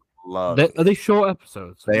will. Love. Are they short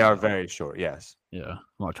episodes? They are very short. Yes, Yeah, I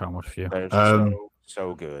might try and watch a few. they're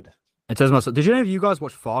so good. In terms of myself, did any of you guys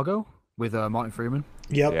watch Fargo with Martin Freeman?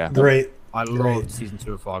 Yep, Yeah. great. I Great. loved season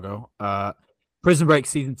 2 of Fargo. Prison Break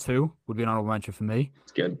season 2 would be an honorable mention for me.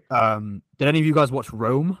 It's good. Did any of you guys watch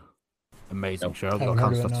Rome? Amazing Nope. show. Haven't Got heard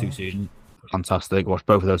canceled of it, after 2 no. seasons. Fantastic. Watched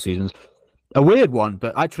both of those seasons. A weird one,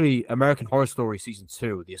 but actually American Horror Story season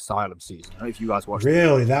 2, the Asylum season. I don't know if you guys watched it.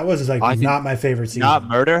 Really, that was like I think- not my favorite season. Not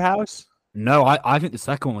Murder House. No, I think the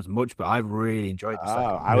second one was much, but I really enjoyed the second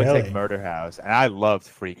Oh, one. I would take Really? Murder House, and I loved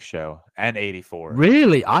Freak Show and 84.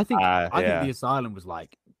 Really, I think Yeah. the Asylum was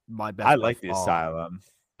like my best. I by like the far. Asylum.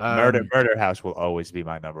 Murder Um, House will always be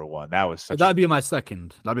my number one. That was such That'd be my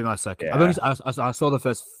second. That'd be my second. I've only I saw the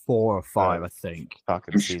first 4 or 5, I think.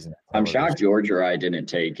 fucking season. I'm shocked George or I didn't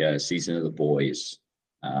take Season of the Boys.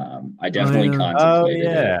 I definitely Oh contemplated it.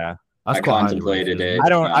 yeah. That's I quite highly contemplated rated, it. isn't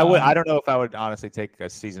I don't know if I would honestly take a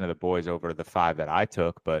Season of the Boys over the 5 that I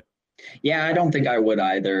took, but Yeah, I don't think I would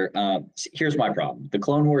either. Here's my problem: the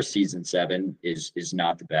Clone Wars season 7 is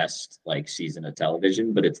not the best like season of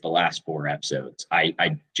television, but it's the last 4 episodes. I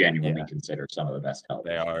genuinely consider some of the best they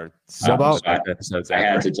television. are What about- episodes. I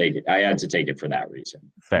had ever. to take it. I had to take it for that reason.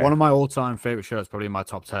 Fair. One of my all-time favorite shows, probably in my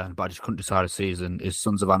top 10, but I just couldn't decide a season. Is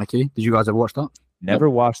Sons of Anarchy. Did you guys ever watch that? Never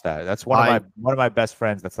watched that. That's one of my best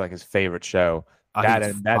friends. That's like his favorite show. I That think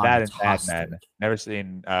and it's Mad fantastic. Men. Never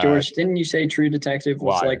seen. George, didn't you say True Detective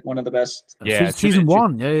was why? like one of the best? Yeah, season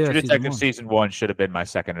 1. Yeah, True season Detective 1. season 1 should have been my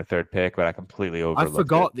second or third pick, but I completely I overlooked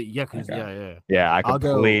forgot it. that. Yeah, because Okay. Yeah, I I'll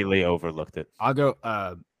go- completely overlooked it. I'll go.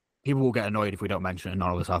 People will get annoyed if we don't mention it.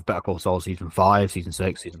 None of us have Better Call Saul season 5, season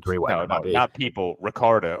 6, season 3, whatever No, it might be. not people.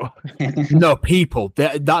 Ricardo. No, people.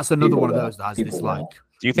 That's another People one of will. those that has People this will. like.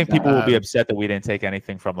 Do you think people will be Um, upset that we didn't take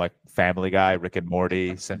anything from like Family Guy, Rick and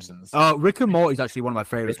Morty, Simpsons? Rick and Morty is actually one of my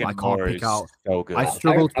favorites. Rick But I and can't Morty's pick out. so good. I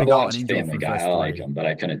struggled to pick out an watched angel Family from the Guy. first I like 3. him, but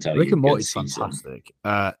I couldn't tell Rick you. and good Morty's season. fantastic.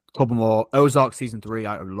 Couple more. Ozark season 3.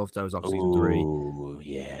 I loved Ozark season 3. Ooh,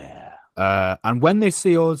 yeah. And When They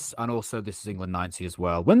See Us, and also This Is England 90 as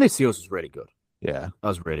well. When They See Us was really good. Yeah. That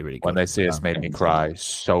was really, really good. When They See Us made me cry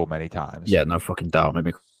so many times. Yeah, no fucking doubt.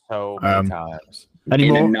 Maybe. So many times. Any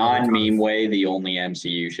In a more? non-meme way, the only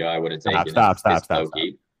MCU show I would have taken Stop. is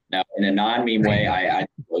Loki. Now, in a non-meme way, I think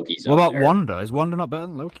Loki's What up about there. Wanda? Is Wanda not better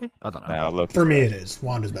than Loki? I don't know. No, look. For me, it is.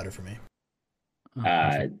 Wanda's better for me.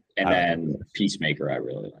 And then Peacemaker, I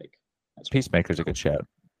really like. Peacemaker's a good show.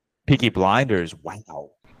 Peaky Blinders,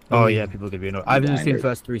 wow. Oh yeah, people are gonna be annoyed. I've only seen the Blinders.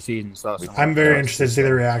 first 3 seasons. So that's I'm very interested to see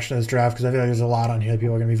the reaction to this draft because I feel like there's a lot on here.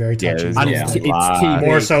 People are going to be very Yeah, touchy. there's and Yeah. it's lot. TV.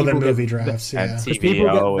 More so than People get- movie drafts. and Yeah. Because TV people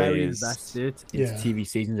get very always- invested into Yeah. TV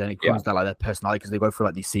seasons, and it comes down like their personality because they go through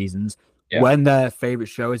like these seasons. Yeah. When their favorite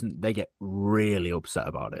show isn't, they get really upset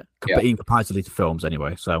about it. Yeah. In comparatively to films,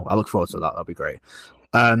 anyway. So I look forward to that. That'll be great.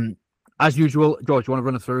 As usual, George, you want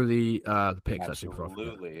to run through the picks? Actually, before I forget?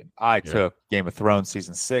 Absolutely. I took Game of Thrones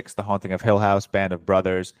season 6, The Haunting of Hill House, Band of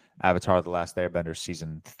Brothers, Avatar: The Last Airbender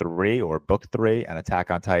season 3 or book 3, and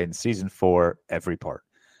Attack on Titan season 4, every part.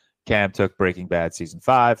 Cam took Breaking Bad season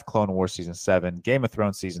 5, Clone Wars season 7, Game of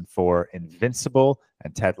Thrones season 4, Invincible,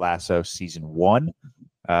 and Ted Lasso season 1.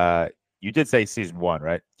 You did say season 1,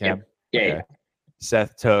 right, Cam? Yeah. Okay.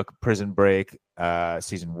 Seth took Prison Break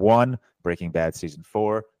season 1, Breaking Bad season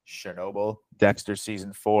 4, Chernobyl, Dexter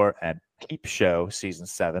season 4, and Peep Show season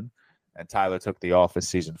 7. And Tyler took The Office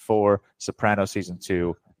season 4, Soprano season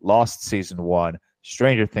 2, Lost season 1,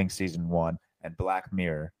 Stranger Things season 1, and Black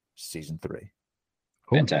Mirror season 3.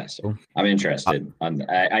 Cool. Fantastic. Cool. I'm interested. I know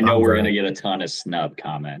I'm we're very- going to get a ton of snub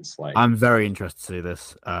comments. Like, I'm very interested to see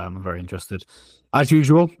this. I'm very interested. As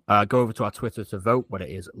usual, go over to our Twitter to vote when it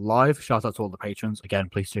is live. Shout out to all the patrons. Again,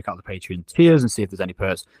 please check out the Patreon tiers and see if there's any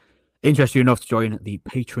perks interest you enough to join the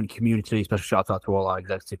patron community. Special shout out to all our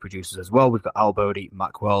executive producers as well. We've got Al Bodie,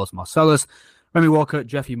 Mac Wells, Marcellus, Remy Walker,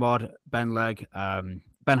 Jeffy Mod, Ben Legg, Ben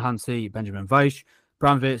Hansey, Benjamin Weish,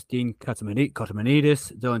 Bram Vitz, Dean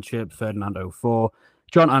Cotamanidis, Dylan Chip, Ferdinand 04,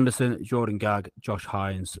 John Anderson, Jordan Gag, Josh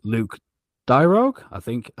Hines, Luke Dyrogue, I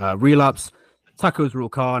think, Relapse, Tacos Rule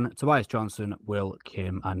Khan, Tobias Johnson, Will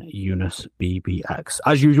Kim, and Eunice BBX.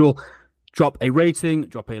 As usual, drop a rating,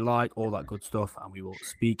 drop a like, all that good stuff, and we will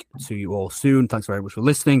speak to you all soon. Thanks very much for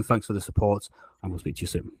listening. Thanks for the support, and we'll speak to you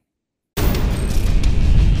soon.